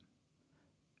yet.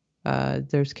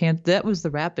 That was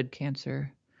the rapid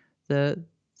cancer. The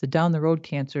down the road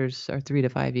cancers are 3 to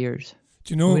 5 years.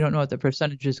 Do you know? We don't know what the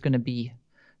percentage is going to be.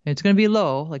 And it's going to be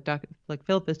low, like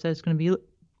Philip says,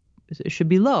 it should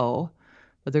be low,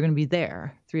 but they're going to be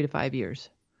there 3 to 5 years.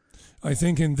 I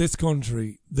think in this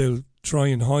country they'll try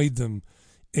and hide them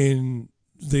in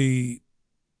the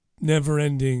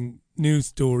never-ending news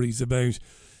stories about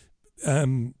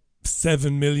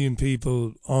 7 million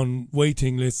people on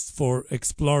waiting lists for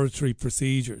exploratory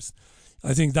procedures.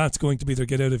 I think that's going to be their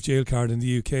get out of jail card in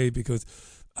the UK, because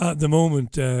at the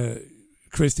moment,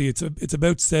 Christy, it's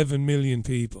about 7 million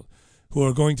people who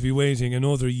are going to be waiting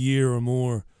another year or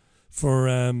more for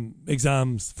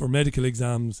exams, for medical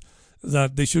exams,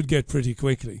 that they should get pretty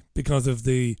quickly because of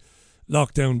the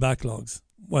lockdown backlogs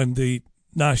when the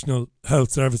National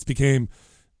Health Service became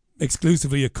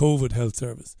exclusively a COVID health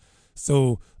service.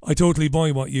 So I totally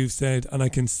buy what you've said, and I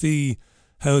can see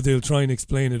how they'll try and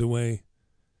explain it away.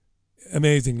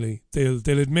 Amazingly,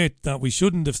 they'll admit that we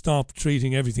shouldn't have stopped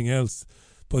treating everything else,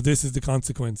 but this is the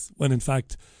consequence, when in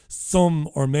fact some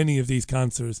or many of these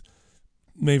cancers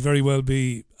may very well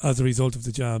be as a result of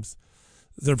the jabs.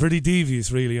 They're pretty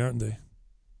devious, really, aren't they?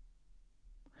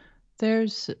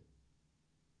 There's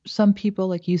some people,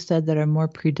 like you said, that are more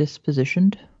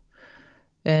predispositioned,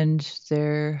 and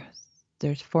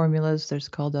there's formulas. There's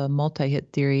called a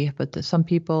multi-hit theory, but some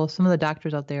of the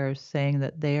doctors out there are saying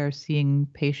that they are seeing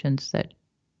patients that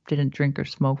didn't drink or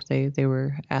smoke. They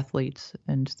were athletes,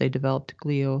 and they developed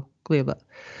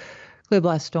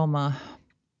glioblastoma,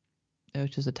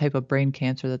 which is a type of brain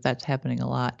cancer that's happening a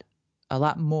lot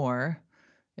more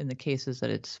in the cases that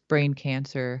it's brain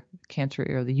cancer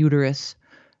or the uterus.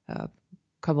 A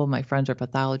couple of my friends are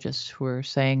pathologists who are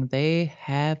saying they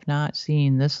have not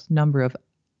seen this number of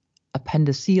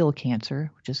appendiceal cancer,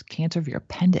 which is cancer of your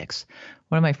appendix.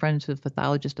 One of my friends who's a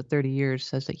pathologist of 30 years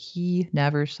says that he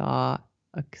never saw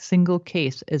a single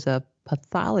case as a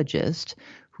pathologist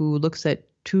who looks at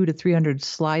 200 to 300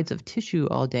 slides of tissue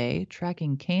all day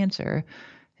tracking cancer,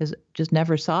 has just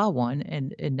never saw one,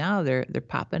 and now they're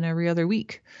popping every other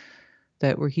week,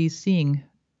 where he's seeing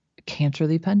cancer of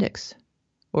the appendix,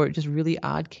 or just really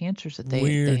odd cancers that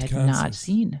they had not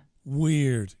seen.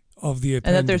 Weird. Of the appendix.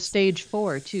 And that they're stage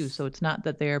 4 too, so it's not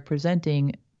that they are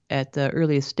presenting at the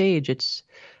earliest stage. It's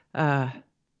I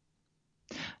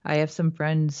have some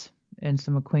friends and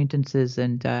some acquaintances,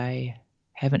 and I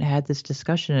haven't had this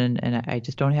discussion, and I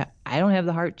just don't have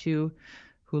the heart to,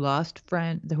 who lost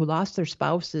their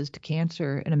spouses to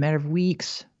cancer in a matter of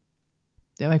weeks.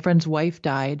 My friend's wife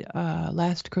died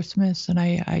last Christmas, and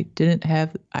I'm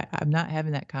not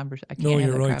having that conversation. I can't No, have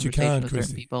you're that right. You conversation can't, with certain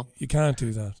Chrissy. people. You can't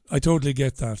do that. I totally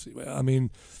get that. I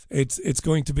mean, it's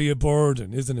going to be a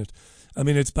burden, isn't it? I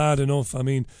mean, it's bad enough. I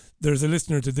mean, there's a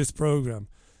listener to this program,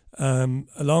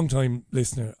 a long-time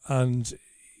listener, and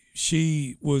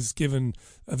she was given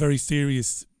a very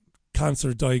serious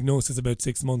cancer diagnosis about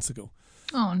 6 months ago.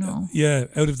 Oh, no. Yeah,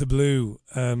 out of the blue,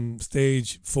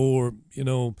 stage 4,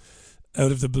 out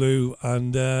of the blue,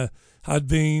 and had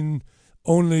been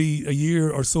only a year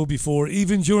or so before,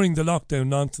 even during the lockdown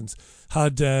nonsense,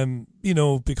 had,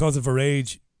 because of her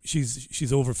age,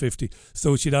 she's over 50,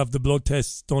 so she'd have the blood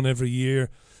tests done every year,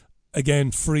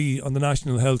 again, free on the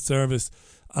National Health Service,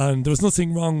 and there was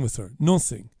nothing wrong with her,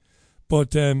 nothing.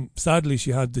 But sadly,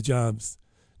 she had the jabs.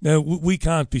 Now, we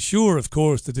can't be sure, of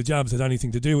course, that the jabs had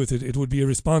anything to do with it. It would be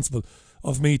irresponsible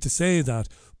of me to say that.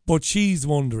 But she's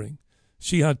wondering.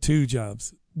 She had 2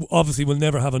 jabs. Obviously, will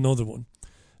never have another one.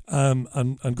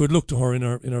 And good luck to her in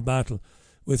her battle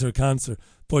with her cancer.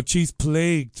 But she's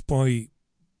plagued by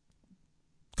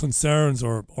concerns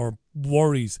or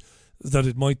worries that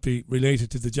it might be related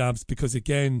to the jabs, because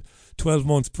again, 12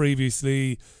 months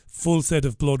previously, full set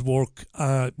of blood work.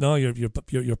 No,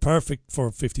 you're perfect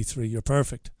for 53. You're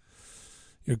perfect.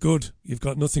 You're good. You've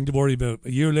got nothing to worry about.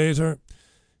 A year later,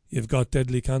 you've got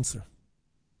deadly cancer.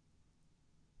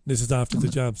 This is after the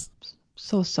jabs.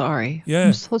 So sorry. Yeah.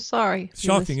 I'm so sorry.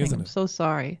 Shocking, isn't it? I'm so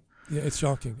sorry. Yeah, it's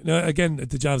shocking. Now, again,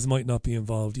 the jabs might not be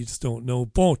involved. You just don't know.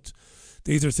 But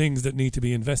these are things that need to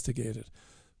be investigated.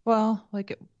 Well,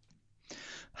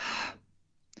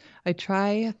 I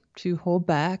try to hold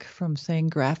back from saying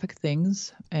graphic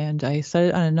things, and I said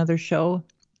it on another show.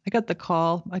 I got the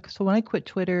call. So when I quit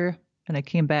Twitter and I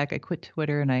came back, I quit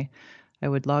Twitter, and I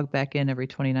would log back in every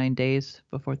 29 days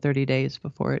before 30 days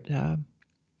before it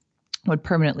would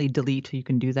permanently delete. You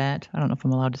can do that. I don't know if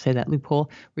I'm allowed to say that loophole,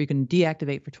 where you can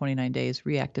deactivate for 29 days,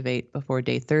 reactivate before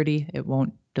day 30. It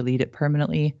won't delete it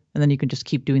permanently. And then you can just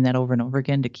keep doing that over and over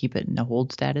again to keep it in a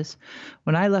hold status.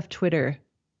 When I left Twitter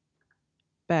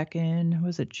back in,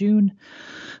 was it June?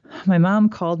 My mom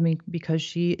called me because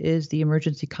she is the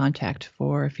emergency contact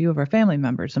for a few of our family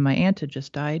members. And my aunt had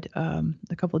just died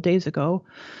a couple of days ago.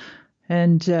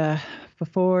 And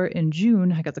before, in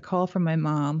June, I got the call from my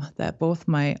mom that both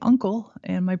my uncle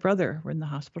and my brother were in the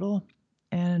hospital.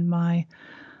 And my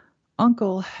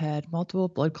uncle had multiple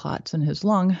blood clots in his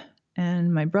lung,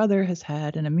 and my brother has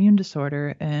had an immune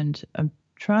disorder. And I'm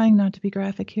trying not to be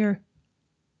graphic here.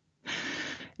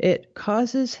 It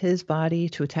causes his body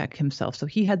to attack himself. So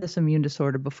he had this immune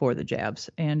disorder before the jabs,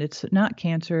 and it's not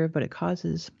cancer, but it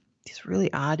causes these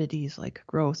really oddities like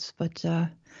growths. But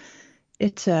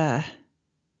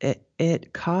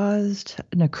it caused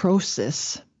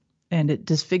necrosis, and it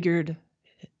disfigured.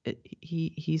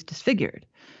 He's disfigured,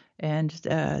 and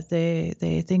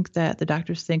they think that the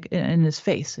doctors think in his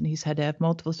face, and he's had to have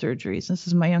multiple surgeries. This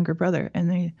is my younger brother,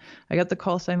 and I got the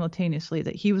call simultaneously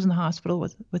that he was in the hospital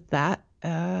with that.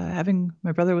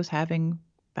 My brother was having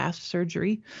fast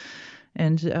surgery,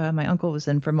 and my uncle was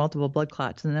in for multiple blood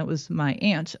clots, and that was my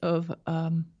aunt of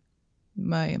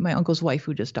my uncle's wife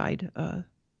who just died.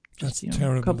 That's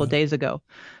terrible. A couple of days ago.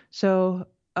 So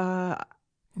I'm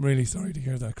really sorry to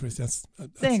hear that, Chris. That's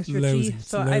thanks, lousy. Richie.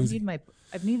 So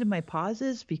I've needed my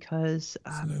pauses because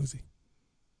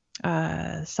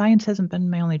science hasn't been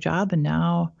my only job, and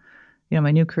now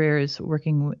my new career is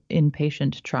working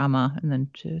inpatient trauma, and then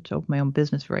to open my own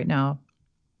business right now,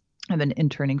 I've been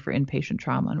interning for inpatient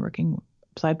trauma and working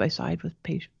side by side with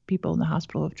people in the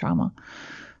hospital of trauma.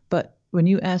 But when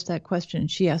you asked that question,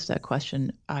 she asked that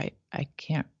question, I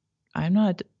can't. I'm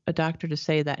not a doctor to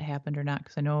say that happened or not,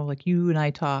 because I know, like, you and I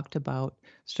talked about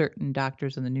certain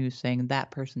doctors in the news saying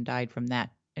that person died from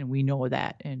that, and we know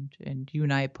that, and you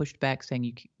and I pushed back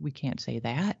saying we can't say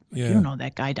that. You don't know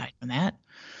that guy died from that.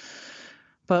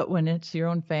 But when it's your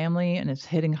own family and it's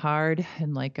hitting hard,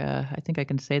 and I think I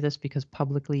can say this because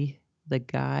publicly, the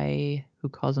guy who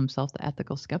calls himself the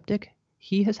ethical skeptic,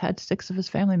 he has had 6 of his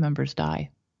family members die,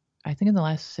 I think in the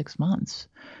last 6 months.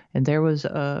 And there was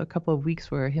a couple of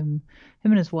weeks where him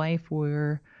and his wife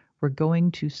were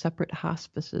going to separate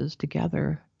hospices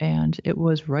together. And it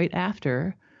was right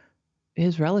after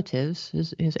his relatives,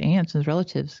 his aunts and his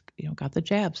relatives, got the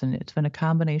jabs. And it's been a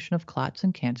combination of clots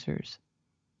and cancers.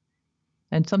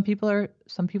 And some people are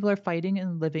fighting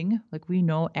and living. Like we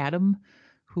know Adam,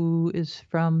 who is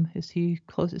he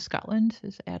close to Scotland?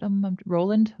 Is Adam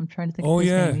Roland? I'm trying to think of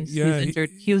his name. He's injured.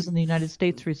 He was in the United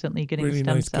States recently getting really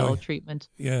stem nice cell guy. treatment.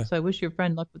 Yeah. So I wish your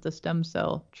friend luck with the stem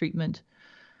cell treatment.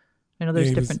 I know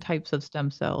there's different types of stem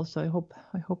cells, so I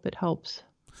hope it helps.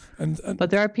 But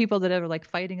there are people that are like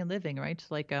fighting and living, right?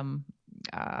 Like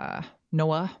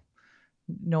Noah.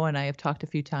 Noah and I have talked a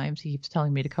few times. He keeps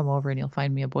telling me to come over and he'll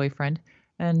find me a boyfriend.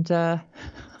 And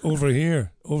over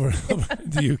here, over in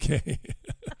the UK,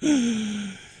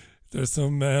 there's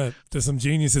some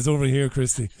geniuses over here,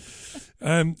 Christy.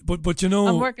 But you know,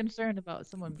 I'm more concerned about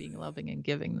someone being loving and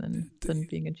giving than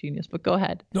being a genius. But go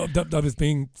ahead. No, that was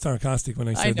being sarcastic when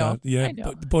I said that. Yeah, I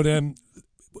know. But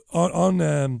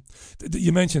on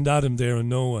you mentioned Adam there and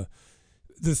Noah.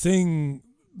 The thing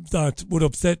that would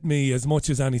upset me as much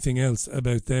as anything else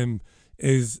about them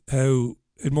is how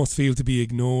it must feel to be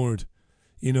ignored.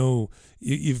 You know,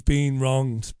 you've been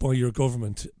wronged by your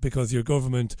government because your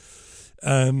government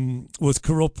was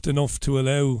corrupt enough to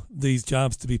allow these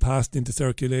jabs to be passed into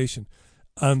circulation,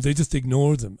 and they just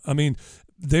ignored them. I mean,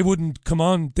 they wouldn't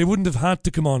have had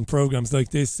to come on programs like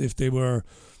this if they were,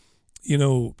 you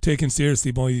know, taken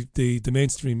seriously by the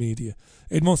mainstream media.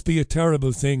 It must be a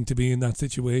terrible thing to be in that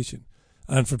situation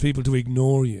and for people to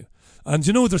ignore you. And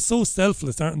you know, they're so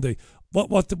selfless, aren't they?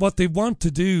 What they want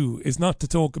to do is not to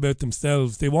talk about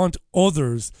themselves. They want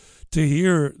others to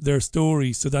hear their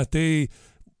story so that they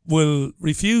will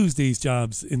refuse these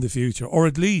jabs in the future, or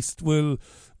at least will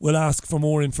ask for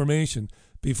more information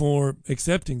before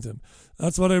accepting them.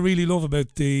 That's what I really love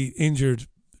about the injured,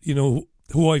 you know,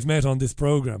 who I've met on this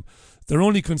programme. Their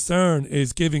only concern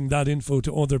is giving that info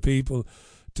to other people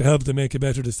to help them make a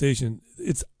better decision.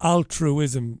 It's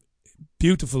altruism.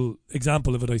 Beautiful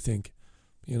example of it, I think.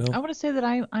 You know? I want to say that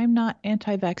I'm not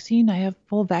anti-vaccine. I have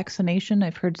full vaccination.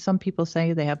 I've heard some people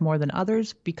say they have more than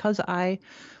others because I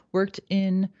worked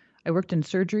in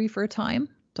surgery for a time.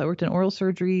 So I worked in oral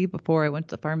surgery before I went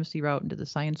the pharmacy route and did the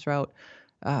science route.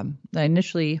 I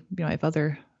initially, you know, I have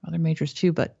other majors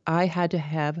too, but I had to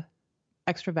have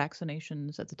extra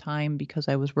vaccinations at the time because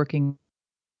I was working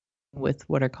with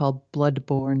what are called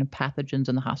blood-borne pathogens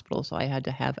in the hospital. So I had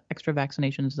to have extra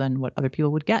vaccinations than what other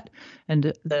people would get.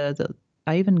 And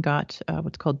I even got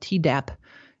what's called Tdap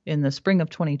in the spring of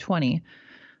 2020,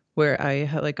 where I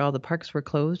had, like, all the parks were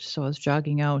closed. So I was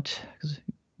jogging out because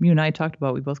you and I talked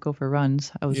about we both go for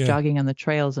runs. I was jogging on the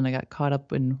trails and I got caught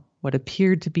up in what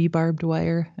appeared to be barbed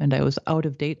wire, and I was out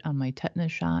of date on my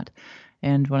tetanus shot.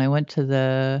 And when I went to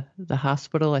the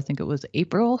hospital, I think it was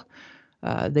April,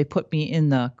 they put me in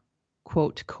the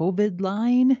quote COVID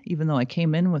line, even though I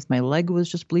came in with my leg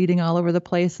was just bleeding all over the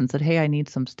place, and said, hey, I need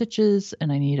some stitches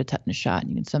and I need a tetanus shot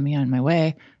and you can send me on my way.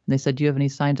 And they said, do you have any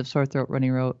signs of sore throat,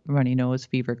 runny nose,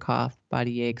 fever, cough,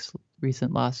 body aches,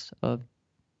 recent loss of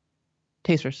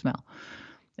taste or smell?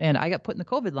 And I got put in the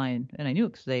COVID line, and I knew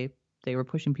it because they were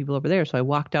pushing people over there. So I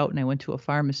walked out and I went to a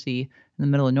pharmacy in the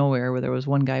middle of nowhere where there was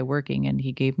one guy working, and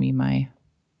he gave me my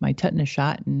tetanus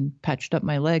shot and patched up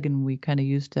my leg, and we kind of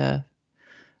used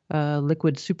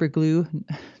liquid super glue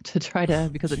to try to,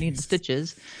 because it needs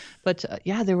stitches. But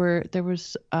there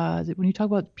was when you talk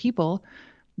about people,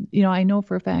 you know, I know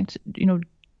for a fact, you know,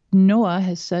 Noah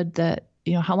has said that,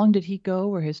 you know, how long did he go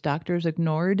where his doctors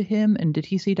ignored him? And did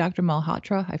he see Dr.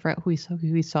 Malhotra? I forgot who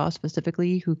he saw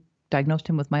specifically, who diagnosed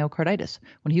him with myocarditis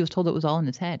when he was told it was all in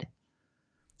his head.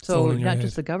 So not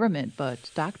just the government,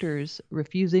 but doctors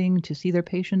refusing to see their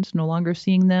patients, no longer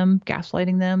seeing them,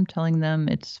 gaslighting them, telling them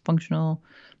it's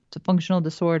a functional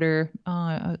disorder,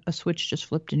 a switch just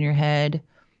flipped in your head,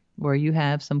 or you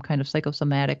have some kind of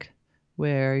psychosomatic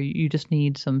where you just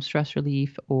need some stress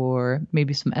relief or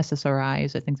maybe some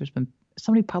SSRIs. I think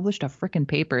somebody published a frickin'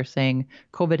 paper saying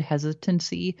COVID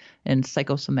hesitancy and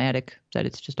psychosomatic, that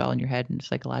it's just all in your head and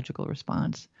psychological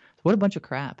response. What a bunch of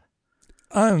crap.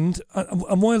 And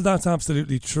while that's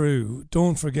absolutely true,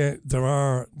 don't forget there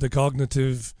are the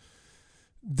cognitive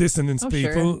dissonance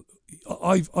people.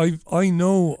 Sure. I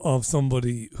know of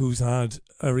somebody who's had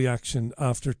a reaction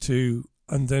after 2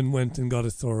 and then went and got a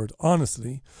 3rd,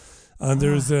 honestly. And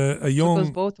there's a young... So it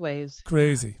goes both ways.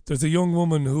 Crazy. There's a young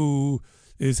woman who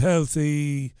is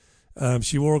healthy.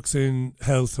 She works in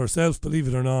health herself, believe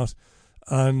it or not,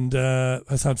 and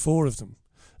has had 4 of them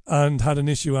and had an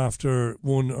issue after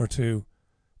 1 or 2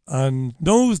 and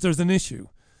knows there's an issue.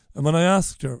 And when I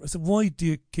asked her, I said, why do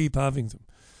you keep having them?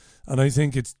 And I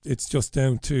think it's just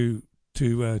down to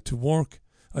work.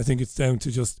 I think it's down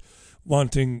to just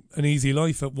wanting an easy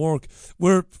life at work.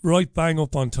 We're right bang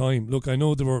up on time. Look, I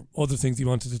know there were other things you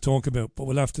wanted to talk about, but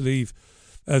we'll have to leave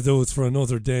those for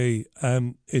another day.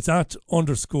 It's at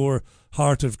 _Hannah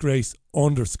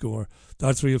 @heartofgrace_.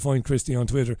 That's where you'll find Christy on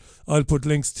Twitter. I'll put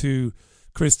links to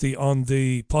Christy on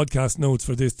the podcast notes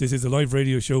for this. This is a live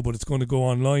radio show, but it's going to go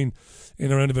online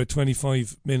in around about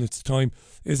 25 minutes time.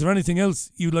 Is there anything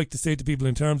else you'd like to say to people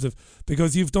in terms of,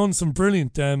 because you've done some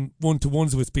brilliant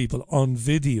one-to-ones with people on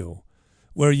video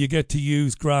where you get to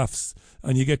use graphs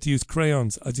and you get to use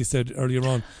crayons, as you said earlier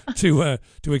on, to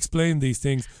explain these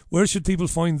things. Where should people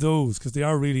find those? Because they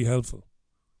are really helpful.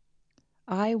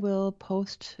 I will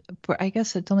post, I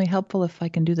guess it's only helpful if I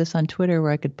can do this on Twitter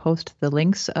where I could post the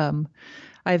links.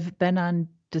 I've been on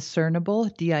Discernible,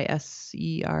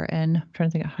 DISERN. I'm trying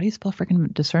to think, how do you spell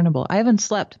freaking Discernible? I haven't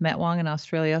slept. Matt Wong in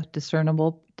Australia,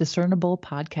 Discernible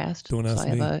podcast. Don't ask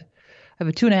me. I have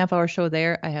a 2.5-hour show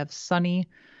there. I have Sunny.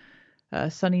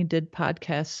 Sunny did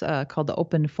podcasts called The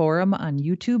Open Forum on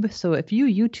YouTube. So if you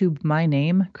YouTube my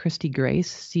name, Christy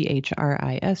Grace,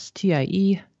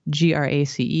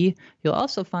 ChrisTieGrace, you'll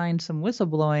also find some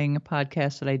whistleblowing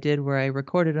podcasts that I did where I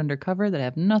recorded undercover that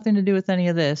have nothing to do with any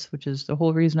of this, which is the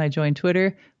whole reason I joined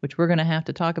Twitter, which we're going to have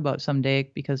to talk about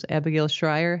someday because Abigail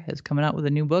Schreier is coming out with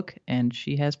a new book and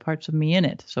she has parts of me in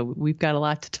it. So we've got a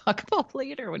lot to talk about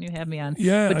later when you have me on.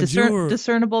 Yeah, but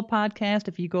Discernible podcast,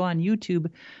 if you go on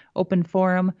YouTube, Open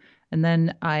Forum, and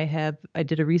then I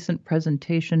did a recent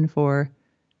presentation for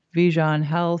Vision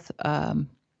Health,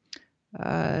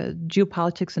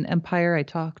 Geopolitics and Empire. I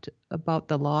talked about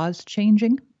the laws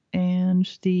changing and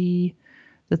the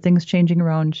things changing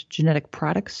around genetic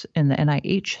products in the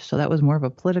NIH. So that was more of a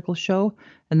political show.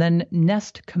 And then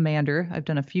Nest Commander, I've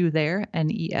done a few there,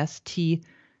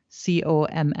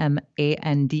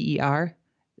 NESTCOMMANDER.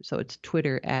 So it's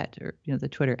Twitter the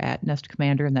Twitter @Nest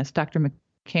Commander, and that's Dr.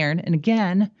 McCairn. And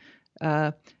again,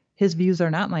 his views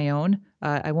are not my own.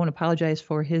 I won't apologize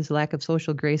for his lack of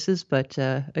social graces, but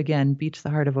again, beats the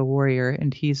heart of a warrior,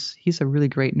 and he's a really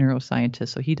great neuroscientist.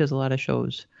 So he does a lot of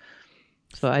shows.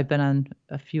 So I've been on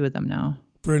a few of them now.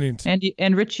 Brilliant.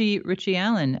 And Richie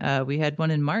Allen, we had one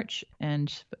in March,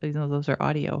 and those are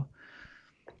audio.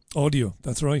 Audio,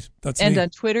 that's right. And on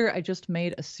Twitter, I just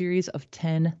made a series of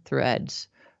 10 threads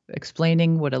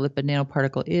explaining what a lipid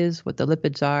nanoparticle is, what the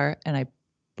lipids are, and I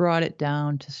brought it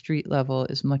down to street level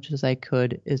as much as I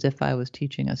could, as if I was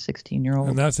teaching a 16-year-old.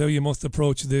 And that's how you must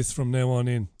approach this from now on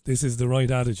in. This is the right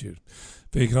attitude,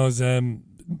 because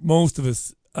most of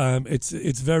us,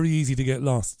 it's very easy to get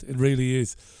lost. It really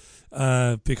is,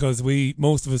 because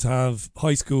most of us have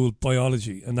high school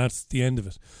biology, and that's the end of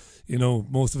it.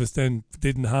 Most of us then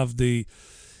didn't have the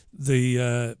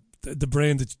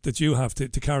brain that you have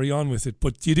to carry on with it.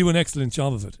 But you do an excellent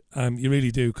job of it. You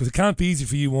really do, because it can't be easy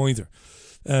for you either.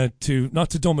 Not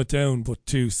to dumb it down, but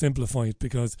to simplify it,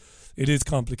 because it is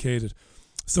complicated.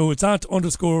 So it's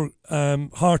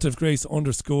 @_Heart of Grace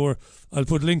 _. I'll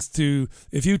put links to,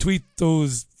 if you tweet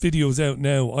those videos out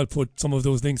now, I'll put some of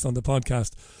those links on the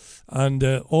podcast. And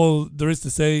all there is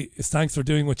to say is thanks for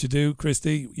doing what you do,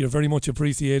 Christy. You're very much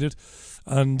appreciated.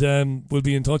 And we'll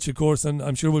be in touch, of course, and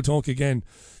I'm sure we'll talk again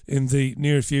in the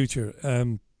near future.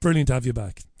 Brilliant to have you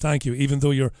back. Thank you, even though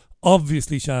you're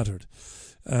obviously shattered.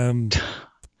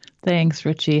 Thanks,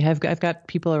 Richie. I've got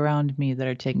people around me that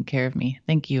are taking care of me.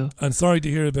 Thank you. I'm sorry to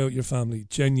hear about your family.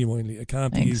 Genuinely, it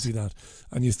can't be easy, that.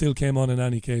 And you still came on in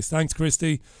any case. Thanks,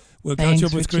 Christy. We'll catch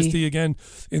up with Richie. Christy again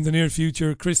in the near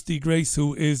future. Christy Grace,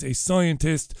 who is a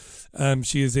scientist.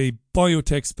 She is a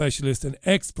biotech specialist, an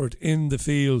expert in the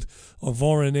field of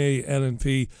RNA,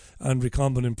 LNP and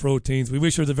recombinant proteins. We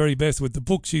wish her the very best with the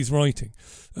book she's writing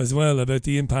as well, about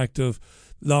the impact of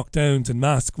lockdowns and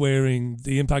mask wearing,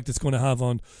 the impact it's going to have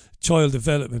on child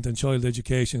development and child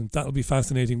education. That'll be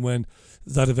fascinating when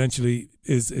that eventually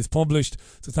is published.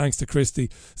 So thanks to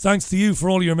Christy. Thanks to you for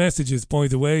all your messages, by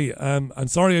the way. I'm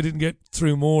sorry I didn't get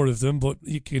through more of them, but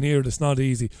you can hear it's not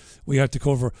easy. We had to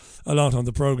cover a lot on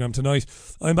the programme tonight.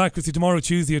 I'm back with you tomorrow,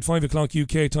 Tuesday at 5 o'clock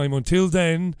UK time. Until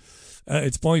then,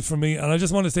 it's bye from me. And I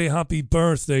just want to say happy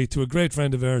birthday to a great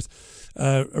friend of ours,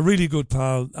 a really good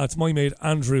pal. That's my mate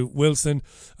Andrew Wilson,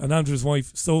 and Andrew's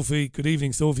wife Sophie. Good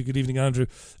evening, Sophie. Good evening, Andrew.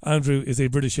 Andrew is a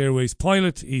British Airways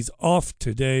pilot. He's off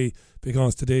today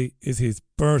because today is his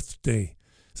birthday.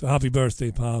 So happy birthday,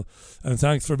 pal. And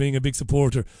thanks for being a big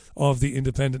supporter of the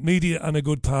independent media and a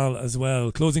good pal as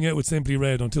well. Closing out with Simply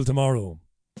Red. Until tomorrow,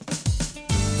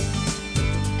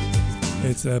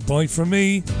 it's a bye from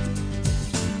me.